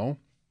 You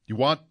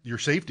want your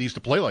safeties to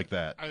play like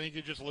that. I think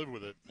you just live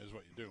with it is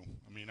what you do.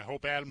 I mean, I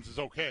hope Adams is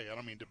okay. I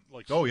don't mean to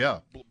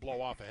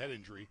blow off a head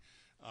injury,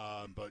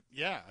 but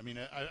yeah, I mean,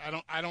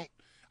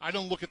 I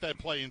don't look at that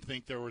play and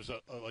think there was a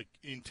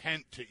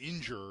intent to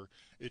injure.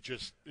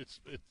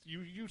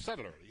 You said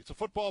it already. It's a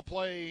football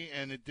play,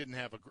 and it didn't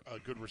have a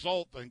good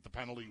result. I think the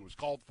penalty was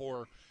called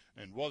for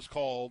and was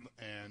called,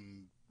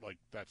 and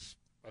that's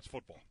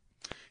football.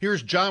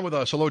 Here's John with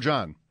us. Hello,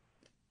 John.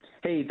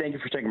 Hey, thank you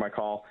for taking my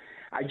call.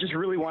 I just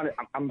really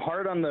I'm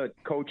hard on the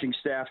coaching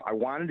staff. I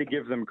wanted to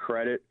give them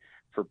credit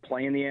for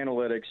playing the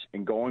analytics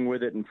and going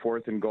with it in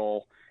 4th and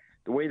goal.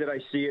 The way that I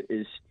see it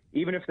is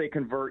even if they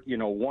convert,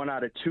 1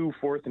 out of 2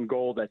 4th and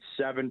goal, that's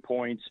 7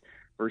 points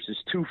versus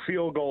 2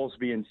 field goals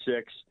being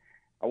 6.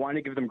 I want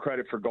to give them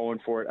credit for going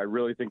for it. I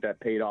really think that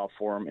paid off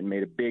for them and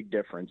made a big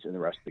difference in the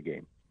rest of the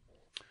game.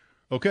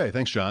 Okay,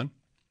 thanks, John.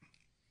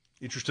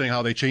 Interesting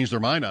how they changed their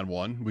mind on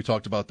one. We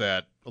talked about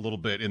that a little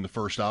bit in the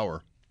first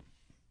hour.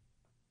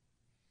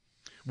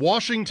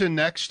 Washington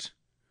next.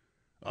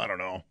 I don't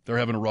know. They're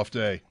having a rough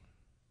day.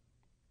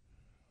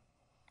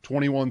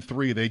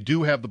 21-3. They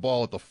do have the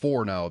ball at the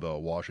 4 now, though,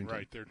 Washington.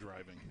 Right, they're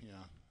driving,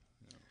 yeah.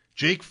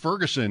 Jake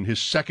Ferguson, his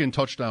second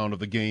touchdown of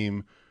the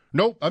game.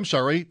 Nope, I'm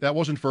sorry. That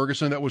wasn't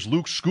Ferguson. That was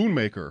Luke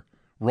Schoonmaker.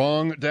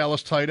 Wrong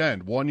Dallas tight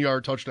end.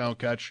 1-yard touchdown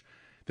catch.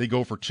 They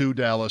go for 2,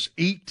 Dallas.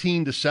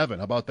 18-7.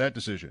 How about that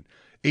decision?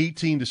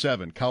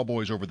 18-7.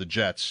 Cowboys over the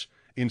Jets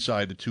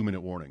inside the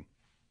 2-minute warning.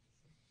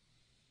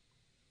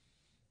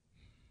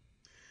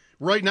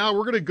 Right now,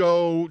 we're going to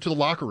go to the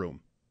locker room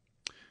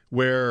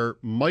where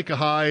Micah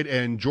Hyde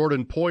and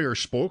Jordan Poyer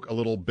spoke a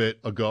little bit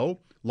ago.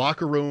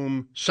 Locker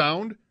room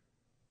sound,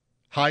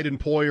 Hyde and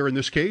Poyer in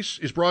this case,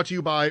 is brought to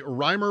you by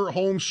Reimer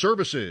Home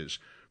Services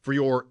for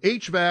your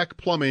HVAC,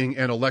 plumbing,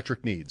 and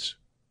electric needs.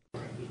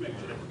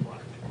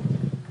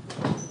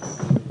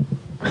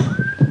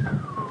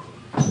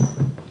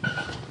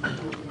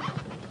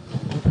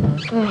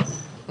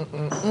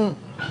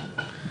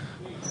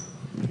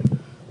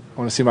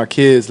 I want to see my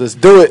kids. Let's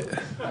do it.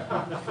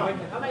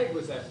 How big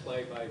was that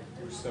play by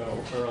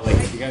Rousseau early?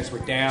 You guys were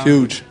down.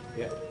 Huge.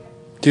 Yeah.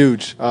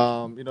 Huge.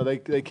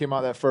 They came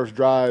out that first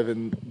drive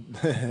and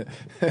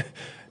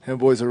them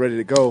boys are ready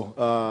to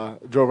go.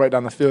 Drove right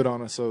down the field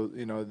on us. So,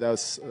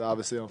 that's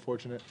obviously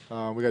unfortunate. We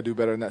got to do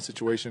better in that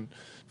situation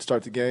to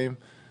start the game.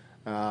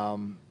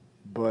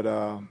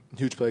 But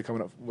huge play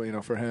coming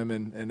up, for him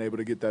and able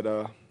to get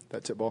that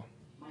tip ball.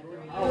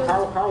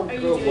 How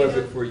good was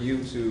it for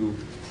you to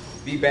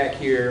be back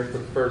here for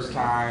the first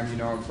time,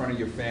 in front of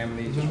your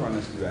family? Just run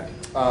us through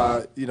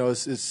that.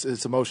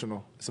 It's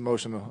emotional. It's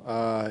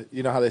emotional.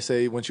 You know how they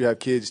say once you have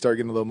kids, you start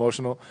getting a little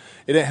emotional.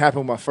 It didn't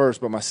happen with my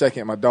first, but my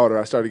second, my daughter,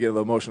 I started getting a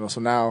little emotional.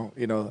 So now,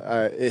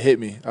 it hit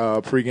me.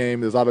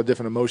 Pre-game, there's a lot of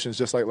different emotions,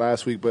 just like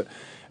last week. But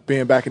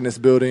being back in this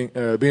building,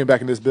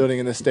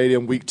 in this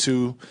stadium, week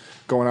 2,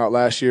 going out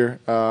last year.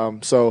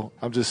 So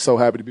I'm just so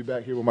happy to be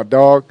back here with my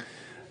dog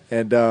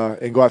and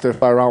go out there and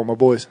fly around with my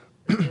boys.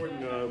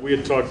 We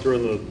had talked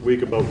during the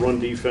week about run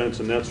defense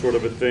and that sort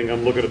of a thing.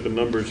 I'm looking at the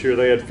numbers here.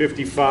 They had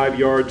 55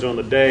 yards on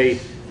the day.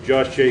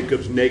 Josh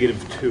Jacobs,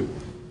 -2.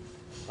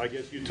 I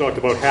guess you talked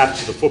about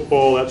hats to the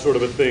football, that sort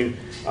of a thing.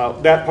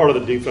 That part of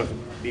the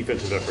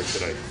defensive effort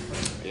today.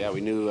 Yeah,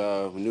 we knew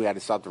we had to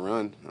stop the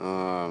run.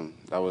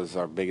 That was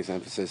our biggest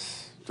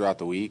emphasis throughout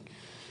the week.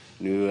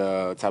 Knew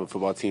the type of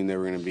football team they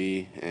were going to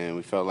be, and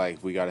we felt like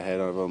if we got ahead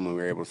of them and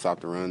we were able to stop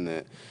the run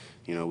that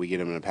we get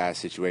them in a pass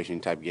situation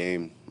type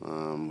game.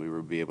 We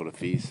would be able to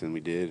feast, and we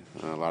did.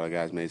 A lot of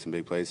guys made some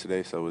big plays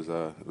today, so it was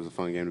a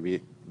fun game to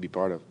be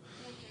part of. Are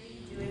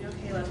you doing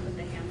okay left with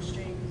the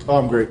hamstring? Oh,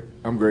 I'm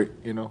great.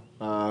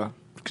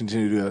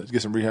 Continue to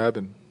get some rehab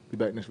and be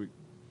back next week.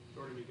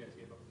 Jordan, you guys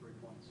gave up 3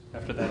 points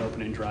after that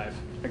opening drive.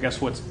 I guess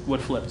what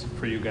flipped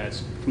for you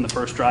guys from the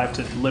first drive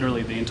to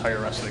literally the entire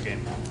rest of the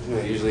game?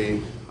 Yeah,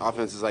 usually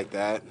offenses like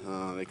that,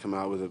 they come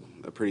out with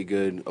a pretty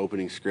good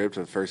opening script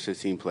of the first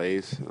 15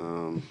 plays.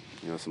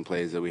 Some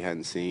plays that we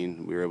hadn't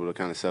seen. We were able to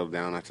kind of settle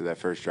down after that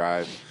first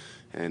drive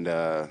and,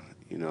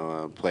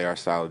 play our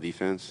style of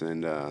defense.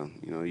 And,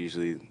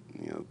 usually,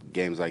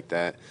 games like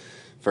that,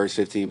 first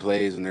 15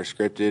 plays when they're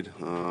scripted,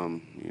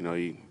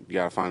 you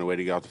got to find a way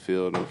to get off the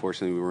field.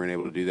 Unfortunately, we weren't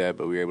able to do that,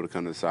 but we were able to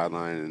come to the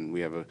sideline, and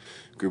we have a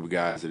group of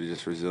guys that are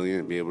just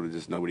resilient, be able to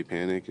just nobody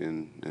panic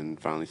and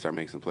finally start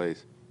making some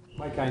plays.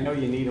 Mike, I know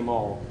you need them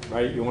all,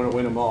 right? You want to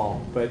win them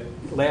all. But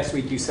last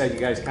week you said you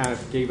guys kind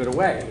of gave it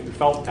away. You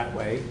felt that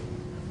way.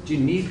 Do you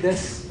need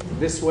this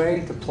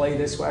way to play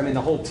this way? I mean,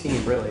 the whole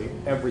team, really,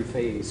 every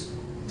phase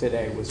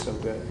today was so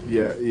good.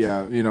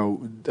 Yeah.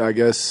 I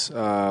guess,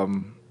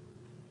 putting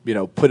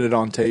it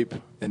on tape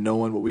and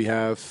knowing what we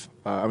have.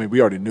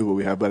 We already knew what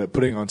we have, but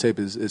putting it on tape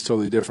is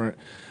totally different.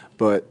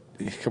 But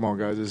come on,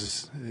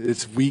 guys,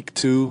 it's week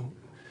 2.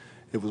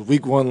 It was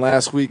week 1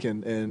 last week,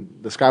 and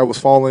the sky was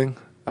falling.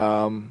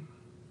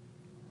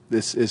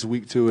 This is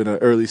week 2 in an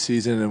early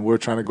season, and we're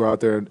trying to go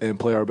out there and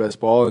play our best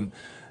ball, and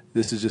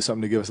this is just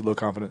something to give us a little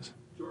confidence.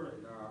 Jordan,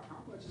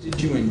 how much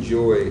did you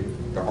enjoy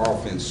the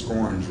offense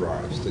scoring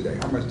drives today?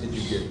 How much did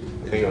you get?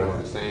 I think I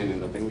was saying,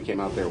 and I think we came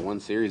out there one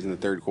series in the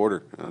third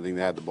quarter. I think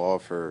they had the ball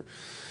for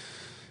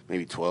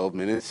maybe 12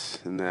 minutes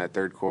in that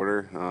third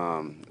quarter.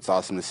 It's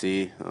awesome to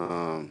see.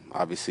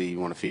 Obviously, you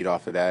want to feed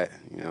off of that.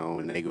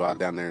 When they go out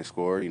down there and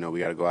score, we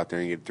got to go out there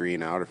and get 3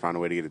 and out or find a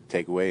way to get a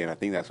takeaway, and I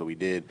think that's what we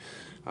did.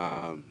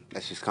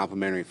 That's just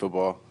complimentary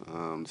football,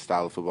 the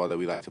style of football that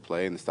we like to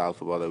play and the style of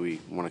football that we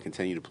want to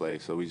continue to play.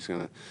 So we're just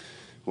going to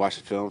watch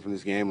the film from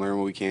this game, learn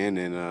what we can,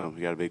 and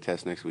we got a big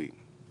test next week.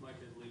 Mike,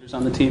 as leaders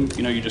on the team,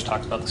 you just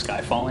talked about the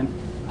sky falling.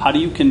 How do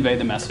you convey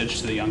the message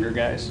to the younger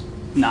guys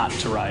not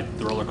to ride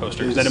the roller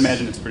coaster? Because I'd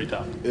imagine it's pretty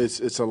tough.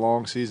 It's a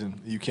long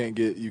season. You can't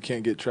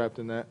get trapped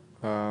in that.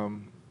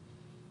 You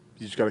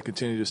just got to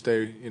continue to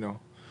stay,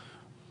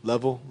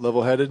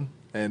 level-headed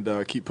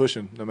and keep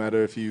pushing. No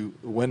matter if you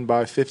win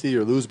by 50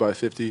 or lose by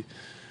 50,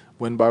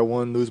 win by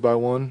 1, lose by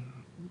 1.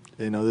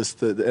 This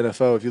the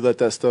NFL. If you let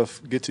that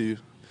stuff get to you,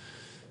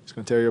 it's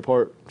going to tear you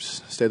apart.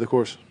 Just stay the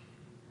course.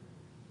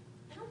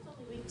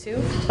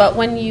 Too. But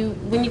when you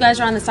guys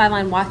are on the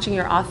sideline watching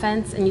your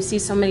offense and you see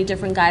so many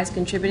different guys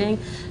contributing,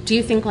 do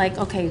you think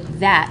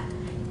that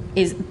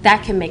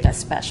can make us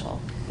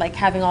special? Like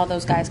having all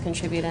those guys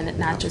contribute and it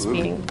not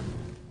Absolutely. Just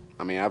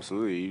being.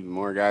 Absolutely.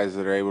 More guys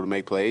that are able to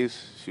make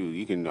plays. Shoot,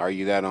 you can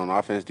argue that on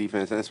offense,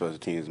 defense, and special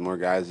teams. More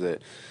guys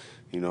that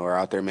are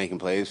out there making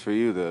plays for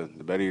you, the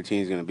better your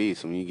team's going to be.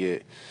 So when you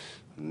get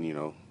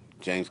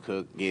James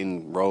Cook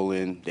getting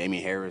rolling,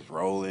 Damian Harris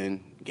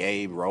rolling,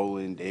 Gabe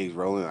rolling, Diggs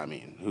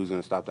rolling. Who's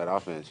going to stop that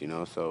offense,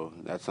 So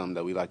that's something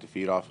that we like to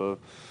feed off of,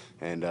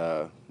 and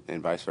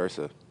vice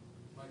versa.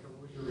 Michael,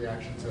 what was your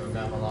reaction to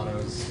Matt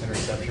Milano's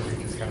interception where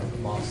he just kind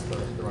of lost the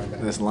right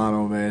back? That's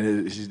Lano,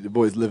 man. The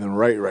boy's living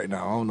right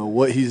now. I don't know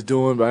what he's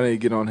doing, but I need to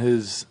get on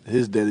his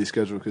daily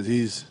schedule because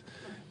he's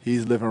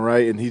living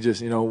right, and he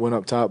just, went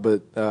up top.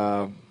 But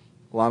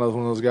Lano's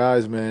one of those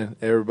guys, man.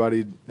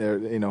 Everybody,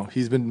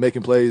 he's been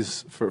making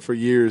plays for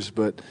years,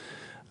 but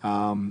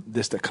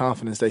just the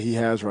confidence that he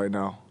has right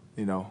now,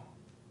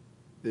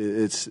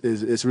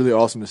 it's really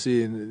awesome to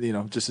see,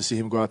 and just to see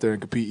him go out there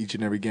and compete each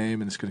and every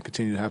game, and it's going to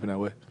continue to happen that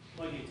way.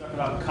 Like you talk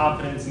about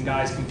confidence and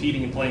guys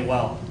competing and playing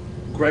well.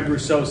 Greg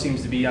Rousseau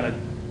seems to be on a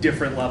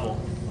different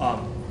level.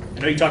 I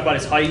know you talk about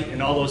his height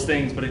and all those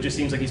things, but it just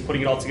seems like he's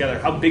putting it all together.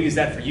 How big is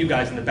that for you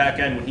guys in the back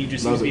end when he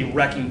just seems to be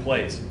wrecking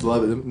plays?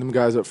 Love it. Them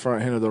guys up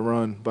front handle the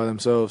run by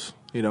themselves.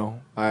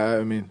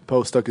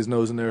 Poe stuck his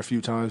nose in there a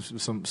few times,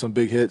 some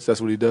big hits.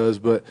 That's what he does.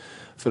 But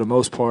for the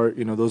most part,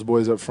 those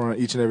boys up front,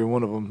 each and every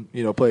one of them,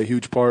 play a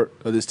huge part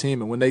of this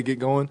team. And when they get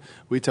going,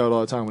 we tell it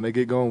all the time. When they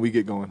get going, we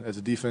get going. As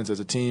a defense, as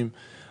a team,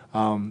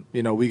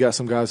 we got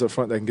some guys up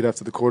front that can get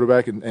after the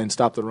quarterback and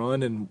stop the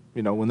run. And,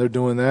 when they're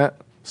doing that,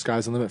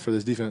 sky's the limit for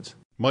this defense.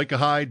 Micah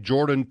Hyde,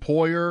 Jordan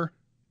Poyer,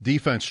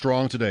 defense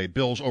strong today.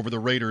 Bills over the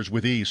Raiders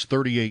with ease,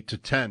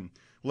 38-10.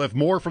 We'll have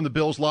more from the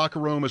Bills locker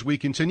room as we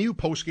continue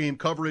post-game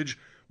coverage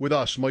with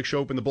us, Mike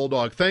Schopp and the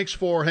Bulldog. Thanks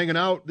for hanging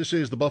out. This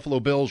is the Buffalo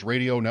Bills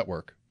Radio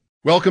Network.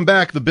 Welcome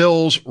back. The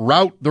Bills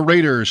rout the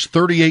Raiders,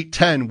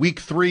 38-10, Week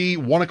 3,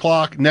 1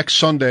 o'clock next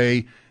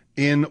Sunday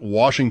in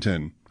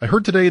Washington. I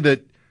heard today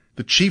that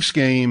the Chiefs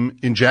game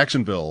in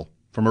Jacksonville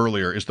from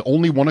earlier is the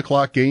only 1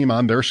 o'clock game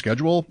on their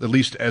schedule, at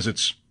least as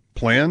it's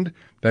planned.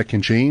 That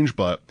can change,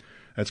 but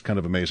that's kind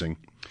of amazing.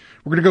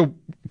 We're going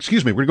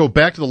to go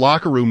back to the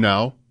locker room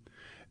now.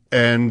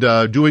 And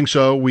doing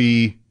so,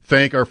 we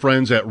thank our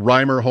friends at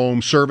Reimer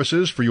Home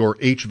Services for your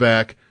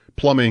HVAC,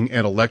 plumbing,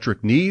 and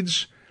electric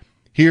needs.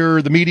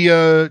 Here, the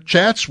media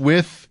chats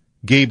with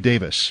Gabe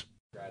Davis.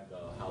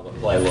 How the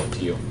play looked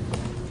to you?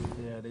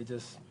 Yeah, they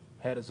just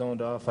had it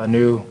zoned off. I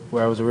knew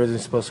where I was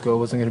originally supposed to go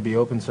wasn't going to be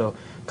open, so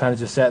kind of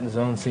just sat in the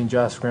zone, seen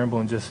Josh scramble,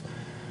 and just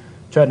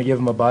tried to give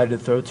him a body to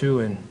throw to,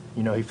 and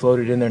he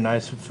floated in there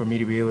nice for me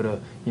to be able to,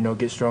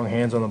 get strong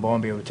hands on the ball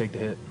and be able to take the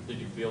hit. Did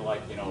you feel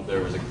like,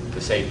 there was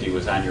the safety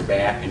was on your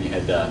back and you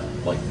had to,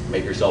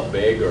 make yourself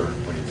big, or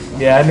what do you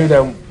think? Yeah, I knew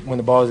that when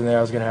the ball was in there,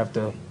 I was going to have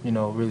to,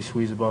 really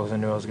squeeze the ball because I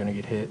knew I was going to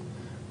get hit.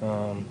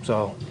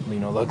 So,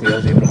 luckily I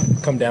was able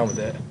to come down with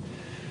that.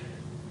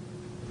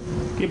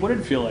 Gabe, what did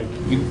it feel like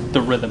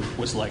the rhythm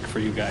was like for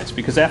you guys?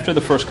 Because after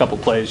the first couple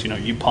plays,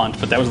 you punt,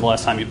 but that was the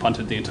last time you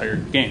punted the entire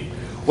game.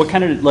 What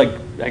kind of,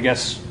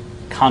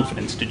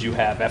 confidence did you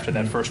have after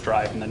that first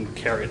drive and then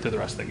carry it through the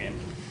rest of the game?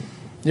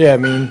 Yeah,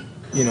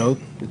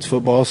 it's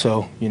football,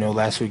 so,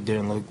 last week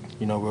didn't look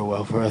real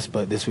well for us.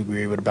 But this week we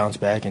were able to bounce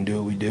back and do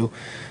what we do.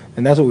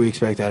 And that's what we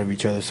expect out of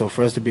each other. So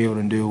for us to be able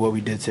to do what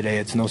we did today,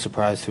 it's no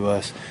surprise to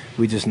us.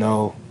 We just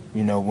know,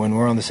 when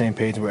we're on the same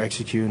page and we're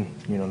executing,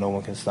 no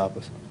one can stop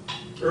us.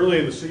 Early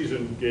in the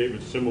season, Gabe,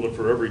 it's similar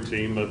for every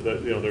team, but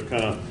they're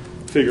kind of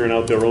figuring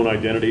out their own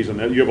identities, and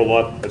you have a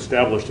lot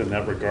established in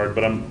that regard.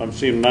 But I'm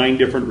seeing 9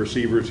 different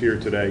receivers here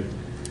today.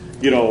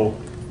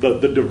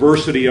 The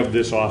diversity of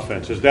this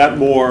offense, is that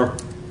more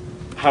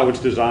how it's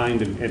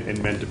designed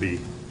and meant to be?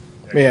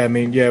 Yeah,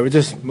 we're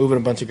just moving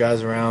a bunch of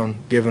guys around,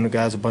 giving the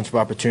guys a bunch of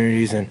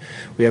opportunities, and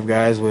we have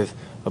guys with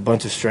a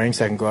bunch of strengths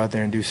that can go out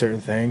there and do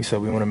certain things, so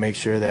we want to make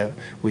sure that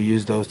we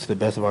use those to the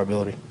best of our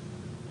ability.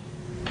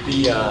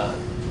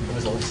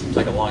 It seems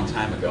like a long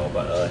time ago,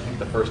 but I think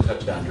the first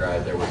touchdown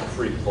drive there was a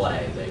free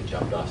play. They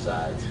jumped off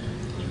sides.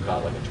 You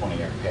caught like a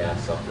 20-yard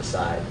pass up the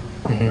side.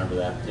 Mm-hmm. Remember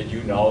that? Did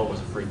you know it was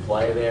a free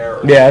play there?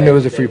 Yeah, I knew it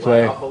was a free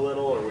play. Off a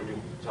little, or would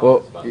you tell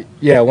us about it?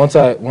 Yeah, once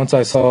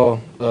I saw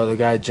the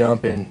guy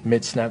jump and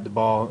mid-snap the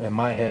ball in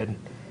my head,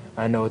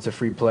 I know it's a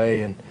free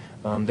play, and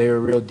they were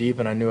real deep,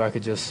 and I knew I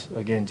could just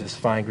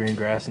find green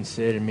grass and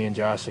sit, and me and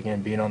Josh,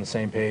 again, being on the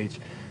same page,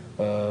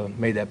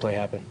 made that play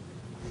happen.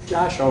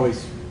 Josh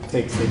always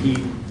takes the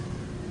heat,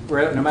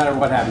 no matter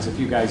what happens if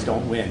you guys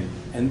don't win.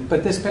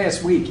 But this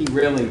past week, he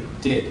really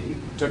did. He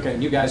took it,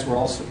 and you guys were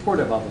all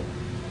supportive of it.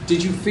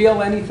 Did you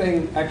feel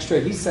anything extra?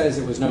 He says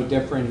it was no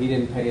different. He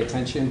didn't pay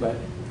attention, but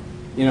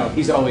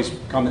he's always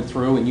coming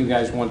through, and you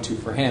guys want to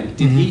for him.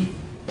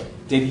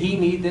 Did he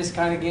need this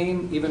kind of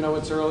game, even though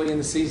it's early in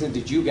the season?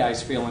 Did you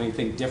guys feel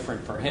anything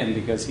different for him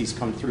because he's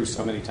come through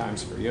so many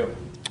times for you?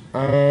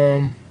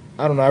 I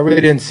don't know. I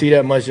really didn't see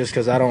that much just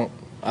because I don't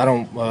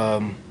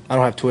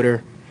have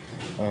Twitter,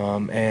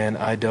 and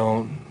I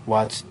don't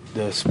watch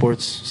the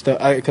sports stuff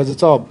because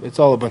it's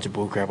all a bunch of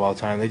bullcrap all the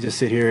time. They just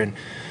sit here and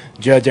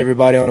judge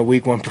everybody on a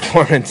week 1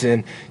 performance,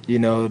 and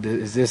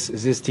is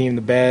this team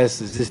the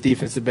best? Is this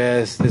defense the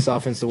best? This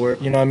offense the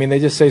worst? They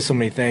just say so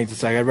many things.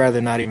 It's like I'd rather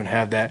not even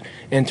have that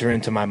enter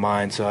into my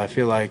mind. So I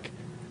feel like.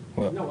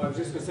 Well, no, I was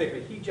just going to say,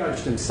 but he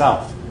judged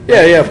himself.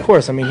 Yeah, of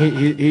course.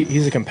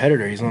 He's a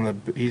competitor.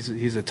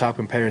 He's a top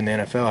competitor in the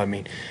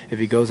NFL. If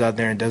he goes out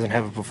there and doesn't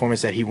have a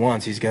performance that he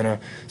wants, he's gonna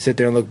sit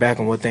there and look back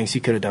on what things he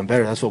could have done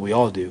better. That's what we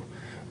all do.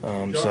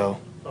 I'm sorry,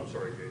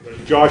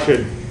 Josh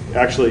had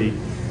actually.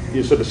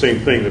 He said the same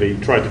thing, that he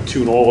tried to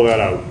tune all of that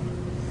out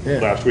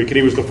last week, and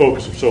he was the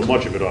focus of so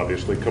much of it,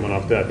 obviously, coming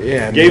off that.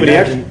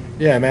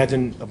 Yeah,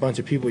 imagine a bunch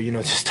of people,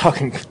 just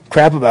talking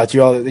crap about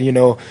you all,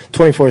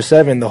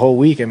 24/7 the whole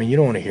week. You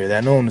don't want to hear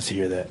that. No one wants to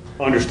hear that.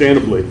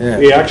 Understandably. Yeah.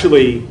 He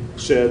actually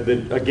said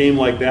that a game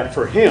like that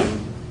for him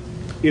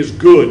is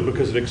good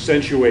because it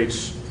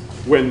accentuates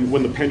when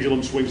the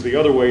pendulum swings the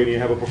other way and you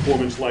have a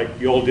performance like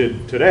you all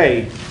did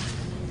today.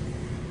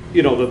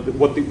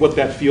 What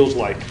that feels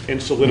like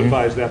and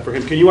solidifies that for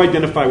him. Can you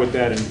identify with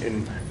that?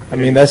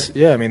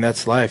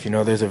 That's life.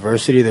 There's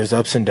adversity, there's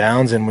ups and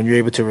downs, and when you're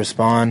able to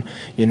respond,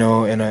 in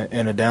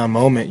a down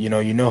moment,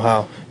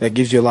 how that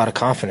gives you a lot of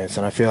confidence.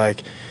 And I feel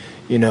like,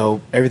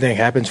 everything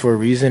happens for a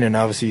reason, and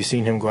obviously you've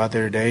seen him go out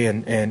there today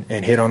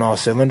and hit on all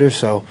cylinders.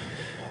 So,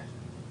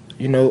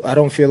 I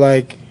don't feel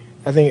like,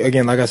 I think,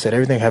 again, like I said,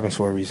 everything happens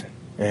for a reason.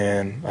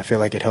 And I feel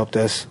like it helped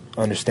us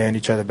understand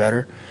each other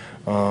better,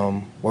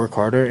 work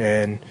harder,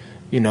 and,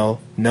 know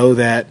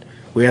that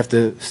we have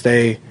to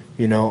stay,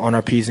 on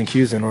our P's and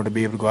Q's in order to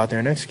be able to go out there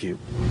and execute.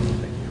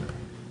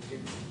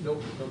 No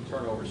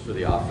turnovers for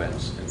the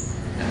offense.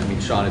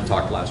 And Sean had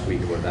talked last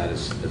week about that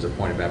as a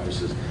point of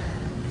emphasis.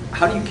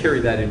 How do you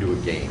carry that into a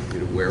game,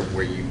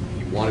 where you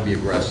want to be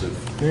aggressive,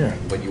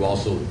 but you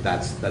also,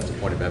 that's a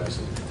point of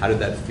emphasis. How did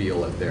that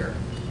feel up there?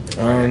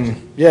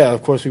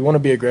 Of course, we want to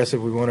be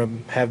aggressive. We want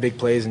to have big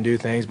plays and do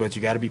things, but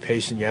you got to be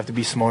patient. You have to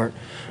be smart,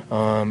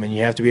 and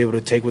you have to be able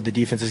to take what the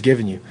defense is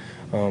giving you.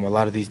 A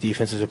lot of these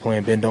defenses are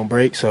playing bend, don't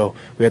break, so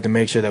we have to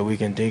make sure that we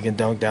can dig and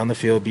dunk down the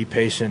field, be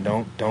patient,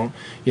 don't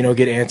get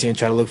antsy and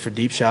try to look for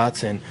deep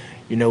shots. And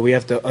we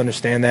have to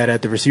understand that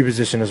at the receiver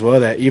position as well,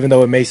 that even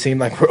though it may seem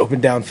like we're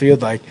open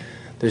downfield, like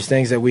there's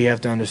things that we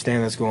have to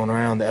understand that's going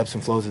around, the ebbs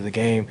and flows of the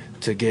game,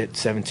 to get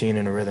 17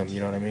 in a rhythm. You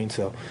know what I mean?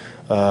 So.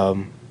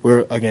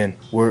 We're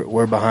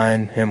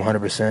behind him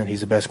 100%.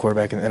 He's the best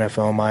quarterback in the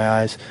NFL in my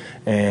eyes,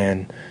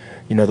 and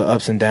the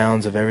ups and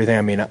downs of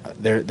everything.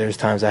 There's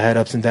times I had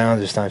ups and downs.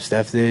 There's times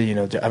Steph did.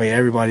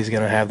 Everybody's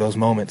gonna have those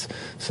moments.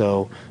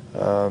 So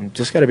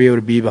just got to be able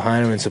to be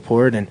behind him and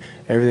support, and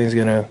everything's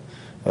gonna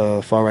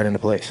fall right into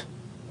place.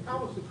 How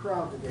was the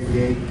crowd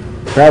today, Gabe?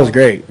 The crowd was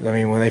great.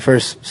 When they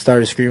first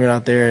started screaming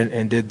out there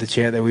and did the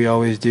chant that we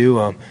always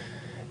do,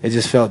 it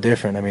just felt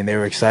different. They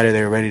were excited.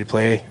 They were ready to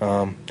play.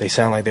 They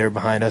sound like they were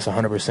behind us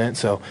 100%.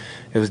 So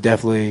it was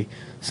definitely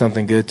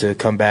something good to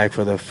come back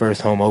for the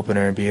first home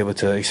opener and be able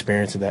to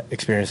experience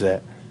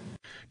that.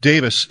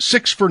 Davis,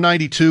 6 for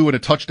 92 and a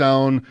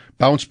touchdown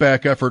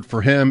bounce-back effort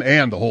for him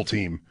and the whole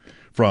team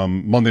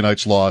from Monday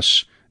night's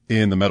loss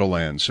in the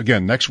Meadowlands.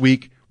 Again, next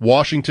week,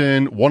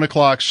 Washington, 1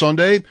 o'clock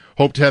Sunday.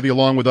 Hope to have you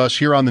along with us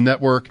here on the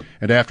network.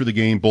 And after the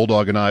game,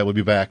 Bulldog and I will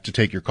be back to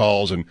take your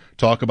calls and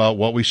talk about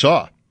what we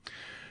saw.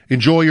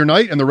 Enjoy your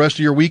night and the rest of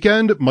your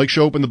weekend. Mike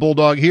Schopp and the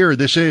Bulldog here.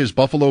 This is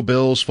Buffalo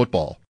Bills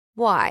football.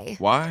 Why?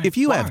 If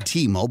you have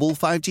T-Mobile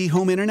 5G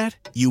home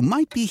internet, you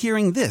might be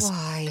hearing this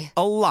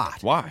a lot.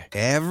 Why?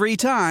 Every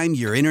time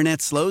your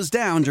internet slows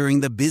down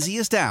during the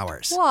busiest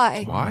hours.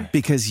 Why?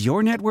 Because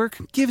your network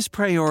gives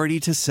priority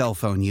to cell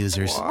phone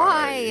users.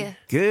 Why?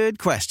 Good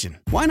question.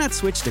 Why not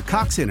switch to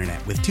Cox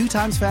Internet with 2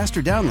 times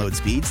faster download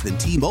speeds than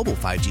T-Mobile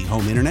 5G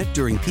home internet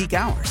during peak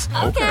hours?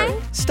 Okay.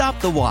 Stop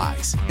the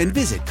whys and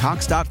visit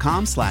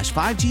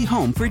cox.com/5G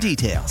home for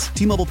details.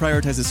 T-Mobile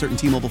prioritizes certain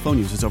T-Mobile phone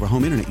users over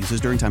home internet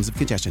users during times of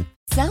congestion.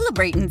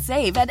 Celebrate and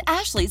save at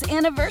Ashley's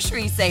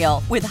Anniversary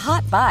Sale. With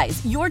Hot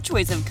Buys, your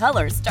choice of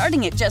colors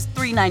starting at just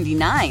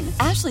 $3.99.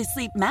 Ashley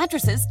Sleep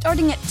mattresses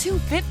starting at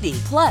 $2.50.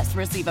 Plus,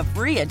 receive a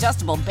free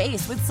adjustable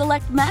base with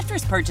select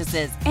mattress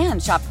purchases.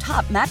 And shop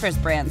top mattress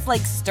brands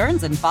like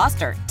Stearns &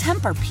 Foster,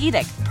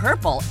 Tempur-Pedic,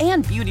 Purple,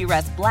 and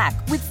Beautyrest Black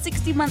with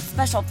 60-month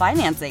special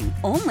financing.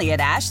 Only at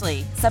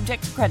Ashley.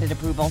 Subject to credit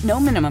approval. No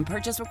minimum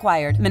purchase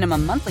required.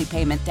 Minimum monthly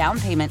payment, down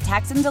payment,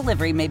 tax, and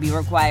delivery may be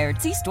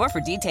required. See store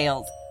for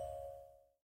details.